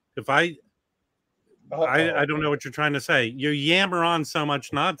if I don't know what you're trying to say. You yammer on so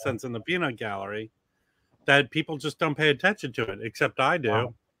much nonsense in the peanut gallery that people just don't pay attention to it, except I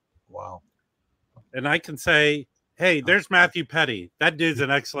do. Wow. And I can say, hey, there's Matthew Petty. That dude's an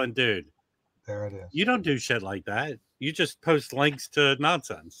excellent dude. There it is. You don't do shit like that. You just post links to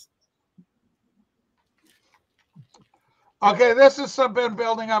nonsense. Okay, this has been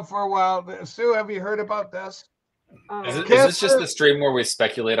building up for a while. Sue, have you heard about this? Is this just the stream where we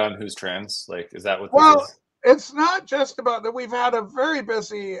speculate on who's trans? Like, is that what this is? It's not just about that. We've had a very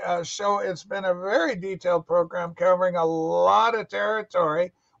busy show. It's been a very detailed program covering a lot of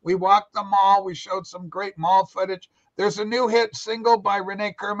territory. We walked the mall. We showed some great mall footage. There's a new hit single by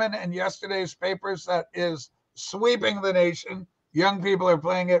Renee Kerman in yesterday's papers that is sweeping the nation. Young people are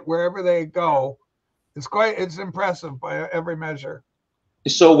playing it wherever they go. It's impressive by every measure.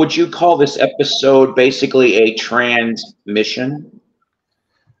 So would you call this episode basically a transmission?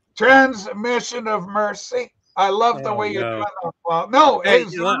 Transmission of mercy. I love the way you're doing that, Paul. No, hey,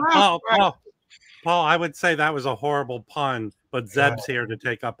 Paul, I would say that was a horrible pun, but Zeb's here to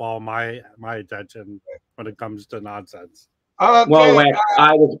take up all my attention when it comes to nonsense. Okay. Well,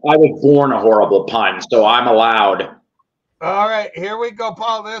 I was born a horrible pun, so I'm allowed. All right, here we go,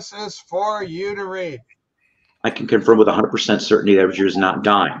 Paul. This is for you to read. I can confirm with 100% certainty that Richard is not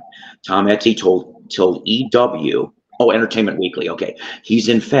dying. Tom Etty told EW, Entertainment Weekly, okay, he's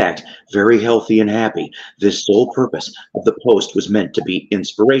in fact very healthy and happy. The sole purpose of the post was meant to be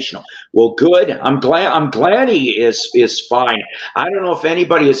inspirational. Well, good. I'm glad he is fine. I don't know if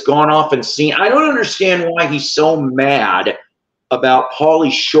anybody has gone off and seen. I don't understand why he's so mad about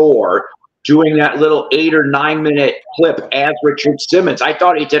Pauly Shore doing that little 8 or 9 minute clip as Richard Simmons. I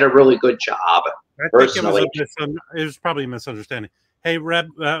thought he did a really good job. I think it was probably a misunderstanding. Hey,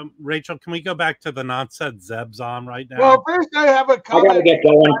 Rachel, can we go back to the nonsense Zeb's on right now? Well, first I have a comment. I gotta get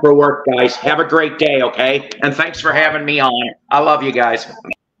going for work, guys. Have a great day, okay? And thanks for having me on. I love you guys.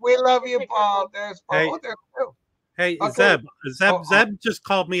 We love you, Paul. There's Paul. Hey, there's Paul. Hey, Okay. Zeb just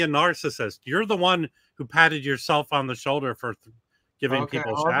called me a narcissist. You're the one who patted yourself on the shoulder for giving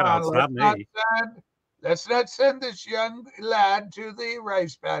people shout outs, not me. Let's not send this young lad to the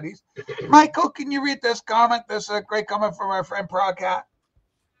rice paddies. Michael, can you read this comment? This is a great comment from our friend Procat.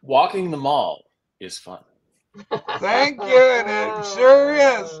 Walking the mall is fun. Thank you, and it sure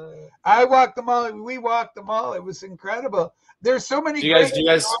is. I walked the mall. We walked the mall. It was incredible. There's so many. Do you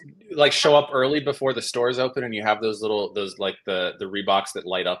guys like show up early before the stores open, and you have those like the Reeboks that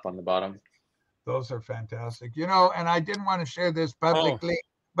light up on the bottom? Those are fantastic. You know, and I didn't want to share this publicly,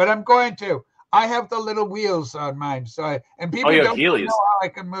 but I'm going to. I have the little wheels on mine, so people don't know how I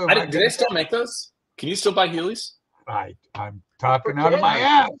can move. Do they still make those? Can you still buy Heelys? I'm talking out of my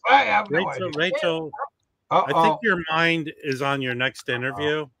ass. I have no idea. Rachel, I think your mind is on your next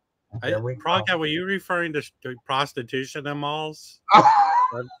interview. Procat, were you referring to prostitution in malls?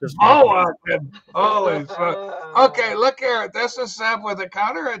 Okay, look here. This is Zeb with a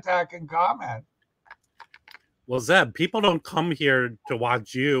counterattacking comment. Well, Zeb, people don't come here to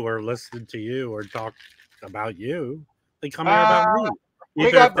watch you or listen to you or talk about you. They come here about me.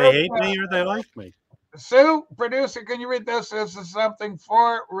 Either if they hate me or they like me. Sue, producer, can you read this? This is something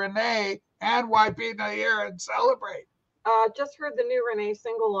for Renee and YP Nair and celebrate. Just heard the new Renee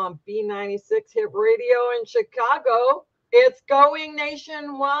single on B96 Hit Radio in Chicago. It's going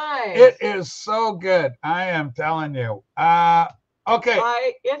nationwide. It is so good. I am telling you. Okay.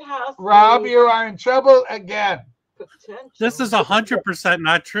 It has. Rob, you are in trouble again. Potential. This is 100%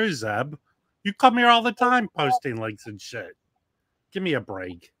 not true, Zeb. You come here all the time posting links and shit. Give me a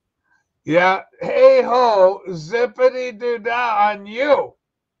break. Yeah. Hey ho, zippity doo dah on you.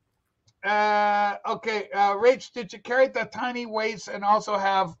 Okay. Rach, did you carry the tiny weights and also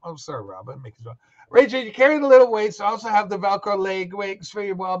have? Oh, sorry, Rob. Rach, did you carry the little weights? Also have the Velcro leg weights for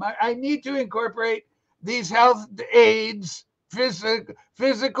your well. I need to incorporate these health aids.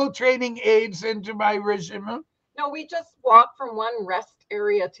 Physical training aids into my regimen. No, we just walked from one rest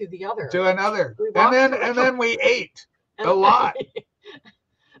area to the other. To another. And then we ate a lot.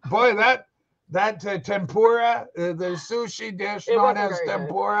 Boy, that tempura, the sushi dish known as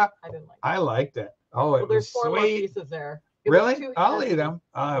tempura, I liked it. Oh, it was there's sweet. 4 more pieces there. Really? I'll eat them.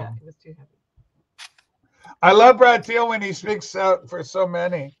 Yeah, it was too heavy. I love Brad Teal when he speaks out for so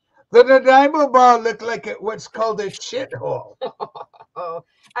many. The Nanaimo Mall looked like what's called a shithole. Oh,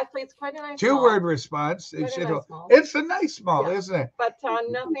 actually, it's quite a nice Two-word response. It's a nice mall, isn't it? But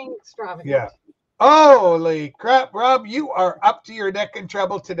nothing extravagant. Yeah. Holy crap, Rob, you are up to your neck in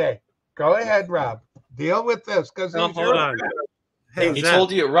trouble today. Go ahead, Rob. Deal with this because hold on. Hey, he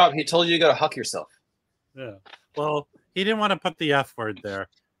told you, Rob. He told you got to huck yourself. Yeah. Well, he didn't want to put the F word there.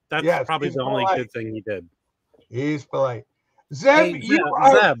 That's probably the only good thing he did. He's polite. Zeb, you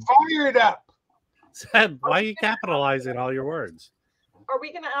are fired up. Zeb, why are you capitalizing all your words? Are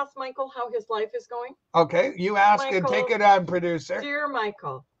we going to ask Michael how his life is going? Okay, you ask and take it on, producer. Dear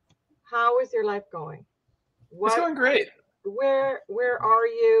Michael, how is your life going? It's going great. Where are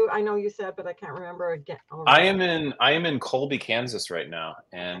you? I know you said, but I can't remember again. I am in Colby, Kansas right now,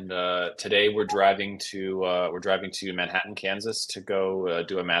 and today we're driving to Manhattan, Kansas to go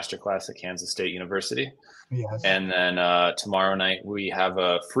do a masterclass at Kansas State University. Yes. And then tomorrow night we have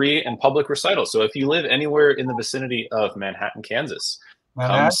a free and public recital. So if you live anywhere in the vicinity of Manhattan, Kansas,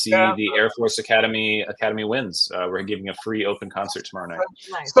 come see the Air Force Academy wins. We're giving a free open concert tomorrow night.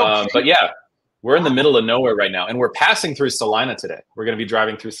 Nice. But yeah. We're in the middle of nowhere right now, and we're passing through Salina today. We're going to be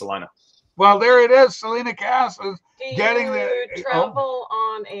driving through Salina. Well, there it is. Salina Cass is getting the. Do you travel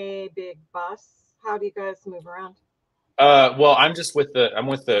on a big bus? How do you guys move around? Well, I'm with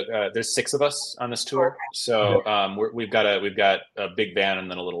the. There's 6 of us on this tour, so we've got a big van and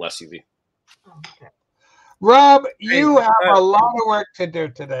then a little SUV. Okay. Rob, you have a lot of work to do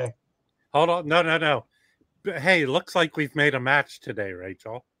today. Hold on, no. Hey, looks like we've made a match today,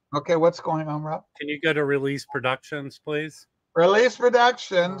 Rachel. Okay, what's going on, Rob? Can you go to Release Productions, please? Release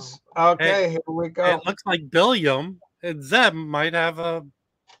Productions. Okay, Hey, here we go. It looks like Billiam and Zeb might have a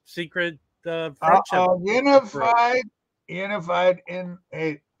secret friendship. Unified in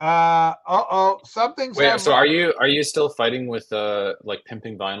a something's Wait, happened. so are you still fighting with like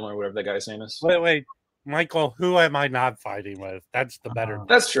Pimping Vinyl or whatever that guy's name is? Wait, Michael, who am I not fighting with? That's the better.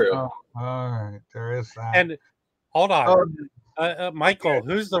 That's true. All right, there is that. And hold on, Michael,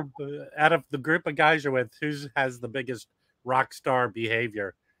 who's the out of the group of guys you're with, who has the biggest rock star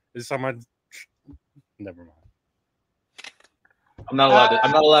behavior? Is someone? Never mind. I'm not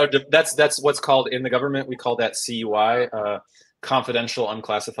allowed to. That's what's called in the government. We call that CUI, confidential,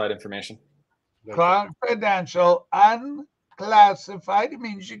 unclassified information. Confidential, unclassified. It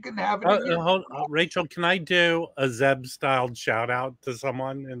means you can have it. Rachel, can I do a Zeb-styled shout out to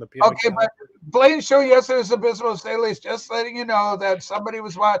someone in the Okay, but Blaine's show yesterday's Abysmal Staley's just letting you know that somebody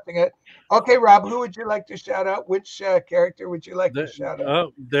was watching it. Okay, Rob, who would you like to shout out? Which character would you like to shout out?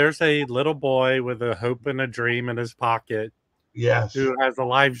 Oh, there's a little boy with a hope and a dream in his pocket. Yes. Who has a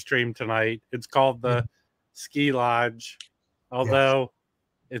live stream tonight. It's called the Ski Lodge. Although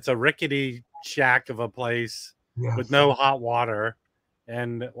it's a rickety shack of a place with no hot water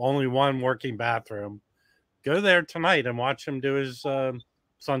and only one working bathroom. Go there tonight and watch him do his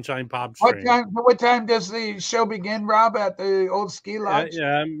Sunshine Pop stream. What time does the show begin, Rob, at the old Ski Lodge?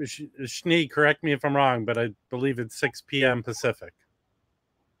 Schnee, correct me if I'm wrong, but I believe it's 6 p.m. Pacific.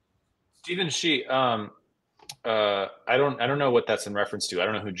 Stephen Shee, I don't know what that's in reference to. I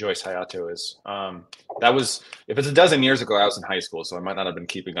don't know who Joyce Hayato is. That was, if it's a dozen years ago, I was in high school, so I might not have been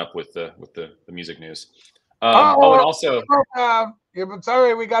keeping up with the music news. And also,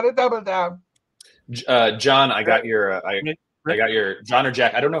 sorry, we got to double down. John, I got your I got your John or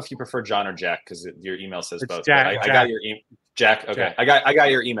Jack. I don't know if you prefer John or Jack because your email says both. Jack, I got your Jack. Okay, Jack. I got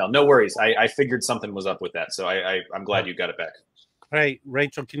your email. No worries. I figured something was up with that, so I'm glad you got it back. Hey,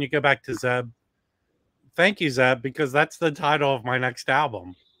 Rachel, can you go back to Zeb? Thank you, Zeb, because that's the title of my next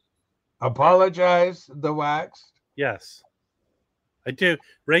album. Apologize, the Waxed. Yes, I do.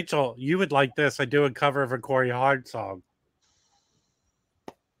 Rachel, you would like this. I do a cover of a Corey Hart song.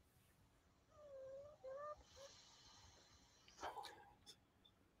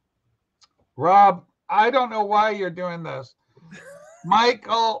 Rob, I don't know why you're doing this.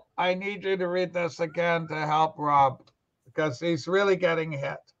 Michael, I need you to read this again to help Rob because he's really getting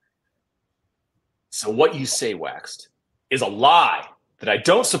hit. So what you say, Waxed, is a lie that I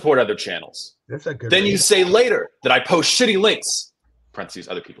don't support other channels. Then you say later that I post shitty links, parentheses,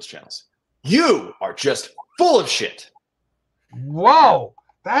 other people's channels. You are just full of shit. Whoa.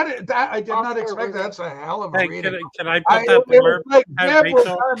 That I did not expect. That's a hell of a reading. Can I put that blurb? Like Deb was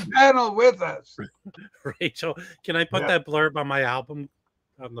on panel with us. Rachel, can I put that blurb on my album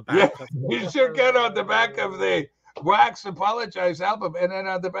on the back? Yeah, you should get on the back of the Wax Apologize album, and then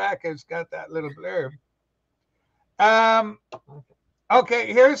on the back it's got that little blurb.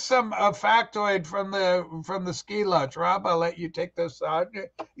 Okay, here's some factoid from the Ski Lodge. Rob, I'll let you take this on.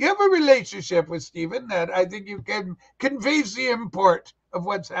 You have a relationship with Stephen that I think you can conveys the import of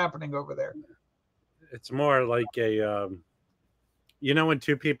what's happening over there. It's more like a, when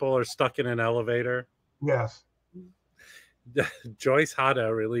two people are stuck in an elevator? Yes. Joyce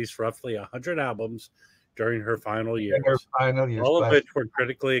Hatta released roughly 100 albums during her final years. All of which were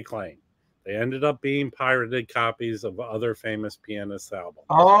critically acclaimed. They ended up being pirated copies of other famous pianists' albums.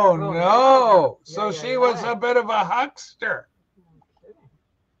 Oh, no. So she was a bit of a huckster.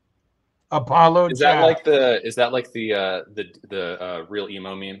 Apollo. Is that like the real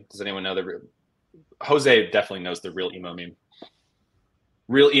emo meme? Does anyone know Jose definitely knows the real emo meme.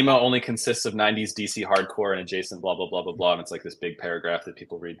 Real emo only consists of 90s DC hardcore and adjacent blah blah blah blah blah, and it's like this big paragraph that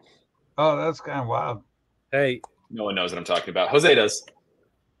people read. Oh, that's kind of wild. Hey, no one knows what I'm talking about. Jose does.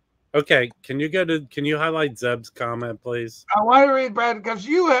 Okay, can you highlight Zeb's comment, please? I want to read, Brad, because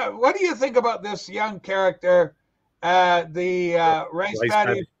what do you think about this young character, Rice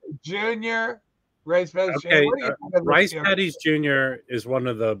Paddy Jr.? Rice Paddy Jr. Rice Paddy Jr. is one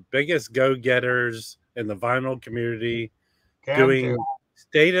of the biggest go-getters in the vinyl community, doing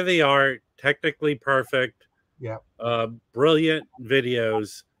state-of-the-art, technically perfect, brilliant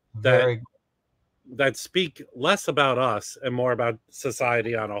videos that speak less about us and more about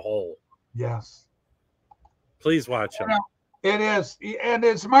society on a whole. Yes. Please watch him. It is. And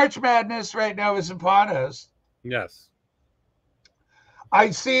it's March Madness right now is upon us. Yes. I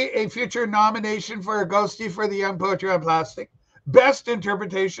see a future nomination for a Ghosty for the Young Poetry on Plastic. Best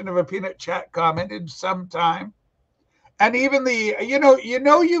interpretation of a Peanut Chat comment in some time. And even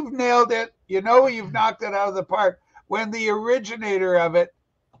you've nailed it. You've knocked it out of the park when the originator of it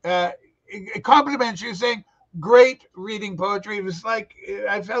compliments you, saying, great reading poetry. It was like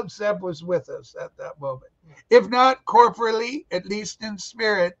I felt Seb was with us at that moment. If not corporally, at least in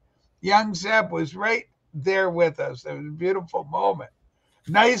spirit, young Seb was right there with us. It was a beautiful moment.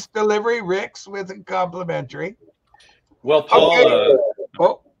 Nice delivery, Rick's with a complimentary. Well,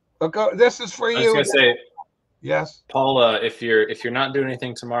 Paul. Okay. This is for you. I was gonna say, yes, Paul. If you're not doing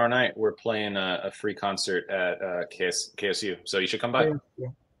anything tomorrow night, we're playing a free concert at KSU, so you should come by.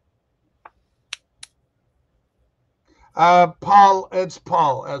 Paul, it's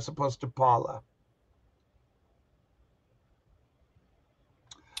Paul as opposed to Paula.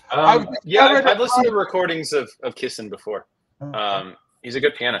 I've listened to recordings of Kissin before. He's a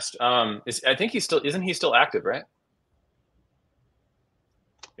good pianist. I think isn't he still active, right?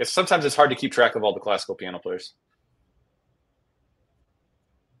 Sometimes it's hard to keep track of all the classical piano players.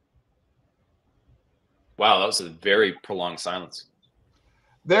 Wow, that was a very prolonged silence.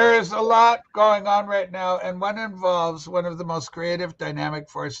 There is a lot going on right now, and one involves one of the most creative, dynamic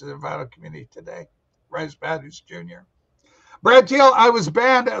forces in the Nevada community today, Rice Paddy's Jr. Brad Teal, I was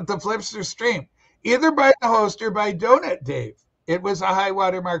banned at the Flipster stream, either by the host or by Donut Dave. It was a high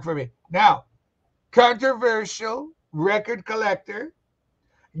water mark for me. Now, controversial record collector,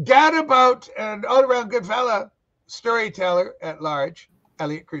 gadabout and all-around good fella, storyteller at large,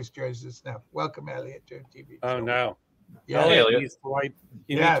 Elliot Cruz joins us now. Welcome, Elliot, to TV. Oh, no. Yeah, Elliot, you need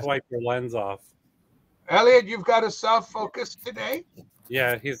to wipe your lens off. Elliot, you've got a soft focus today?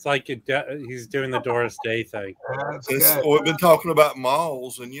 Yeah, he's like he's doing the Doris Day thing. We've been talking about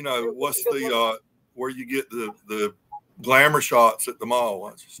malls, and what's the where you get the glamour shots at the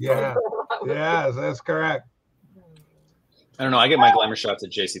mall. Yeah, yes, that's correct. I don't know. I get my glamour shots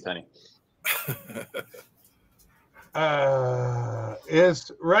at JCPenney.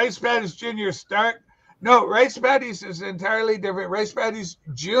 Is Rice Paddy's Jr. start? No, Rice Paddy's is entirely different. Rice Paddy's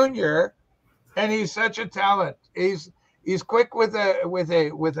Jr. and he's such a talent. He's quick with a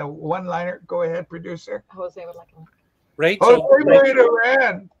one-liner. Go ahead, producer. Jose would like him. Rachel. Rachel.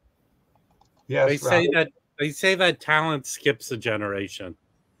 Yes, they say that talent skips a generation.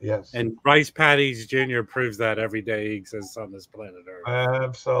 Yes. And Rice Paddy's Jr. proves that every day he exists on this planet Earth.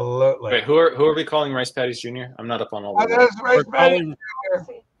 Absolutely. Wait, who are we calling Rice Paddy's Jr.? I'm not up on all that.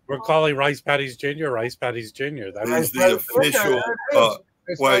 We're calling Rice Paddy's Jr. Rice Paddy's Jr. That is the official.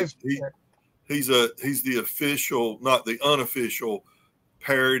 He's the official, not the unofficial,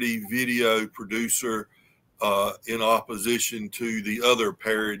 parody video producer in opposition to the other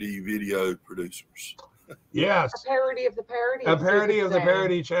parody video producers. Yes, a parody of the parody. A parody of the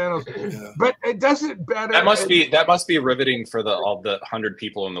parody channels. Yeah. But it doesn't better. That must be riveting for all the 100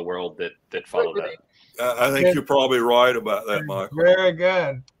 people in the world that follow that. I think you're probably right about that, Michael. Very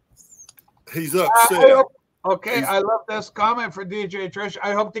good. He's upset. I love this comment for DJ Trish.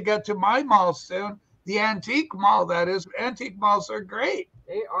 I hope to get to my mall soon. The antique mall, that is. Antique malls are great.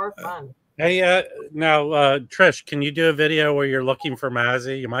 They are fun. Hey, now, Trish, can you do a video where you're looking for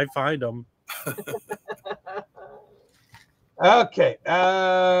Mazzy? You might find him. Okay.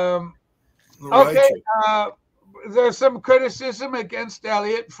 There's some criticism against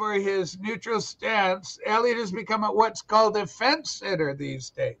Elliot for his neutral stance. Elliot has become what's called a fence sitter these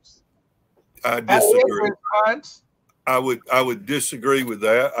days. I disagree. I would disagree with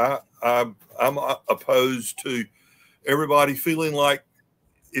that. I'm opposed to everybody feeling like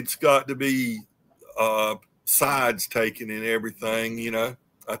it's got to be sides taken in everything.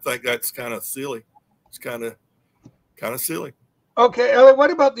 I think that's kind of silly. It's kind of silly. Okay, Elliot,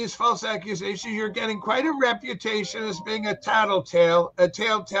 what about these false accusations? You're getting quite a reputation as being a tattletale, a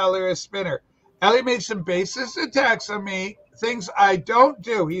tale teller, a spinner. Elliot made some baseless attacks on me, things I don't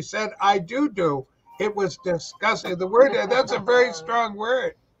do. He said, I do. It was disgusting. The word, that's a very strong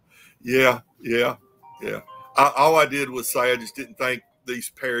word. Yeah. All I did was say I just didn't think these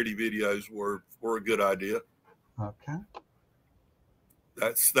parody videos were a good idea. Okay.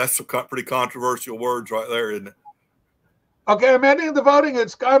 That's some pretty controversial words right there, isn't it? Okay, I'm ending the voting.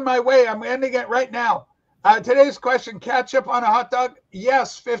 It's gone my way. I'm ending it right now. Today's question, ketchup on a hot dog?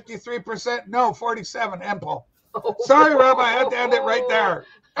 Yes, 53%. No, 47%. Empel. Sorry, Rob, I had to end it right there.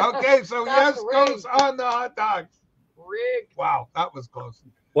 Okay, so yes goes on the hot dogs. Rigged. Wow, that was close.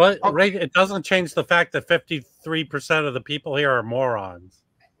 Well, it doesn't change the fact that 53% of the people here are morons.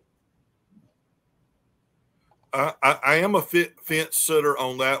 I am a fence sitter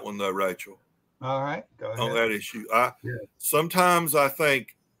on that one, though, Rachel. All right, go ahead. On that issue. Sometimes I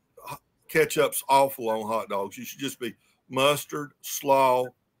think ketchup's awful on hot dogs. You should just be mustard, slaw,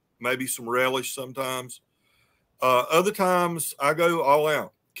 maybe some relish sometimes. Other times I go all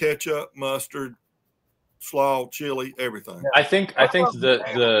out. Ketchup, mustard, slaw, chili, everything. I think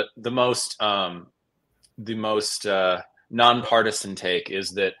the most nonpartisan take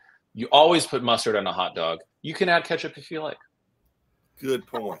is that you always put mustard on a hot dog. You can add ketchup if you like. Good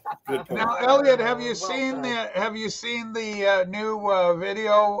point. Good point. Now, Elliot, have you seen the new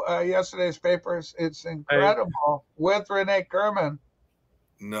video, yesterday's papers? It's incredible with Renee Kerman.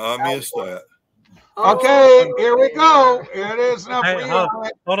 No, I missed that. Okay, here we go. Here it is now for you.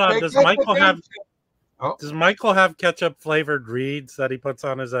 Hold on. Does Michael have ketchup flavored reeds that he puts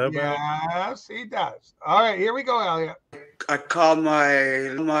on his oboe? Yes, he does. All right, here we go, Elliot. I call my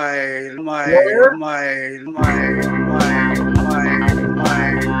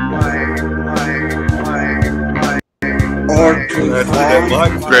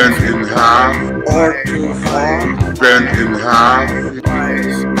Ortofon, bend in half. Ortofon, bend in half.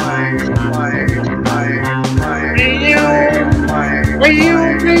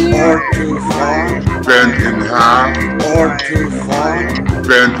 Ortofon, bend in half. Ortofon,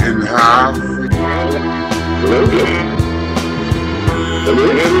 bend in half.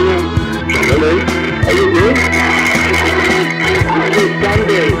 Hello? Are you good? This is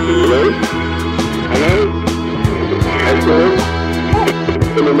Sunday. Hello? Hello?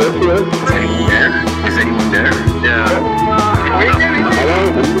 Hello? Is anyone there? Is anyone there? Yeah. Hello?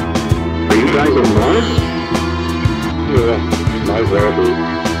 Are you guys on Mars? Yeah, might well be.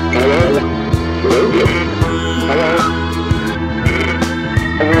 Hello? Hello? Hello?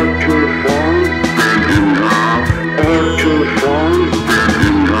 Ortofon, Ortofon.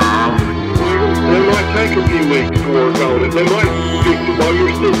 They might take a few weeks to work on it. They might fix it while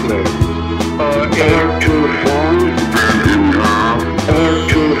you're sitting there. Ortofon,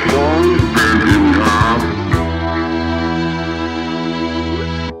 Ortofon.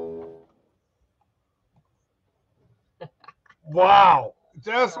 Wow.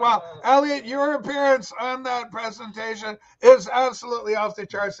 Just wow. Elliot, your appearance on that presentation is absolutely off the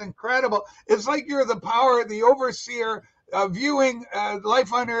charts. Incredible. It's like you're the power, the overseer, viewing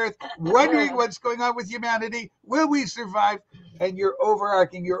life on Earth, wondering what's going on with humanity. Will we survive? And you're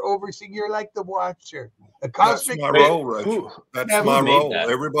overarching, you're overseeing, you're like the watcher. The cosmic. That's my role, Rachel. That's my role.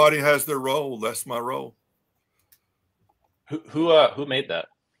 Everybody has their role. That's my role. Who made that?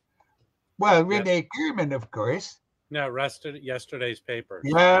 Well, Renee Kerman, of course. No, yesterday's paper.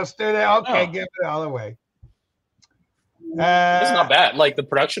 Yesterday, okay, give it all away. It's not bad. Like the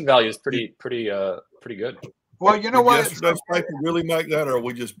production value is pretty good. Well, you know what? Yesterday's paper really make that, or are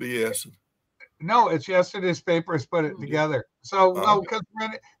we just BSing? No, it's yesterday's papers put it together. So no, because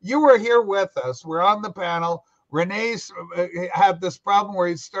you were here with us. We're on the panel. Renee's had this problem where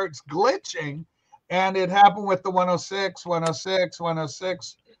he starts glitching, and it happened with the 106, 106,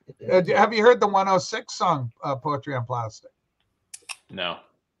 106. Have you heard the 106 song, Poetry on Plastic? No.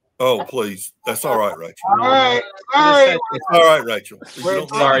 Oh, please. That's all right, Rachel. All right. Sorry. It's all right, Rachel.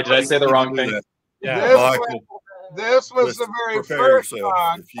 Sorry, did I say the wrong thing? Yeah. This was the very first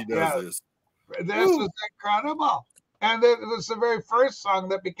song. If he does this. This is incredible. And it was the very first song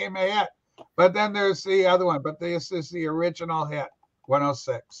that became a hit. But then there's the other one. But this is the original hit,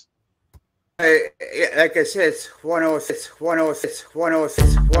 106. Like I said, it's 106, 106,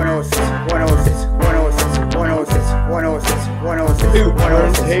 106, 106, 106, 106, 106, 106, 106, 106,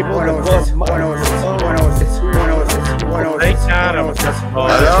 106, 106, 106, 106, 106.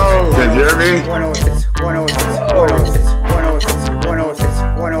 Hello, can you hear me? 106, 106, 106, 106, 106,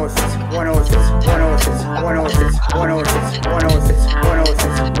 106, 106, 106, 106, 106,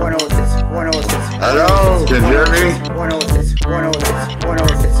 106, 106, 106, 106. Hello, can you hear me? 106, 106,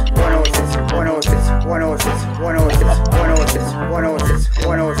 106, 106, 106, 106, 106, 106, 106,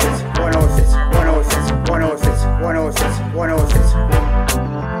 106, 106, 106, 106, 106, 106.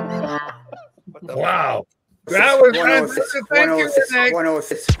 Wow. That was fantastic. Thank you, Renee.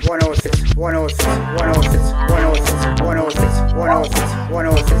 106, 106, 106, 106, 106, 106,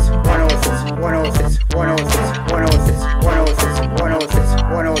 106, 106, 106, 106, 106, 106, 106, 106,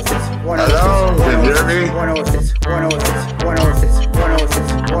 106, 106. Hello, can you hear me? 106, 106, 106,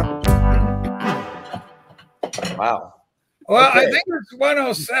 106, 106. Wow. Well, I think it's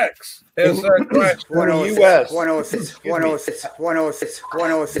 106 is our question. 106, 106, 106, 106, 106,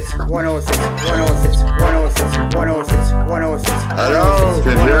 106, 106, 106, 106, 106. Hello,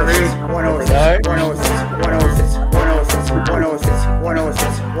 can you hear me? 106, 106, 106, 106, 106,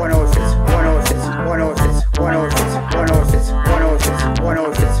 106, 106, 106, 106, 106, 106, 106,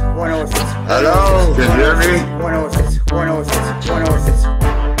 106, 106. Hello, can you hear me? 106, 106, 106.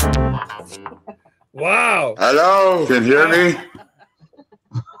 Wow. Hello, can you hear me?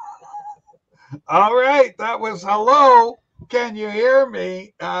 All right, that was Hello, Can You Hear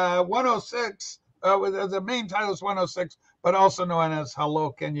Me? 106 The main title is 106, but also known as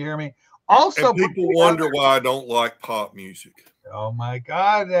Hello, Can You Hear Me? Also, and people wonder why I don't like pop music. Oh my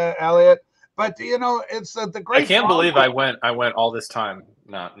God, Elliot! But you know, it's the great. I can't believe I went all this time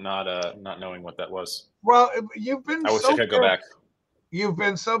not knowing what that was. Well, you've been. I wish I could go back. You've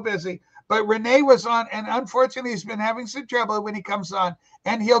been so busy. But Renee was on, and unfortunately, he's been having some trouble when he comes on,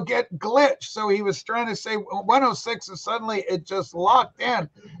 and he'll get glitched. So he was trying to say 106, and suddenly it just locked in.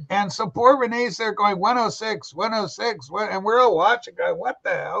 And so poor Renee's there going 106, 106, and we're all watching, going, what the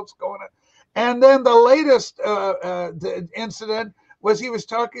hell's going on? And then the latest the incident was he was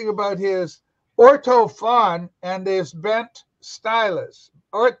talking about his Ortofon and his bent stylus.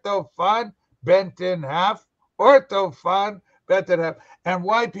 Ortofon bent in half. Ortofon bent in half. And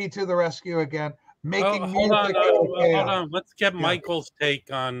YP to the rescue again, making hold on. Let's get Michael's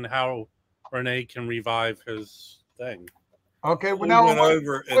take on how Renee can revive his thing. Okay, we went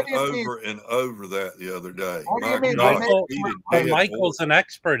over and over that the other day. Michael's an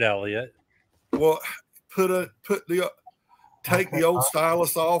expert, Elliot. Well, take the old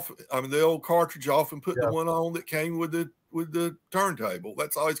stylus off. I mean, the old cartridge off, and put the one on that came with the turntable.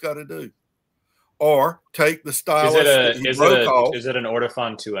 That's all he's got to do. Or take the stylus. Is it an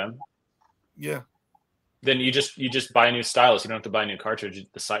Ortofon 2M? Yeah. Then you just buy a new stylus. You don't have to buy a new cartridge.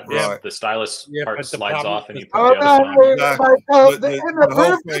 The stylus part slides off, and you put the other one on. The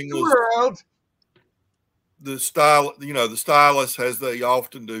whole thing was the stylus, as they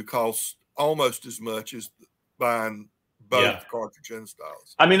often do, costs almost as much as buying both cartridge and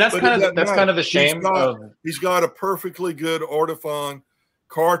stylus. I mean, that's kind of a shame. He's got a perfectly good Ortofon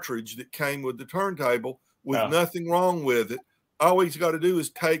cartridge that came with the turntable with nothing wrong with it. All he's got to do is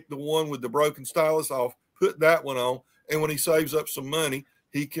take the one with the broken stylus off, put that one on, and when he saves up some money,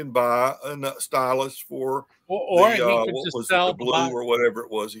 he can buy a stylus for the blue or whatever it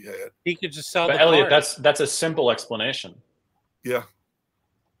was he had. He could just sell. But Elliot, that's a simple explanation. Yeah.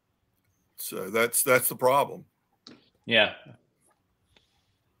 So that's the problem. Yeah.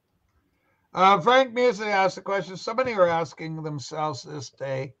 Frank Music asked the question. Somebody are asking themselves this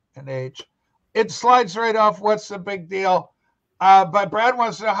day and age. It slides right off. What's the big deal? But Brad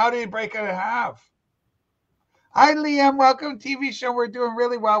wants to know, how do you break it in half? Hi, Liam. Welcome to TV show. We're doing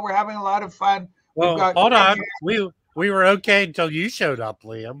really well. We're having a lot of fun. Well, hold on. We were okay until you showed up,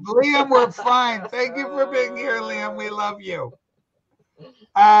 Liam. Liam, we're fine. Thank you for being here, Liam. We love you.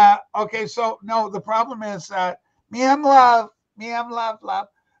 Okay, so no, the problem is that love.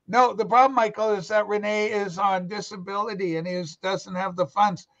 No, the problem, Michael, is that Renee is on disability and he doesn't have the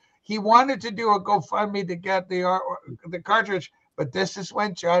funds. He wanted to do a GoFundMe to get the cartridge, but this is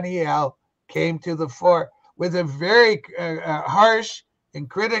when Johnny L came to the fore with a very harsh and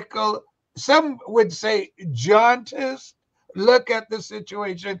critical, some would say jaundiced look at the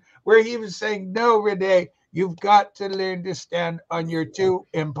situation, where he was saying, no, Renee, you've got to learn to stand on your two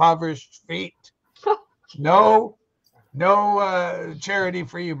impoverished feet. No charity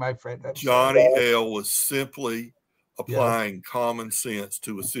for you, my friend. Johnny L was simply applying common sense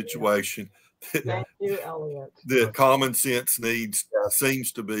to a situation Thank you, Elliot. that common sense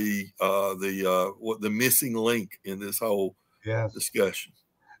seems to be the missing link in this whole discussion.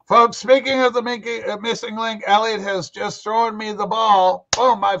 Folks, speaking of the missing link, Elliot has just thrown me the ball.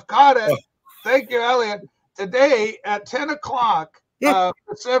 Boom, I've caught it. Thank you, Elliot. Today at 10 o'clock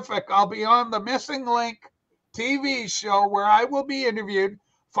Pacific, I'll be on the Missing Link TV show where I will be interviewed,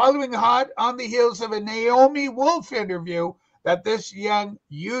 following hot on the heels of a Naomi Wolf interview that this young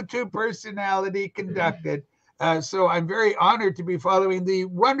YouTube personality conducted. So I'm very honored to be following the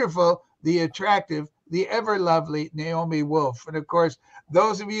wonderful, the attractive, the ever lovely Naomi Wolf. And of course,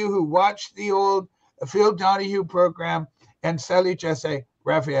 those of you who watched the old Phil Donahue program and Sally Jesse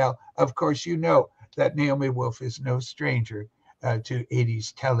Raphael, of course, you know that Naomi Wolf is no stranger to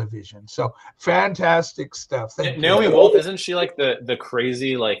 80s television. So fantastic stuff. Thank you. Naomi Wolf, isn't she like the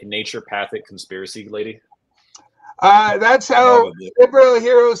crazy, like naturopathic conspiracy lady? That's how liberal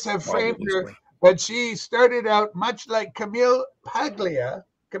heroes have framed her. But she started out much like Camille Paglia.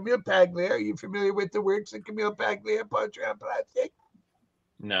 Camille Paglia, are you familiar with the works of Camille Paglia, Poetry on Plastic?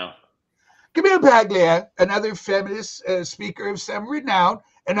 No. Camille Paglia, another feminist speaker of some renown,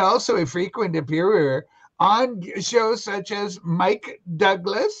 and also a frequent appearer on shows such as Mike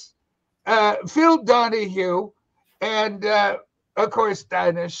Douglas, Phil Donahue, and of course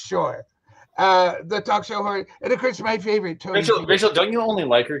Dinah Shore, the talk show host, and of course my favorite, Tony. Rachel, don't you only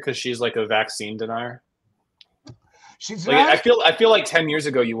like her because she's like a vaccine denier? She's like, I feel like 10 years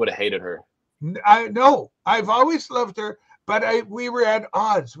ago you would have hated her. No, I've always loved her, but we were at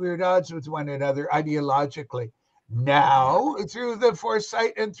odds. We were at odds with one another ideologically. Now, through the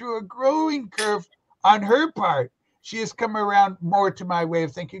foresight and through a growing curve on her part, she has come around more to my way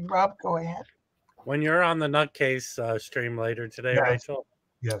of thinking. Rob, go ahead. When you're on the Nutcase stream later today, Yes. Rachel,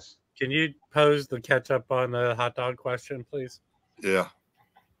 yes, can you pose the ketchup on the hot dog question, please? Yeah.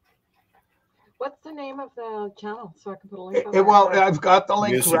 What's the name of the channel so I can put a link on well, I've got the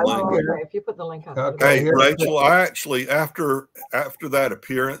link Missing right link. here. Okay, if you put the link up. Okay, Hey, here. Rachel, I actually, after that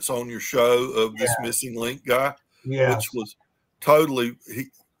appearance on your show of this Yeah. missing link guy, Yes. which was totally,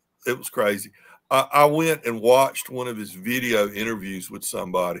 it was crazy. I went and watched one of his video interviews with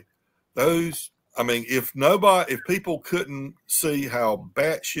somebody. Those, I mean, if people couldn't see how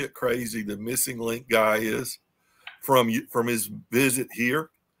batshit crazy the missing link guy is from his visit here,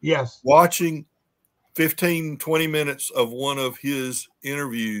 Yes. watching 15, 20 minutes of one of his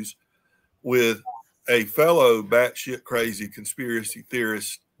interviews with a fellow batshit crazy conspiracy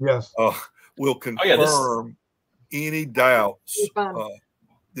theorist, yes, will confirm any doubts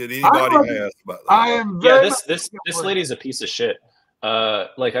that anybody has about that. I am very this lady's a piece of shit.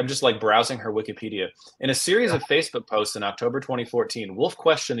 Like I'm just like browsing her Wikipedia. In a series of Facebook posts in October 2014, Wolf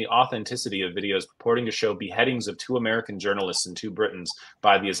questioned the authenticity of videos purporting to show beheadings of 2 American journalists and 2 Britons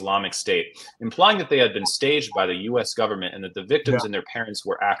by the Islamic State, implying that they had been staged by the U.S. government and that the victims and their parents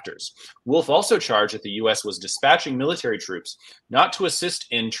were actors. Wolf also charged that the U.S. was dispatching military troops not to assist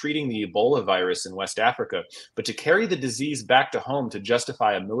in treating the Ebola virus in West Africa, but to carry the disease back to home to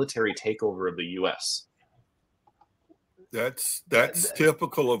justify a military takeover of the U.S. That's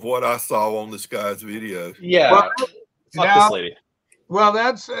typical of what I saw on this guy's video. Yeah. Well, fuck this lady. Well,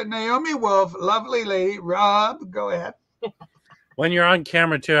 that's Naomi Wolf, lovely lady. Rob, go ahead. When you're on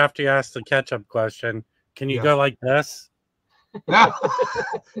camera too, after you ask the ketchup question, can you go like this? Now,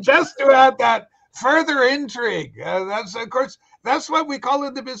 just to add that further intrigue. That's, of course, that's what we call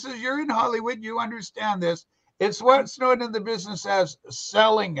in the business. You're in Hollywood, you understand this. It's what's known in the business as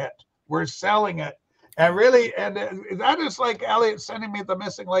selling it. We're selling it. And really, and that is like Elliot sending me the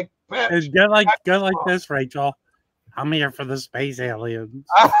missing like pitch. Go like this, Rachel. I'm here for the space aliens.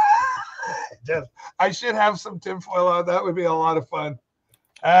 I should have some tinfoil on. That would be a lot of fun.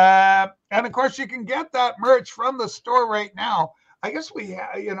 And of course, you can get that merch from the store right now. I guess we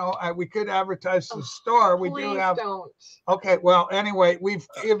could advertise the store. We do have. Don't. Okay, well, anyway,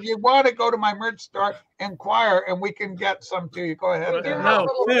 if you want to go to my merch store, inquire, and we can get some to you. Go ahead. We do there. have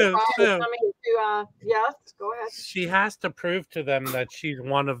Sue. yes, go ahead. She has to prove to them that she's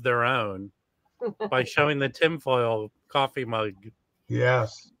one of their own by showing the tinfoil coffee mug.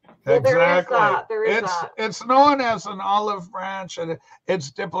 Yes, Yeah, exactly. There is that. It's known as an olive branch, and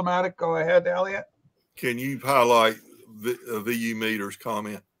it's diplomatic. Go ahead, Elliot. Can you highlight VU Meter's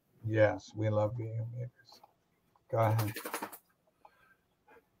comment? Yes, we love VU Meters. Go ahead.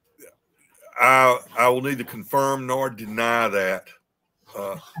 I will neither confirm nor deny that.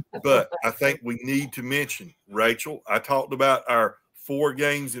 But I think we need to mention, Rachel, I talked about our 4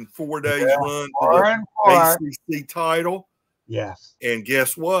 games in 4 days run to the ACC title. Yes. And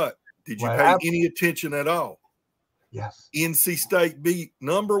guess what? Did you pay any attention at all? Yes. NC State beat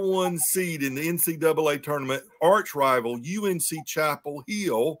 #1 seed in the NCAA tournament, arch rival UNC Chapel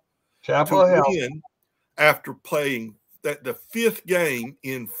Hill, to win after playing the 5th game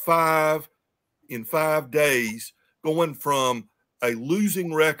in 5 days, going from a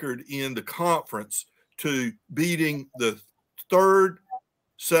losing record in the conference to beating the 3rd,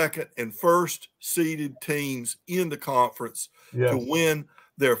 2nd, and 1st seeded teams in the conference to win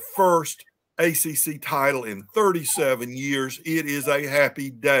their first ACC title in 37 years. It is a happy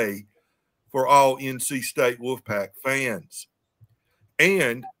day for all NC State Wolfpack fans.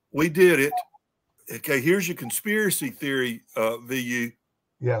 And we did it. Okay, here's your conspiracy theory, VU.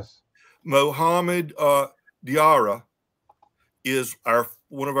 Yes. Mohamed Diarra is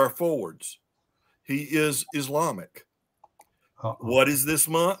one of our forwards. He is Islamic. What is this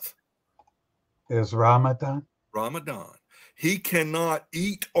month? Is Ramadan. Ramadan. He cannot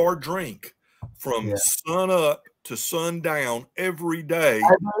eat or drink from sun up to sundown every day.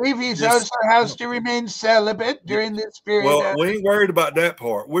 I believe he also has to remain celibate during this period. Well, we ain't worried about that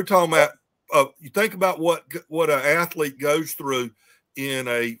part. We're talking about you think about what an athlete goes through in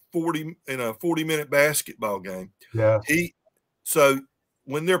a 40-minute basketball game. Yeah. So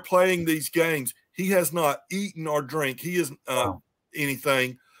when they're playing these games, he has not eaten or drank. He isn't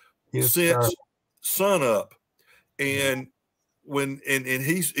anything since sun up, and and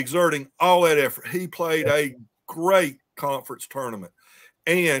he's exerting all that effort. He played a great conference tournament,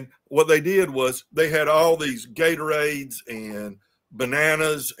 and what they did was they had all these Gatorades and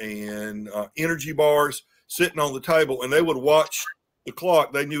bananas and energy bars sitting on the table, and they would watch the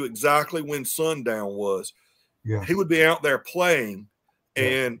clock. They knew exactly when sundown was. Yeah. He would be out there playing,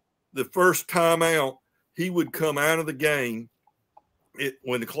 and the first time out, he would come out of the game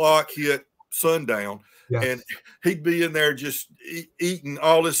when the clock hit sundown, and he'd be in there just eating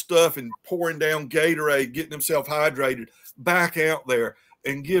all this stuff and pouring down Gatorade, getting himself hydrated, back out there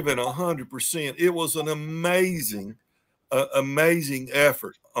and giving 100%. It was an amazing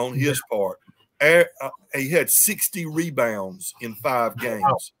effort on his part. He had 60 rebounds in 5 games.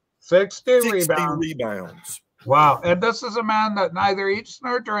 Wow. 60 rebounds. rebounds. Wow. And this is a man that neither eats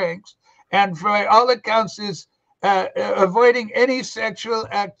nor drinks, and for all accounts is avoiding any sexual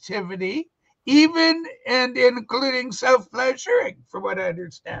activity, even and including self-pleasuring, from what I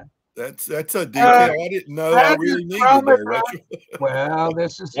understand. That's a detail I didn't know I really needed there, Rachel. Well,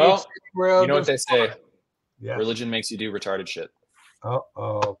 this is well, world. You know what they say? Yeah. Religion makes you do retarded shit.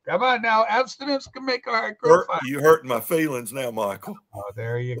 Uh-oh. Come on now. Abstinence can make a heart grow fine. You hurting my feelings now, Michael. Oh,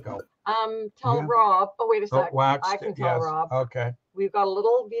 there you go. Tell Rob. Oh, wait a sec. I can tell yes. Rob. Okay. We've got a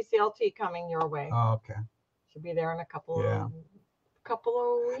little VCLT coming your way. Oh, okay. Should be there in a couple of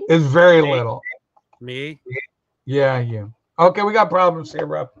weeks. It's very little. Me? Yeah, you. Okay, we got problems here,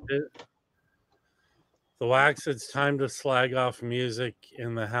 Rob. The Wax, it's time to slag off music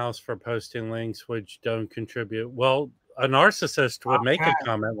in the house for posting links which don't contribute. Well, a narcissist would make a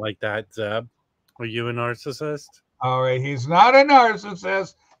comment like that, Zeb. Are you a narcissist? All right, he's not a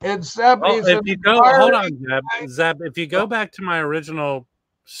narcissist. It's Zeb. Well, if you go, hold on, Zeb. If you go back to my original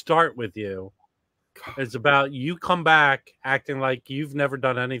start with you, it's about you come back acting like you've never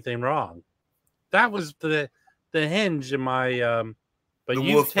done anything wrong. That was the hinge in my but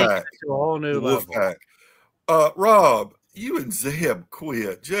you've taken it to a whole new level. Rob, you and Zeb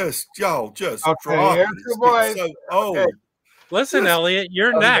quit. Y'all just okay, so Listen, Elliot,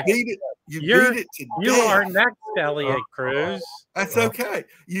 you're next. You beat it to You death. are next, Elliot Cruz. That's okay.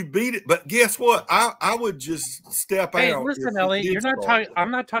 You beat it, but guess what? I would just step out. Hey, listen, Elliot, you're not talking.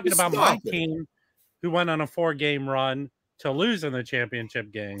 I'm not talking about my team, who went on a 4-game run to lose in the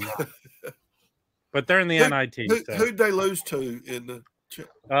championship game. But they're in the NIT. Who'd they lose to in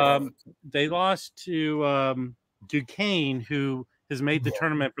the? They lost to Duquesne, who has made the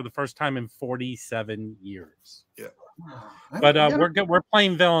tournament for the first time in 47 years. Yeah. But we're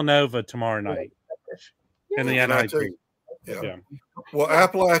playing Villanova tomorrow night in the NIT. Yeah. Well,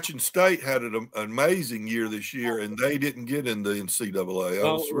 Appalachian State had an amazing year this year, and they didn't get in the NCAA.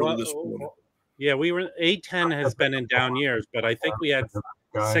 I was really disappointed. Yeah, we were A10 has been in down years, but I think we had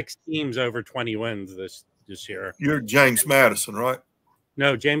 6 teams over 20 wins this year. You're James Madison, right?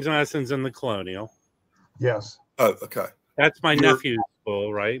 No, James Madison's in the Colonial. Yes. Oh, okay. That's my nephew's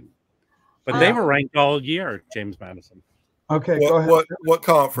school, right? But they were ranked all year, James Madison. Okay, go ahead. What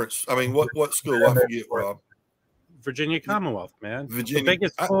conference? I mean, what school? I forget, Rob. Virginia Commonwealth, man. Virginia, the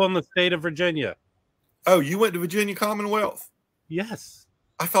biggest school in the state of Virginia. Oh, you went to Virginia Commonwealth? Yes.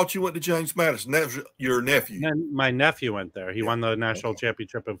 I thought you went to James Madison. That was your nephew. And my nephew went there. He won the national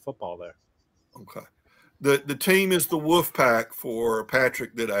championship in football there. Okay. The team is the Wolfpack for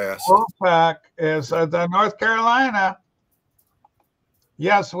Patrick that asked. Wolfpack is the North Carolina.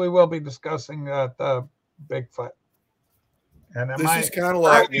 Yes, we will be discussing the Bigfoot. And this is kind of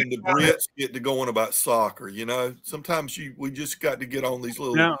like when the Brits get to going about soccer. You know, sometimes we just got to get on these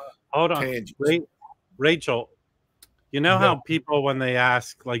little hold on, tangents. Rachel. You know how people, when they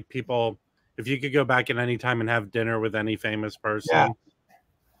ask, like, people, if you could go back at any time and have dinner with any famous person,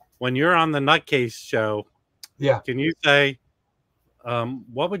 when you're on the Nutcase show, can you say,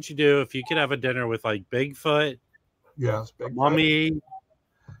 what would you do if you could have a dinner with, like, Bigfoot? Yes, Bigfoot. Mummy.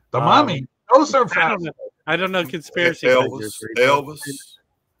 The Mummy. Those are I don't know conspiracy Elvis.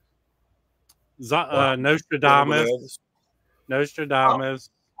 Nostradamus. Nostradamus.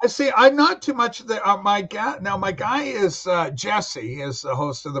 I see. I'm not too much my guy. Now, my guy is Jesse, is the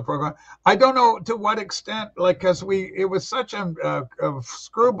host of the program. I don't know to what extent, like, because it was such a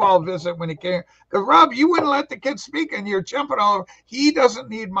screwball visit when he came. Because Rob, you wouldn't let the kid speak, and you're jumping all over. He doesn't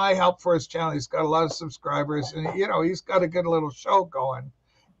need my help for his channel. He's got a lot of subscribers, and he's got a good little show going.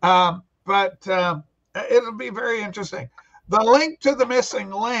 But it'll be very interesting. The link to the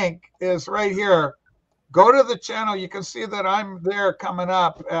missing link is right here. Go to the channel. You can see that I'm there coming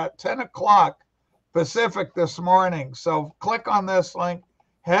up at 10 o'clock Pacific this morning. So click on this link,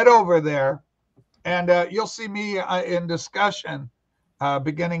 head over there, and you'll see me in discussion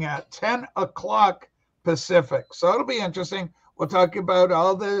beginning at 10 o'clock Pacific. So it'll be interesting. We'll talk about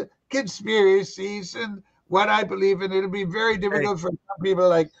all the conspiracies and what I believe in. It'll be very difficult for some people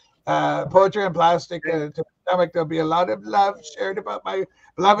like Poetry and Plastic to stomach. There'll be a lot of love shared about my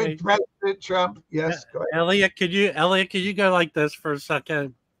beloved President Trump. Yes, go ahead. Elliot, could you go like this for a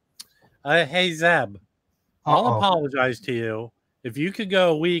second? Hey, Zeb. I'll apologize to you if you could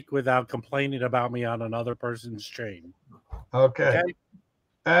go a week without complaining about me on another person's stream. Okay.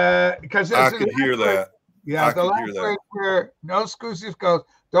 Because I could hear that. Yeah, the last word where no exclusive goes,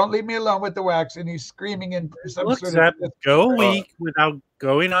 don't leave me alone with the wax, and he's screaming in some Look, sort Zeb, of go a week without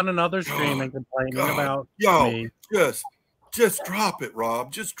going on another stream and complaining about me. Just drop it,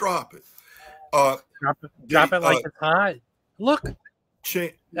 Rob. Just drop it. Drop it like it's hot. Look,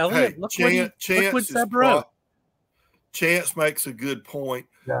 Elliot, look what Zeb wrote. Chance makes a good point,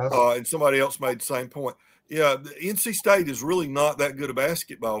 yes. And somebody else made the same point. Yeah, the NC State is really not that good a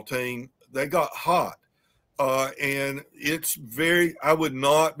basketball team. They got hot, and I would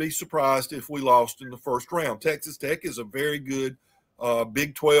not be surprised if we lost in the first round. Texas Tech is a very good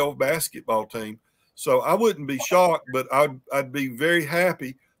Big 12 basketball team, so I wouldn't be shocked, but I'd be very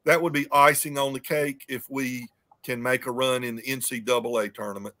happy. That would be icing on the cake if we can make a run in the NCAA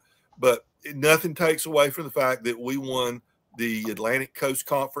tournament. But nothing takes away from the fact that we won the Atlantic Coast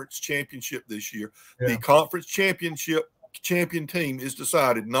Conference Championship this year. Yeah. The conference champion team is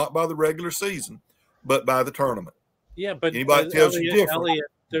decided not by the regular season, but by the tournament. Yeah, but anybody tells you different, Elliot,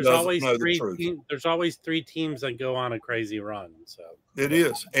 there's always three teams that go on a crazy run. So it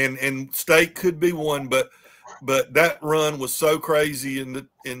is, and State could be one, but that run was so crazy in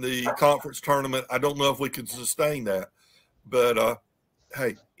the conference tournament. I don't know if we can sustain that. But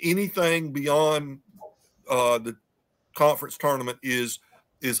hey, anything beyond the conference tournament is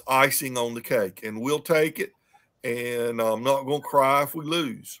icing on the cake, and we'll take it. And I'm not going to cry if we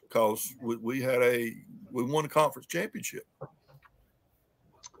lose, because we won a conference championship.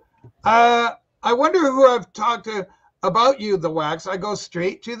 I wonder who I've talked to about you, the wax. I go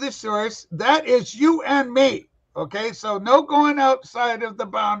straight to the source. That is you and me. Okay, so no going outside of the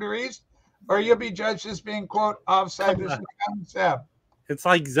boundaries, or you'll be judged as being, quote, offside as Zeb. It's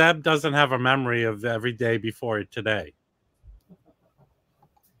like Zeb doesn't have a memory of every day before today.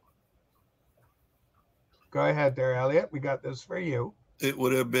 Go ahead there, Elliot. We got this for you. It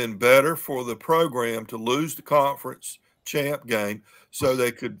would have been better for the program to lose the conference champ game so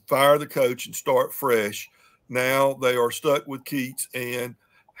they could fire the coach and start fresh. Now they are stuck with Keats and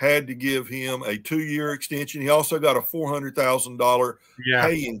had to give him a 2-year extension. He also got a $400,000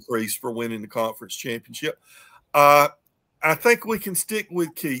 pay increase for winning the conference championship. I think we can stick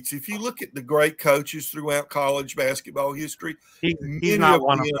with Keats. If you look at the great coaches throughout college basketball history, he's not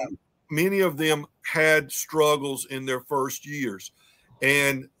one of them. Many of them had struggles in their first years.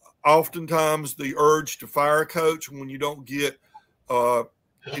 And oftentimes the urge to fire a coach when you don't get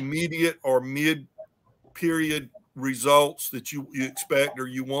immediate or mid-period results that you expect or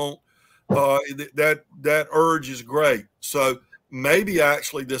you want, that urge is great. So maybe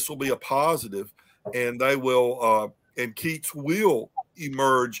actually this will be a positive, and they will and Keats will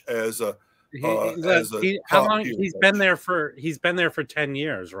emerge as a how long he's been there for 10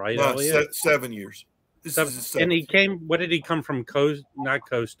 years, right? No, 7 years. And he came, what did he come from? Not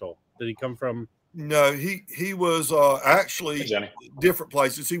Coastal. Did he come from? No, he was actually different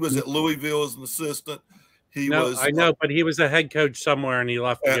places. He was at Louisville as an assistant. I know, but he was a head coach somewhere, and he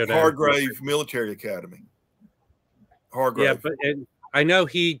left at Hargrave Military Academy. Hargrave. Yeah, but I know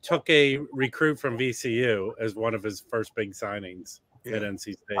he took a recruit from VCU as one of his first big signings at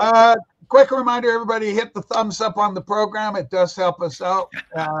NC State. Quick reminder, everybody, hit the thumbs up on the program. It does help us out.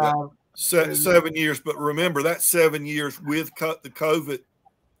 7 years, but remember that's 7 years with the COVID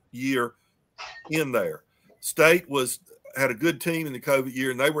year in there. State had a good team in the COVID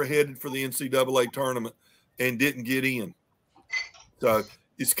year, and they were headed for the NCAA tournament and didn't get in. So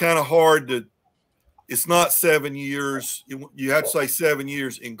it's kind of hard to. It's not 7 years. You have to say 7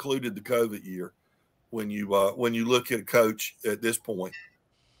 years included the COVID year when you look at a coach at this point.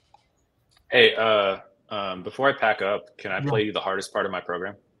 Hey, before I pack up, can I play you the hardest part of my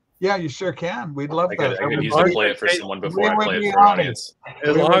program? Yeah, you sure can. We'd love that. I could usually play it for someone before I play it for an audience.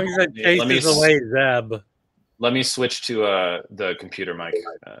 As long as it chases away Zeb. Let me switch to the computer mic.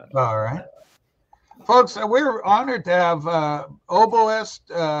 All right. Folks, we're honored to have oboist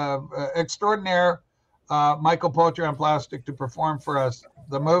extraordinaire Michael Poulter on plastic to perform for us.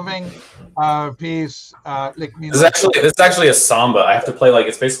 The moving piece. It's actually a samba. I have to play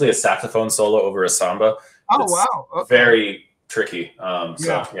it's basically a saxophone solo over a samba. Oh, wow. Okay. Very tricky.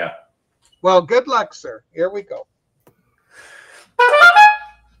 Yeah. Well, good luck, sir. Here we go.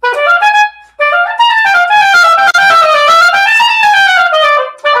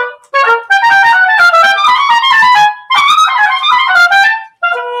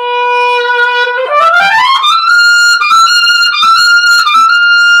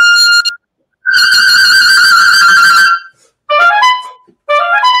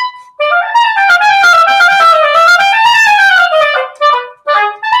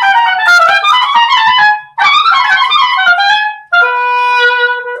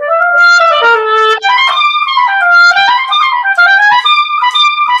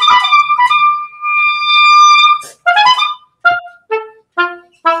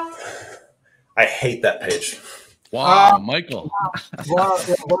 Michael. Well,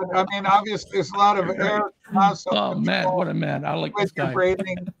 I mean, obviously, there's a lot of air. Oh man, what a man! I like this guy.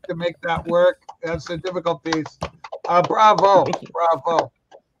 Breathing to make that work. That's a difficult piece. Bravo, bravo.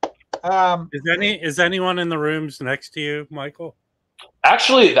 Is anyone in the rooms next to you, Michael?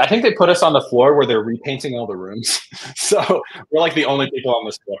 Actually, I think they put us on the floor where they're repainting all the rooms. So we're like the only people on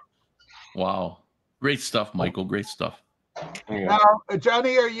this floor. Wow. Great stuff, Michael. Great stuff. Now,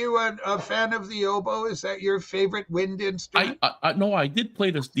 Johnny, are you a fan of the oboe? Is that your favorite wind instrument? No, I did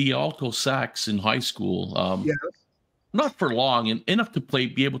play the alto sax in high school. Yes. Not for long, and enough to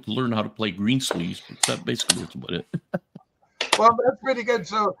be able to learn how to play green sleeves. But basically, that's about it. Well, that's pretty good.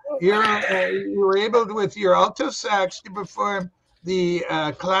 So you were able to, with your alto sax, to perform the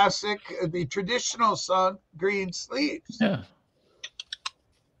classic, the traditional song, "Green Sleeves." Yeah.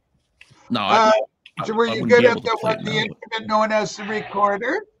 No, so were you good at the instrument known as the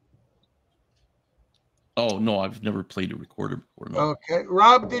recorder? Oh no, I've never played a recorder before. No. Okay,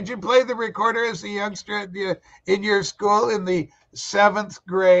 Rob, did you play the recorder as a youngster in your school in the 7th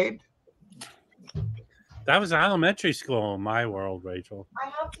grade? That was elementary school in my world, Rachel.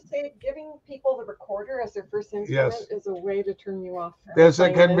 I have to say, giving people the recorder as their first instrument is a way to turn you off. Yes,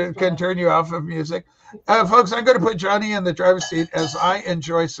 it can turn you off of music. Folks, I'm going to put Johnny in the driver's seat as I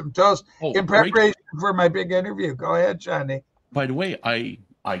enjoy some toast in preparation for my big interview. Go ahead, Johnny. By the way, I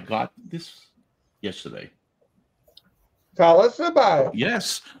got this yesterday. Tell us about it.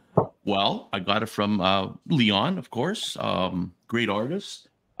 Yes. Well, I got it from Leon, of course. Great artist.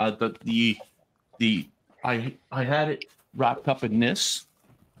 I had it wrapped up in this.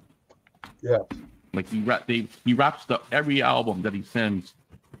 Yeah. Like he wraps up every album that he sends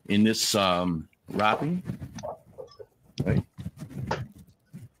in this wrapping. Right.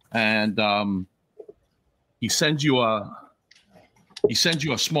 And he sends you a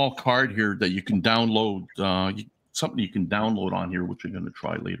small card here that you can download, something you can download on here, which you're going to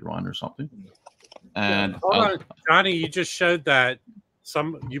try later on or something. And hold on, Johnny, you just showed that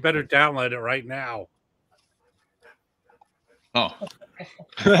you better download it right now. Oh,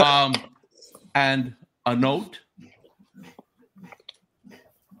 and a note.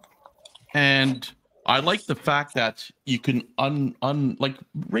 And I like the fact that you can like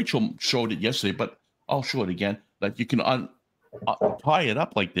Rachel showed it yesterday, but I'll show it again, that you can tie it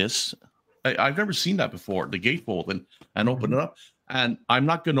up like this. I've never seen that before, the gatefold, and open it up. And I'm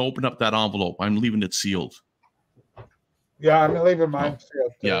not going to open up that envelope. I'm leaving it sealed. Yeah, I'm leaving mine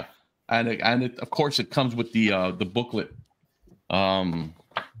sealed too. Yeah, and of course it comes with the booklet.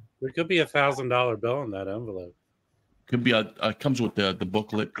 There could be $1,000 bill in that envelope. Could be comes with the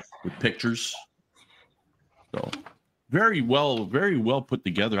booklet with pictures. So very well put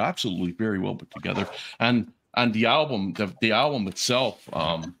together. Absolutely very well put together. And the album itself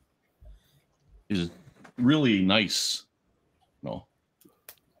is really nice. No,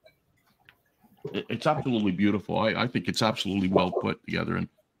 it's absolutely beautiful. I think it's absolutely well put together.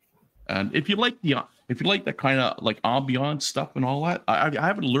 And if you like that kind of like ambiance stuff and all that, I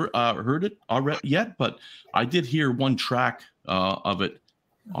haven't heard it already yet, but I did hear one track of it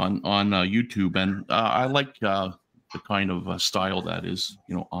on YouTube, and I like the kind of style that is,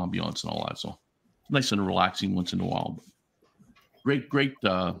 ambiance and all that. So nice and relaxing once in a while. Great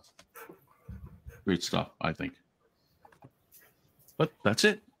stuff, I think. But that's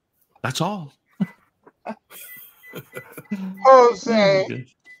it. That's all. Jose.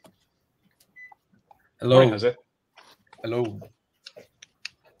 Hello. Hi, Jose. Hello.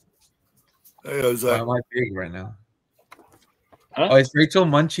 Hey, Jose. Why am I big right now? Huh? Oh, is Rachel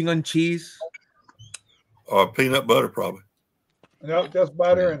munching on cheese? Peanut butter, probably. No, just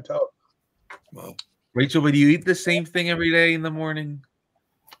butter and toast. Well, Rachel, but do you eat the same thing every day in the morning?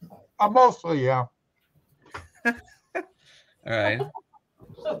 Mostly, yeah. All right.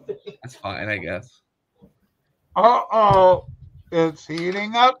 That's fine, I guess. Uh-oh. It's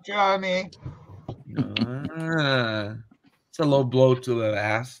heating up, Johnny. It's a low blow to the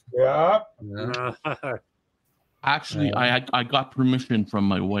ass. Yeah. Actually, I got permission from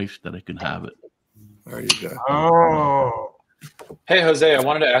my wife that I can have it. There you go. Oh. Hey, Jose, I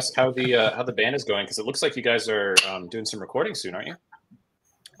wanted to ask how the band is going, because it looks like you guys are doing some recording soon, aren't you?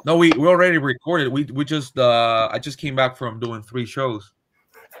 No, we already recorded. We just I just came back from doing 3 shows.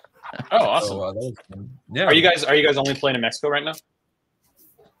 Oh, awesome! So, yeah. Are you guys only playing in Mexico right now?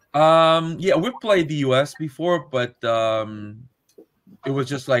 Yeah, we've played the US before, but it was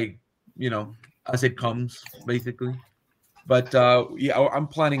just like, as it comes, basically. But yeah, I'm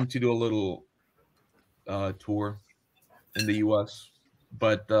planning to do a little tour in the US,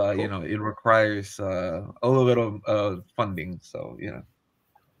 but cool. It requires a little bit of funding, so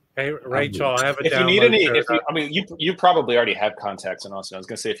Hey, Rachel, I have a if you download. need any, I mean, you probably already have contacts in Austin. I was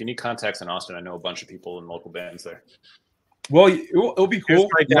gonna say, if you need contacts in Austin, I know a bunch of people in local bands there. Well, it'll be cool.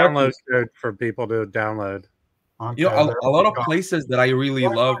 Here's my download code for people to download. You know, a lot of places that I really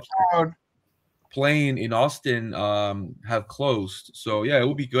loved playing in Austin have closed. So yeah, it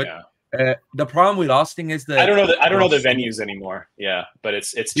will be good. Yeah. The problem with Austin is that I don't know the venues anymore. Yeah, but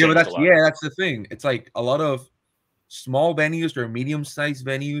it's yeah, but changed a lot. that's the thing. It's like a lot of small venues or medium-sized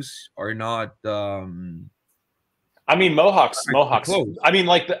venues are not. I mean, Mohawk's. I mean,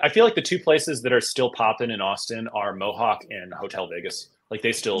 like I feel like the two places that are still popping in Austin are Mohawk and Hotel Vegas. Like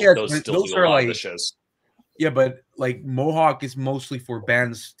they still those do a lot of the shows. Yeah, but like Mohawk is mostly for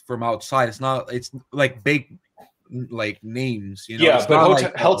bands from outside. It's not. It's like big, like names. You know. Yeah,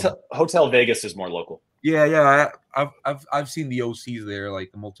 but Hotel Vegas is more local. Yeah. I've seen the OCs there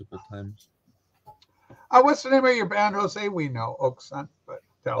like multiple times. What's the name of your band, Jose? We know Oakson, but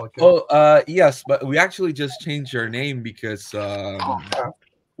yes, but we actually just changed our name because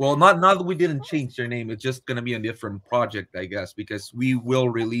well, not that we didn't change their name. It's just gonna be a different project, I guess, because we will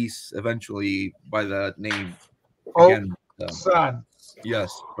release eventually by that name again. Son. Yes,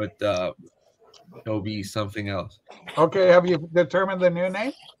 but it'll be something else. Okay, have you determined the new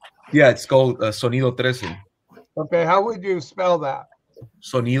name? Yeah, it's called Sonido 13. Okay, how would you spell that?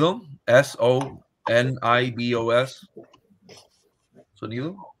 Sonido, SONIDOS.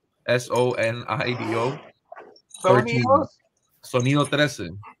 Sonido, SONIDO. Sonidos? Sonido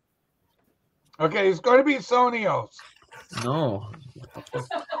 13. Okay, it's going to be Sonios. No.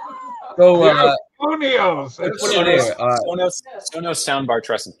 So, Sonios. Sonos soundbar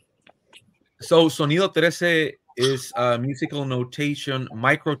Tresson. So, Sonido 13 is a musical notation,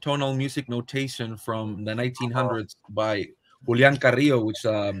 microtonal music notation from the 1900s by Julián Carrillo, which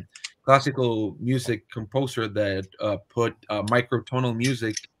is classical music composer that put microtonal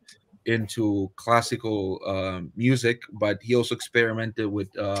music into classical music, but he also experimented with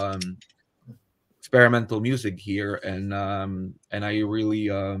experimental music here, and I really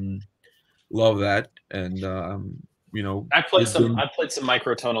love that. And you know, I played some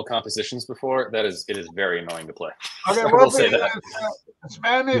microtonal compositions before. It is very annoying to play. Okay, I will say that.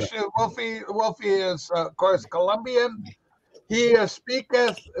 Spanish. Yeah. Wolfie is of course Colombian. He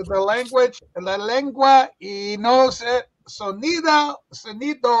speaketh the language, la lengua, y knows it. Sonido,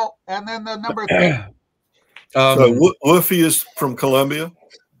 and then the number 3. So Wolfie is from Colombia.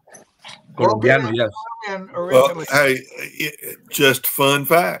 Colombiano, yes. Well, hey, just fun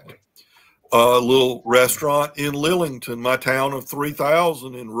fact. A little restaurant in Lillington, my town of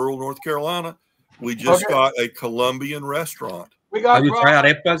 3,000 in rural North Carolina. We just got a Colombian restaurant. We got. Have you tried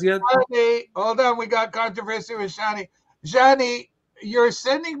arepas yet? Hold on, we got controversy with Shani. Johnny, you're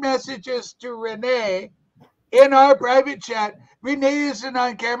sending messages to Renee in our private chat. Renee isn't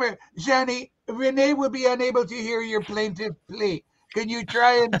on camera. Johnny, Renee will be unable to hear your plaintive plea. Can you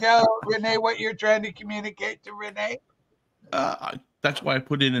try and tell Renee what you're trying to communicate to Renee? That's why I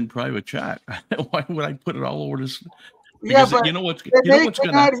put it in private chat. Why would I put it all over this? Because but you know what's Renee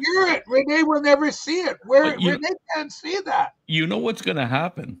cannot hear it. Renee will never see it. Renee can't see that. You know what's going to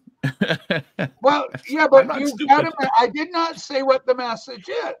happen. Well, yeah, but I did not say what the message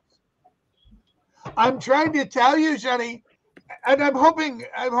is. I'm trying to tell you, Jenny, and I'm hoping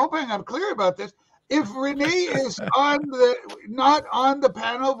I'm clear about this. If Renee is not on the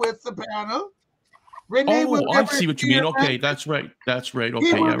panel with the panel, Renee will never I see what you mean. Okay, that's right.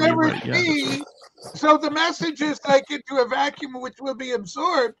 Okay, you're right. Yeah, so the message is like into a vacuum, which will be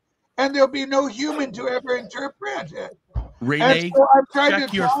absorbed, and there'll be no human to ever interpret it. Renee, so I'm trying to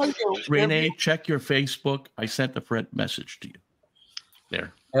tell you, Renee, check your Facebook. I sent the friend message to you.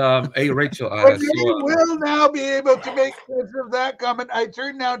 There. Hey, Rachel. We will now be able to make sense of that comment. I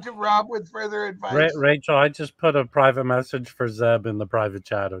turn now to Rob with further advice. Rachel, I just put a private message for Zeb in the private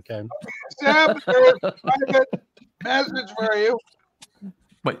chat, okay? Zeb, there's a private message for you.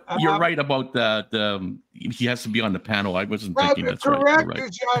 But you're right about the he has to be on the panel. I wasn't thinking that's right.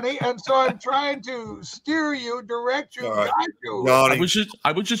 Correct, Johnny. And so I'm trying to steer you, direct you, guide you. Johnny,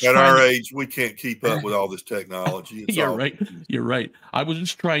 I was just at our age, we can't keep up with all this technology. You're right. I was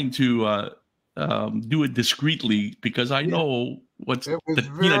just trying to do it discreetly because I know what's the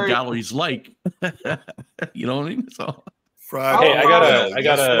peanut gallery's like. You know what I mean? So Friday. Hey, I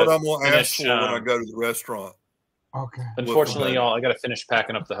gotta. What I'm gonna ask for when I go to the restaurant. Okay. Unfortunately, y'all, I got to finish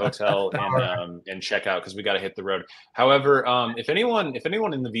packing up the hotel and check out because we got to hit the road. However, if anyone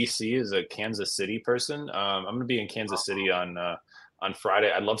in the VC is a Kansas City person, I'm going to be in Kansas City on on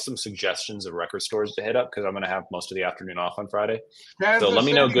Friday. I'd love some suggestions of record stores to hit up because I'm going to have most of the afternoon off on Friday. So let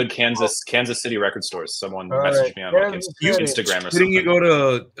me know good Kansas City record stores. Someone message me on Instagram or something. Didn't you go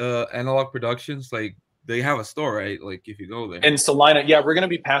to Analog Productions? Like they have a store, right? Like if you go there. In Salina, yeah, we're going to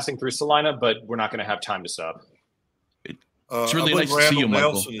be passing through Salina, but we're not going to have time to stop. It's really nice to see you, Randall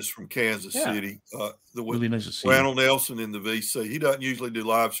Michael. Nelson is from Kansas City. Really nice to see Randall Nelson in the VC. He doesn't usually do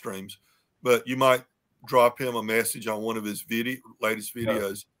live streams, but you might drop him a message on one of his latest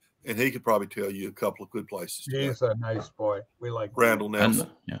videos, and he could probably tell you a couple of good places. He's a nice boy. We like Randall Nelson.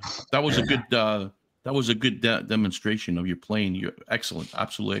 And, that was a good demonstration of your playing. You're excellent,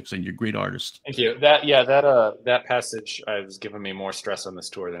 absolutely excellent. You're a great artist. Thank you. That passage was giving me more stress on this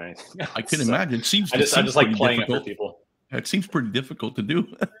tour than anything else. I can imagine. It seems. I just like playing difficult. It for people. It seems pretty difficult to do.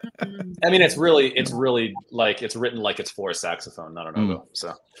 I mean, it's really like it's written like it's for a saxophone, not an oboe. So,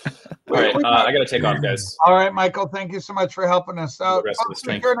 all right, I got to take off, guys. All right, Michael, thank you so much for helping us out. Let's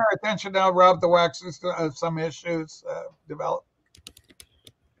turn our attention now, Rob the Waxers, to some issues develop.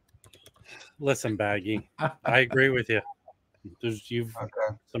 Listen, Baggy, I agree with you. You've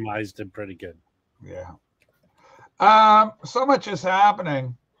surmised it pretty good. Yeah. So much is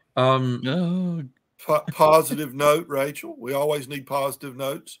happening. Positive note, Rachel. We always need positive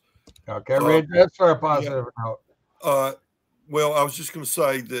notes. Okay, read this for a positive note. Well, I was just going to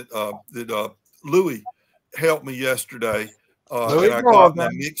say that Louis helped me yesterday, and I got my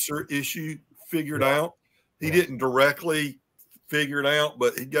mixer issue figured out. He didn't directly figure it out,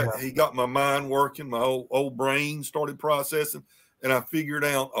 but he got my mind working. My old brain started processing, and I figured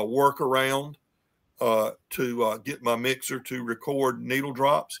out a workaround to get my mixer to record needle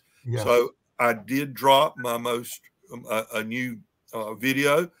drops. So I did drop my a new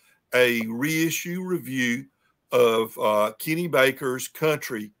video, a reissue review of Kenny Baker's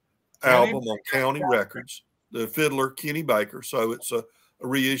country album on County Records, the fiddler Kenny Baker. So it's a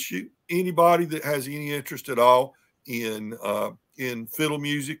reissue. Anybody that has any interest at all in fiddle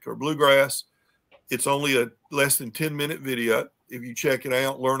music or bluegrass, it's only a less than 10-minute video. If you check it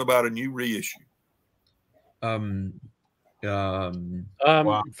out, learn about a new reissue.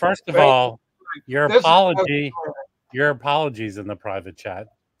 First of all, your apologies in the private chat.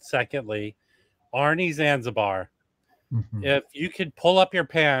 Secondly, Arnie Zanzibar, if you could pull up your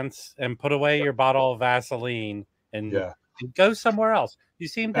pants and put away your bottle of Vaseline and go somewhere else. You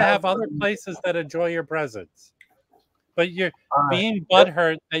seem to have other places that enjoy your presence. But you're being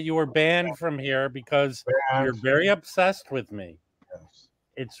butthurt that you were banned from here because you're very obsessed with me.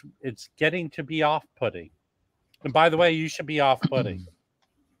 It's getting to be off-putting. And by the way, you should be off-putting.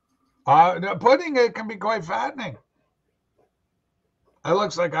 Pudding, it can be quite fattening. It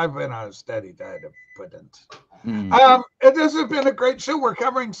looks like I've been on a steady diet of puddings. This has been a great show. We're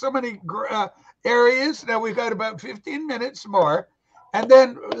covering so many areas. Now we've got about 15 minutes more. And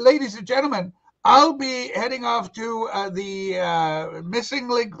then, ladies and gentlemen, I'll be heading off to the Missing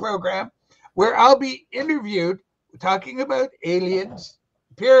Link program where I'll be interviewed talking about aliens,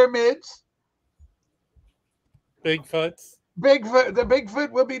 pyramids, Bigfoots. The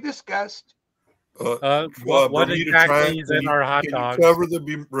Bigfoot will be discussed. What exactly is in our hot dogs? Can you cover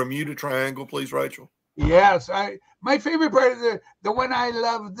the Bermuda Triangle, please, Rachel? Yes, my favorite part of the one I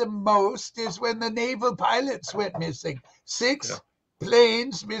love the most is when the naval pilots went missing. 6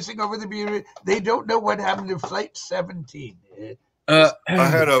 planes missing over the Bermuda. They don't know what happened to Flight 17. I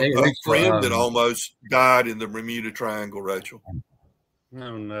had a friend that almost died in the Bermuda Triangle, Rachel.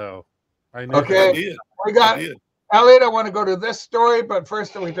 Oh no! Okay, we got. Elliot, I want to go to this story, but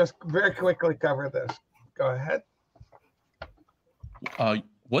first we just very quickly cover this. Go ahead.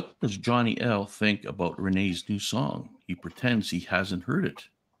 What does Johnny L think about Renee's new song? He pretends he hasn't heard it.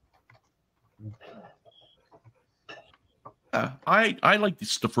 I like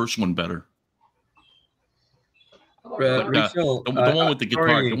the first one better. Rachel, the one with the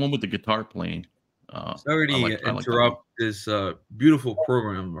guitar, the one with the guitar playing. Sorry to interrupt this beautiful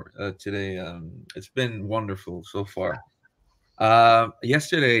program today. It's been wonderful so far.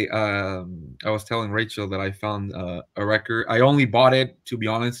 Yesterday, I was telling Rachel that I found a record. I only bought it, to be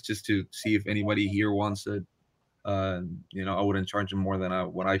honest, just to see if anybody here wants it. I wouldn't charge them more than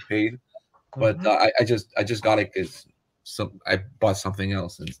what I paid. But I just got it because I bought something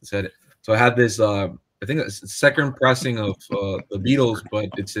else instead. So I had this. I think it's the second pressing of the Beatles, but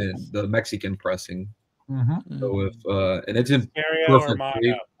it's in the Mexican pressing. So and it's in stereo perfect or mono?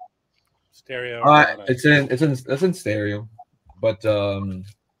 shape. Stereo. Or mono? It's in stereo, but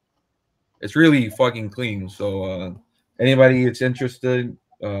it's really fucking clean. So anybody that's interested,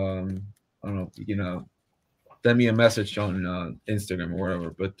 I don't know, send me a message on Instagram or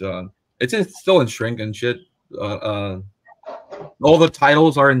whatever. But it's still in shrink and shit. All the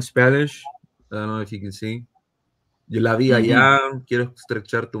titles are in Spanish. I don't know if you can see. Yo la vi allá, quiero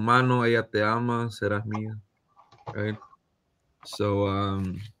estrechar tu mano, ella te ama, serás mía. Right? So,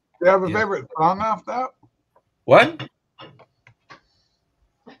 do you have a favorite song off that? What?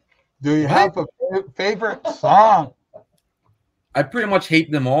 Do you have a favorite song? I pretty much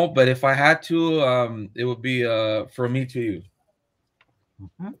hate them all, but if I had to, it would be From Me to You.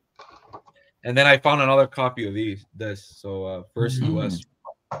 And then I found another copy of this. So first US.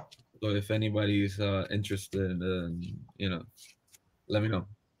 So if anybody's interested, you know, let me know.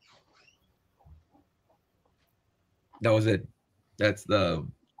 That was it. That's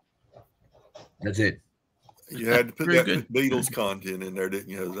it. You had to put that Beatles content in there, didn't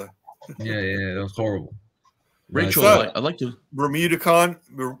you, Jose? Yeah, that was horrible. Rachel, So, I'd like to Bermuda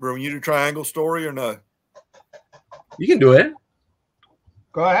Triangle story or no? You can do it.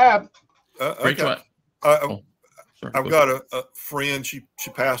 Go ahead. Okay. Rachel, I've got a friend. She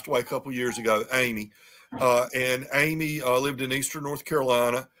passed away a couple years ago, Amy. And Amy lived in eastern North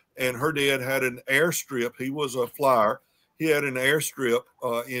Carolina, and her dad had an airstrip. He was a flyer. He had an airstrip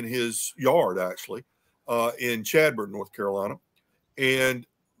in his yard, actually, in Chadburn, North Carolina. And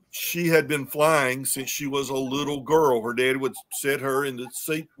she had been flying since she was a little girl. Her dad would sit her in the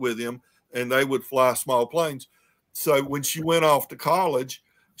seat with him, and they would fly small planes. So when she went off to college,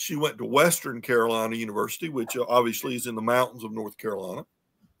 she went to Western Carolina University, which obviously is in the mountains of North Carolina.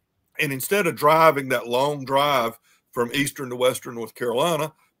 And instead of driving that long drive from eastern to western North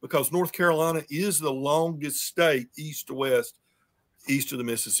Carolina, because North Carolina is the longest state east to west, east of the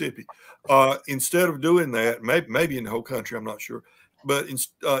Mississippi, instead of doing that, maybe in the whole country, I'm not sure, but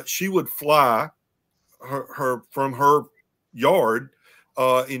she would fly her from her yard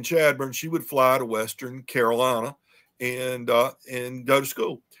in Chadburn. She would fly to Western Carolina and go to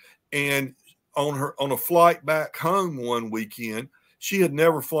school. And on a flight back home one weekend, she had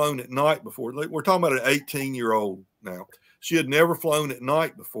never flown at night before. We're talking about an 18-year-old now. She had never flown at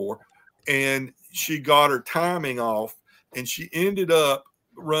night before, and she got her timing off, and she ended up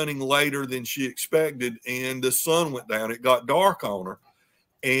running later than she expected, and the sun went down. It got dark on her,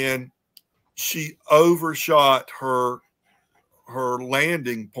 and she overshot her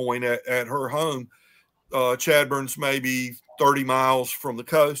landing point at her home. Chadburn's maybe 30 miles from the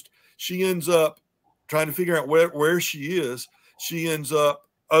coast. She ends up trying to figure out where she is. She ends up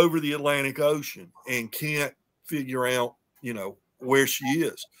over the Atlantic Ocean and can't figure out, where she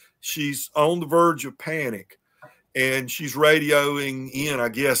is. She's on the verge of panic, and she's radioing in, I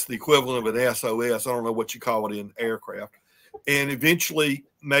guess, the equivalent of an SOS. I don't know what you call it in aircraft, and eventually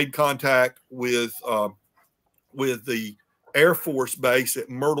made contact with the Air Force base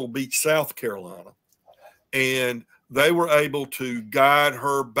at Myrtle Beach, South Carolina. And they were able to guide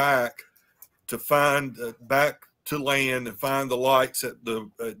her back to find back to land and find the lights at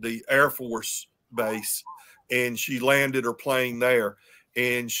the Air Force base. And she landed her plane there,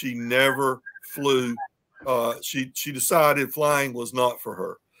 and she never flew. She decided flying was not for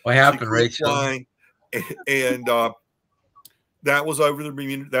her. What happened, Rachel? Flying, and that was over the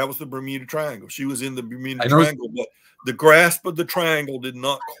Bermuda. That was the Bermuda Triangle. She was in the Bermuda Triangle, but the grasp of the triangle did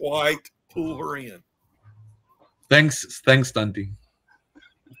not quite pull her in. Thanks, Dante.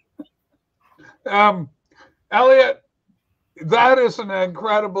 Elliot, that is an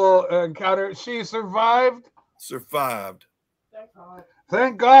incredible encounter. She survived.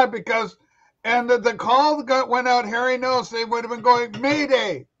 Thank God, because the call went out. Harry knows they would have been going,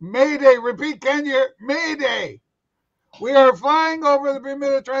 Mayday, Mayday, repeat, can you? Mayday. We are flying over the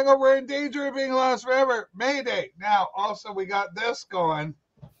Bermuda Triangle. We're in danger of being lost forever. Mayday. Now, also, we got this going.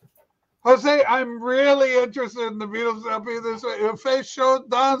 Jose, I'm really interested in the Beatles LP this way. Your face showed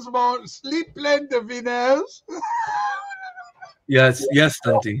dans mon sleep plein de Venus. Yes,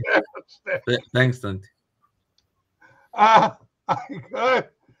 Dante. Thanks, Dante. Good.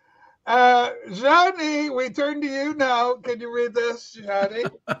 Johnny, we turn to you now. Can you read this, Johnny?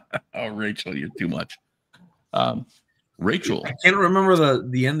 Oh, Rachel, you're too much. Rachel, I can't remember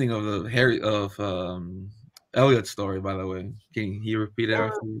the ending of the Elliot's story, by the way. Can you repeat it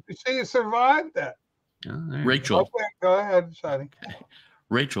after me? She survived that. Right. Rachel. Okay, go ahead, Johnny.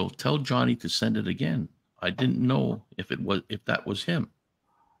 Rachel, tell Johnny to send it again. I didn't know if that was him.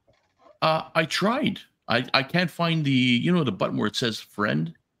 I tried. I can't find the button where it says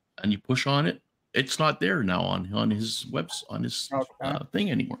friend and you push on it. It's not there now on his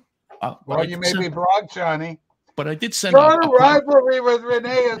thing anymore. Well, you may be blocked, Johnny. But I did send your rivalry with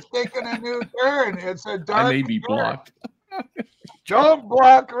Renee has taken a new turn. It's a dark. I may be blocked. Don't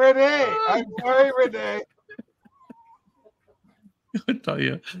block Renee. I'm sorry, Renee. I tell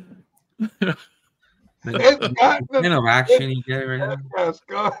you. It's got the kind of action you get right now. Yes,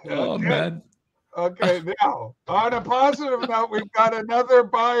 go ahead. Oh man. Okay, now on a positive note, we've got another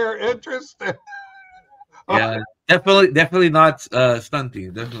buyer interested. Yeah, definitely not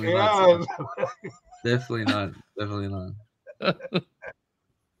stunty. Definitely not. Yeah. Definitely not. Definitely not.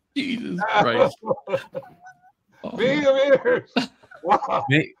 Jesus Christ. Oh, meters. Wow.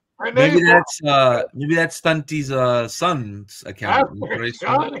 Maybe that's Stunty's son's account.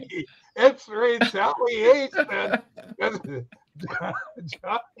 Johnny, it's retaliation.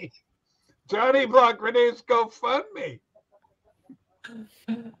 Johnny blocked Renee's GoFundMe.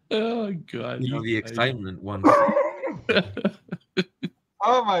 Oh God! You know the excitement one.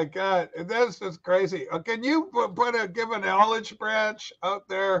 Oh my God, this is crazy. Can you give an knowledge branch out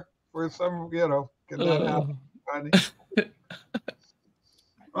there for some, can that happen?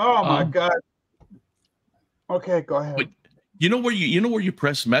 Oh my God. Okay, go ahead. You know where you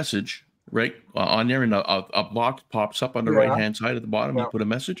press message, right? On there, and a box pops up on the right hand side at the bottom. You put a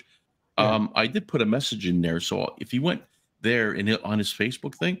message. I did put a message in there, so if you went there and on his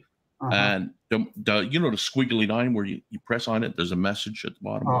Facebook thing, and the squiggly line where you press on it, there's a message at the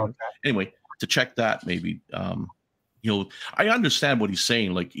bottom. Okay. Anyway, to check that, maybe I understand what he's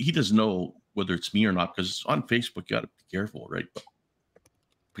saying. Like, he doesn't know whether it's me or not, because on Facebook you got to be careful, right?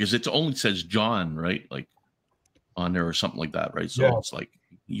 Because it only says John, right? Like on there or something like that, right? So it's like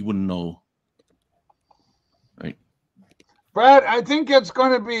you wouldn't know, right? Brad, I think it's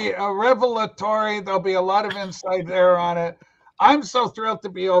going to be a revelatory. There'll be a lot of insight there on it. I'm so thrilled to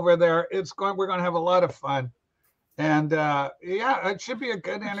be over there. We're going to have a lot of fun. And it should be a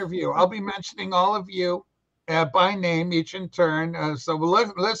good interview. I'll be mentioning all of you by name, each in turn. So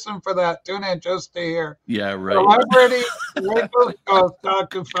we'll listen for that. Tune in just to hear. Yeah, right. Celebrity, Rachel's Ghost talk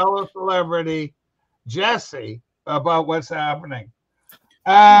to fellow celebrity Jesse about what's happening.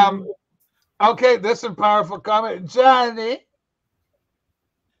 Okay, this is a powerful comment. Johnny,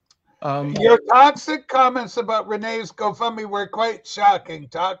 your toxic comments about Renee's GoFundMe were quite shocking.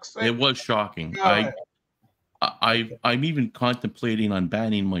 Toxic. It was shocking. I'm even contemplating on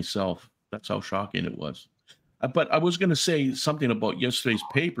banning myself. That's how shocking it was. But I was going to say something about yesterday's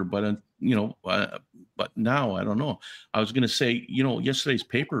paper, but but now I don't know. I was going to say, yesterday's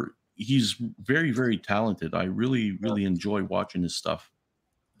paper. He's very, very talented. I really, really enjoy watching his stuff.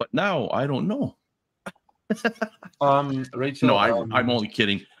 But now I don't know. Rachel. No, I'm only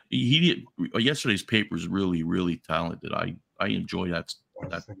kidding. Yesterday's paper is really, really talented. I enjoy that.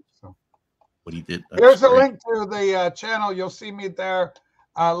 What he did. There's a link to the channel. You'll see me there.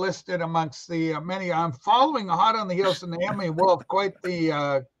 Listed amongst the many. I'm following Hot on the Heels of Naomi Wolf. Quite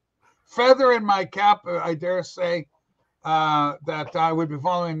the feather in my cap, I dare say, that I would be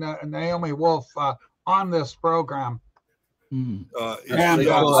following Naomi Wolf on this program. Is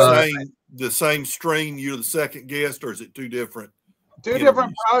the same stream? You're the second guest, or is it two different? Two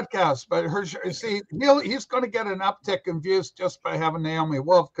different broadcasts, but he's going to get an uptick in views just by having Naomi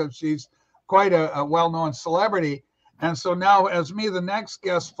Wolf, because she's quite a well-known celebrity. And so now, as me, the next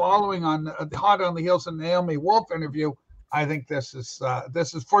guest following on Hot on the Heels of Naomi Wolf interview, I think this is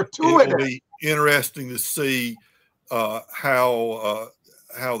fortuitous. It'll be interesting to see how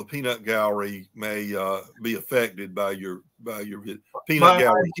the peanut gallery may be affected by your peanut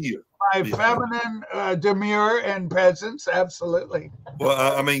gallery here. By feminine, demure, and peasants, absolutely.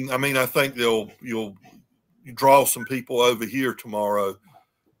 Well, I mean, I think you'll draw some people over here tomorrow.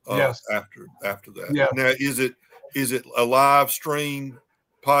 Yes. After that. Yeah. Now, is it a live stream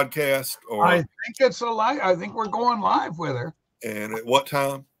podcast, or? I think it's a live. I think we're going live with her. And at what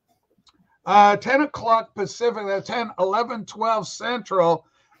time? 10 o'clock Pacific. 10, 11, 12 Central,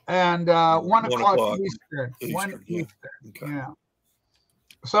 and 1 o'clock Eastern. 1 Eastern. Okay. Yeah.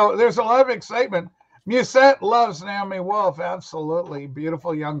 So there's a lot of excitement. Musette loves Naomi Wolf. Absolutely.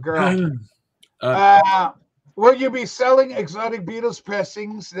 Beautiful young girl. Will you be selling exotic Beatles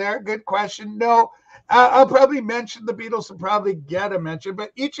pressings there? Good question. No. I'll probably mention the Beatles and probably get a mention,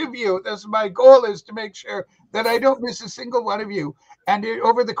 but each of you, that's my goal, is to make sure that I don't miss a single one of you. And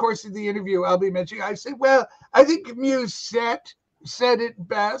over the course of the interview, I'll be mentioning, I say, well, I think Musette said it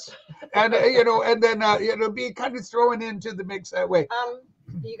best. And, and then, be kind of thrown into the mix that way.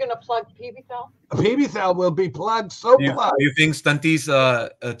 You going to plug PBThal? PBThal will be plugged. So plugged. Do you think Stunty's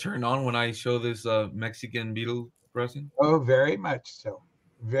turn on when I show this Mexican Beatle pressing? Oh, very much so.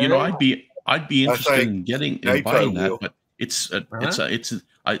 I'd be interested in buying that, but it's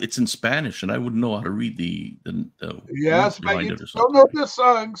in Spanish, and I wouldn't know how to read the yes, but you don't know the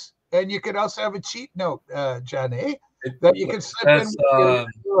songs, and you could also have a cheat note, Johnny. that you can slip in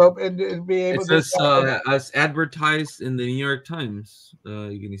Europe and be able to. It to. says as advertised in the New York Times.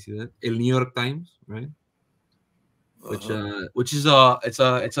 You can see that El New York Times, right? Which is it's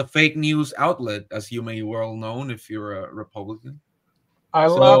a fake news outlet, as you may well known if you're a Republican. I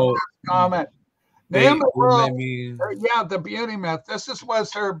love this comment. Naomi World, yeah, the beauty myth. This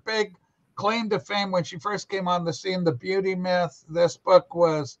was her big claim to fame when she first came on the scene. The beauty myth. This book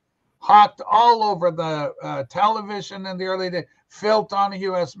was hawked all over the television in the early days. Phil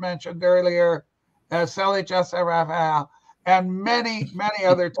Donahue, as mentioned earlier, Sally Jessa Raphael, and many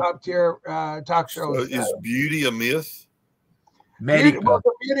other top tier talk shows. So is beauty a myth? Well,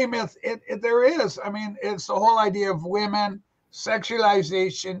 the beauty myth, there is. I mean, it's the whole idea of women,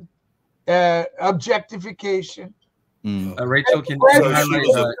 sexualization, objectification. Rachel, can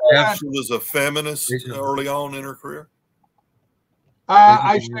she was a feminist early on in her career?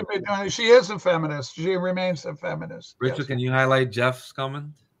 I should be doing it. She is a feminist. She remains a feminist. Rachel, yes. Can you highlight Jeff's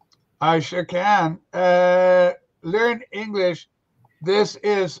comment? I sure can. Learn English. This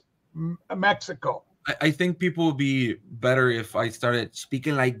is Mexico. I think people would be better if I started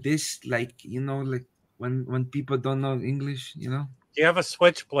speaking like this, like, like when people don't know English, You have a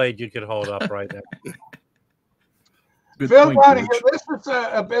switchblade you could hold up right now. Phil Donahue, this is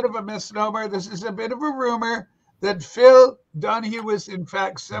a bit of a misnomer. This is a bit of a rumor that Phil Donahue was in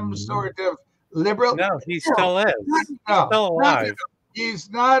fact some sort of liberal. No, he still is. He's still alive.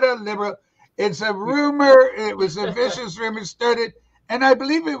 He's not a liberal. It's a rumor. It was a vicious rumor started. And I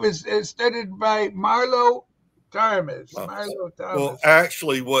believe it was started by Marlo Tarmas. Well,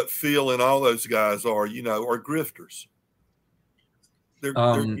 actually, what Phil and all those guys are, are grifters.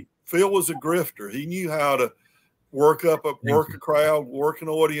 Phil was a grifter. He knew how to work a crowd, work an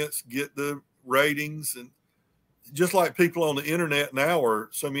audience, get the ratings, and just like people on the internet now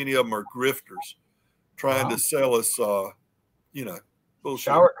so many of them are grifters, trying to sell us, bullshit.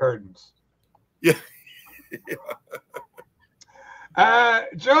 Shower curtains. Yeah.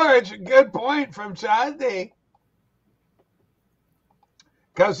 George, good point from Johnny.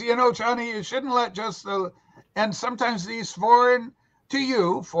 Because, Johnny, you shouldn't let just and sometimes these foreign,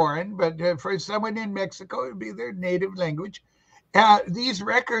 but for someone in Mexico, it would be their native language. These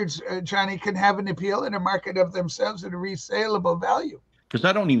records, Johnny, can have an appeal in a market of themselves at a resaleable value. Because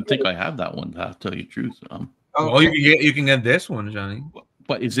I don't even think I have that one, to tell you the truth. Okay. Well, you can get this one, Johnny.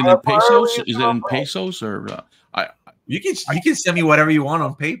 But is it in pesos? Is it in pesos or You can send me whatever you want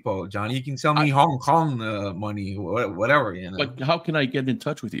on PayPal, Johnny. You can send me Hong Kong money, whatever. But how can I get in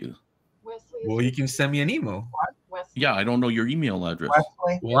touch with you? Well, you can send me an email. Yeah, I don't know your email address.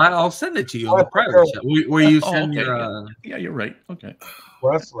 Well, I'll send it to you on the private chat. Where you send your? Yeah, you're right. Okay.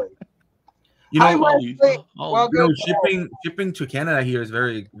 Wesley. Shipping to Canada here is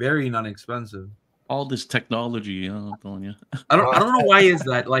very, very non-expensive. All this technology, I'm telling you. I don't know why is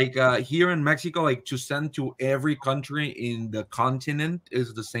that. Like here in Mexico, like to send to every country in the continent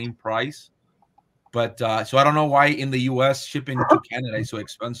is the same price. But so I don't know why in the US shipping to Canada is so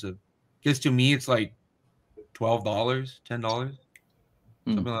expensive. Because to me it's like $12, $10,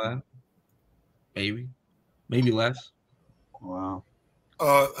 something like that. Maybe less. Wow.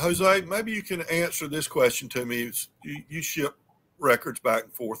 Jose, maybe you can answer this question to me. You ship records back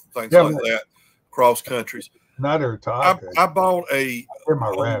and forth and things like that across countries. Another topic. I bought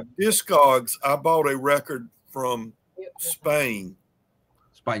Discogs. I bought a record from Spain.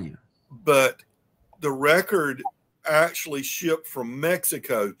 But the record actually shipped from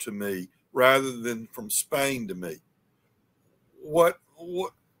Mexico to me rather than from Spain to me. What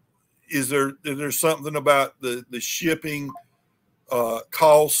is there something about the shipping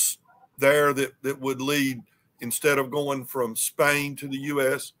costs there that would lead, instead of going from Spain to the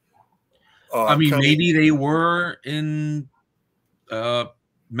US? I mean, maybe they were in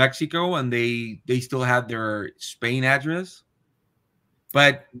Mexico and they still had their Spain address.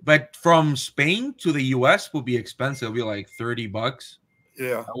 But from Spain to the US would be expensive. It'll be like $30.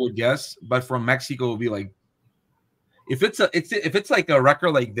 Yeah, I would guess. But from Mexico would be like, if it's like a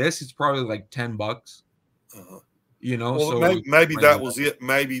record like this, it's probably like $10. Well, so maybe that was it.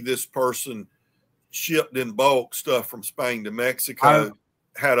 Maybe this person shipped in bulk stuff from Spain to Mexico,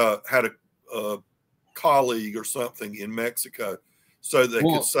 had a colleague or something in Mexico, so they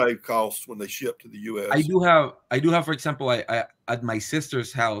could save costs when they ship to the US. I do have, for example, I at my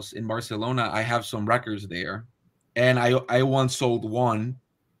sister's house in Barcelona, I have some records there, and I once sold one,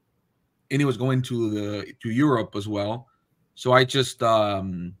 and it was going to Europe as well. So I just I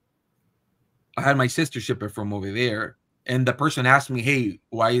had my sister ship it from over there, and the person asked me, "Hey,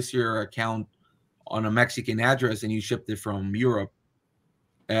 why is your account on a Mexican address and you shipped it from Europe?"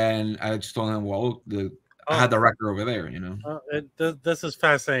 And I just told him, well, I had the record over there, you know. This is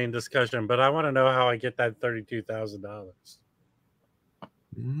fascinating discussion, but I want to know how I get that $32,000.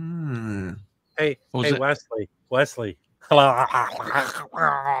 Hey, Wesley. Hello.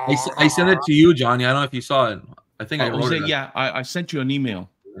 I sent it to you, Johnny. I don't know if you saw it. I think I wrote it. Yeah, I sent you an email.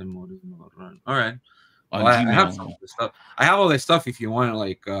 All right. On Well, Gmail. I have some of this stuff. I have all this stuff if you want to,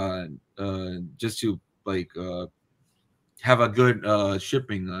 like, just to like have a good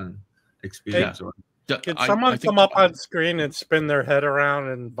shipping experience. Hey, can someone come up on screen and spin their head around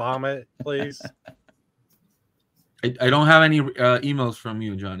and vomit, please? I don't have any emails from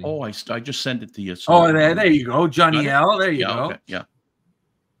you, Johnny. Oh, I just sent it to you. So there you go, Johnny L. There you go. Okay, yeah.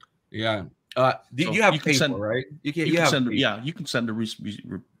 You have paper, right? You can send a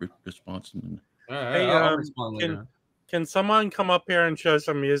response. Hey, can someone come up here and show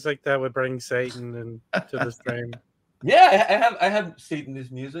some music that would bring Satan to the stream? Yeah, I have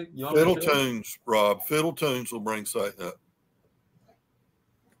Satanist music. Fiddle tunes, Rob. Fiddle tunes will bring Satan up.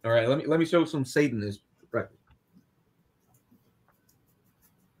 All right, let me show some Satanist record.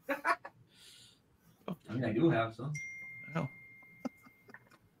 I do have some. Oh.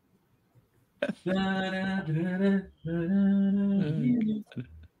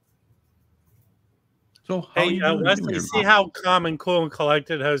 So, hey, Wesley, see how calm and cool and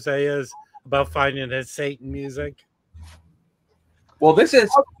collected Jose is about finding his Satan music? Well, this is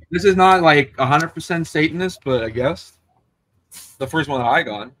not like 100% Satanist, but I guess the first one that I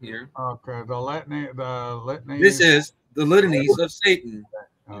got here. Okay, the litany. This is the litanies of Satan.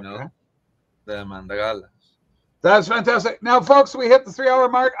 You know, the Mandagalas. That's fantastic. Now, folks, we hit the 3-hour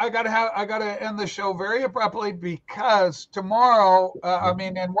mark. I gotta end the show very abruptly because tomorrow,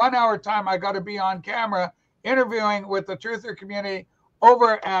 in 1 hour time, I got to be on camera interviewing with the truther community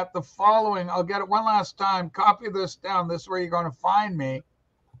over at the following. I'll get it one last time. Copy this down. This is where you're going to find me.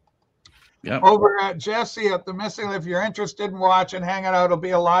 Yeah. Over at Jesse at the Missing. If you're interested in watching, hanging out, it'll be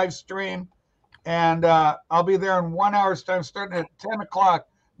a live stream, and I'll be there in 1 hour's time, starting at 10 o'clock,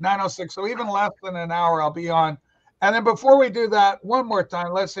 9:06. So even less than an hour, I'll be on. And then before we do that, one more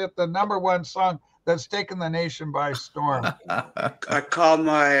time, let's hit the #1 song that's taken the nation by storm. I call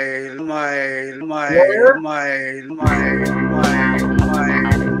my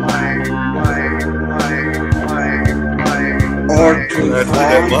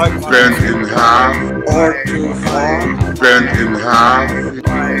Ortofon, bent in half. Ortofon, bent in half.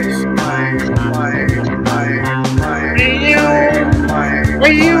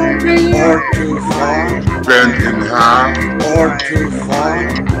 Ortofon, bent in half. Ortofon,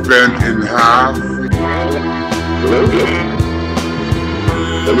 bent in half. Hello?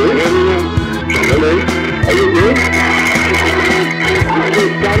 Hello? Hello? Are you good? This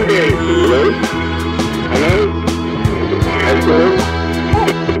is Sunday. Hello? Hello?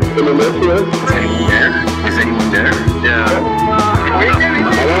 Hello? Hello? Is anyone there? Yeah.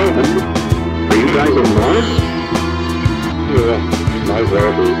 Hello? Are you guys on Mars? Yeah. Might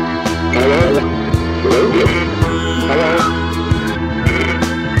well be. Hello? Hello? Hello?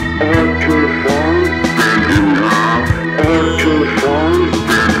 Ortofon, Ortofon.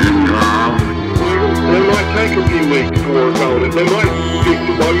 They might take a few weeks to work on it. They might fix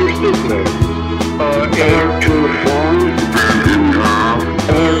it while you're sitting there. Ortofon,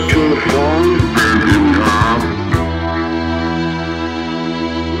 Ortofon.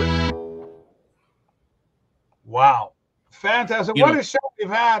 Wow. Fantastic. What a show we've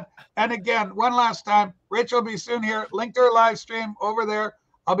had. And again, one last time, Rachel will be soon here. Link to her live stream over there.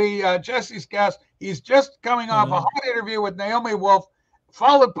 I'll be Jesse's guest. He's just coming off a hot interview with Naomi Wolf,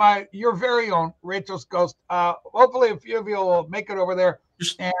 followed by your very own Rachel's Ghost. Hopefully a few of you will make it over there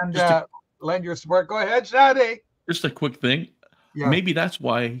and lend your support. Go ahead, Shadi. Just a quick thing. Yeah. Maybe that's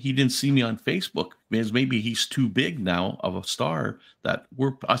why he didn't see me on Facebook, because maybe he's too big now of a star that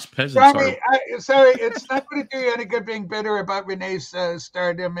us peasants are. Sorry, it's not going to do you any good being bitter about Renee's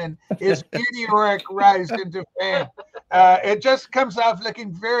stardom and his meteoric rise into fame. It just comes off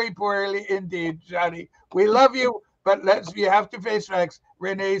looking very poorly indeed, Johnny. We love you, but you have to face facts.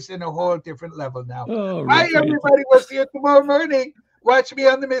 Renee's in a whole different level now. Oh, bye, everybody. We'll see you tomorrow morning. Watch me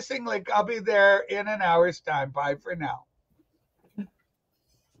on the Missing Link. I'll be there in an hour's time. Bye for now.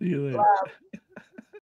 See you later.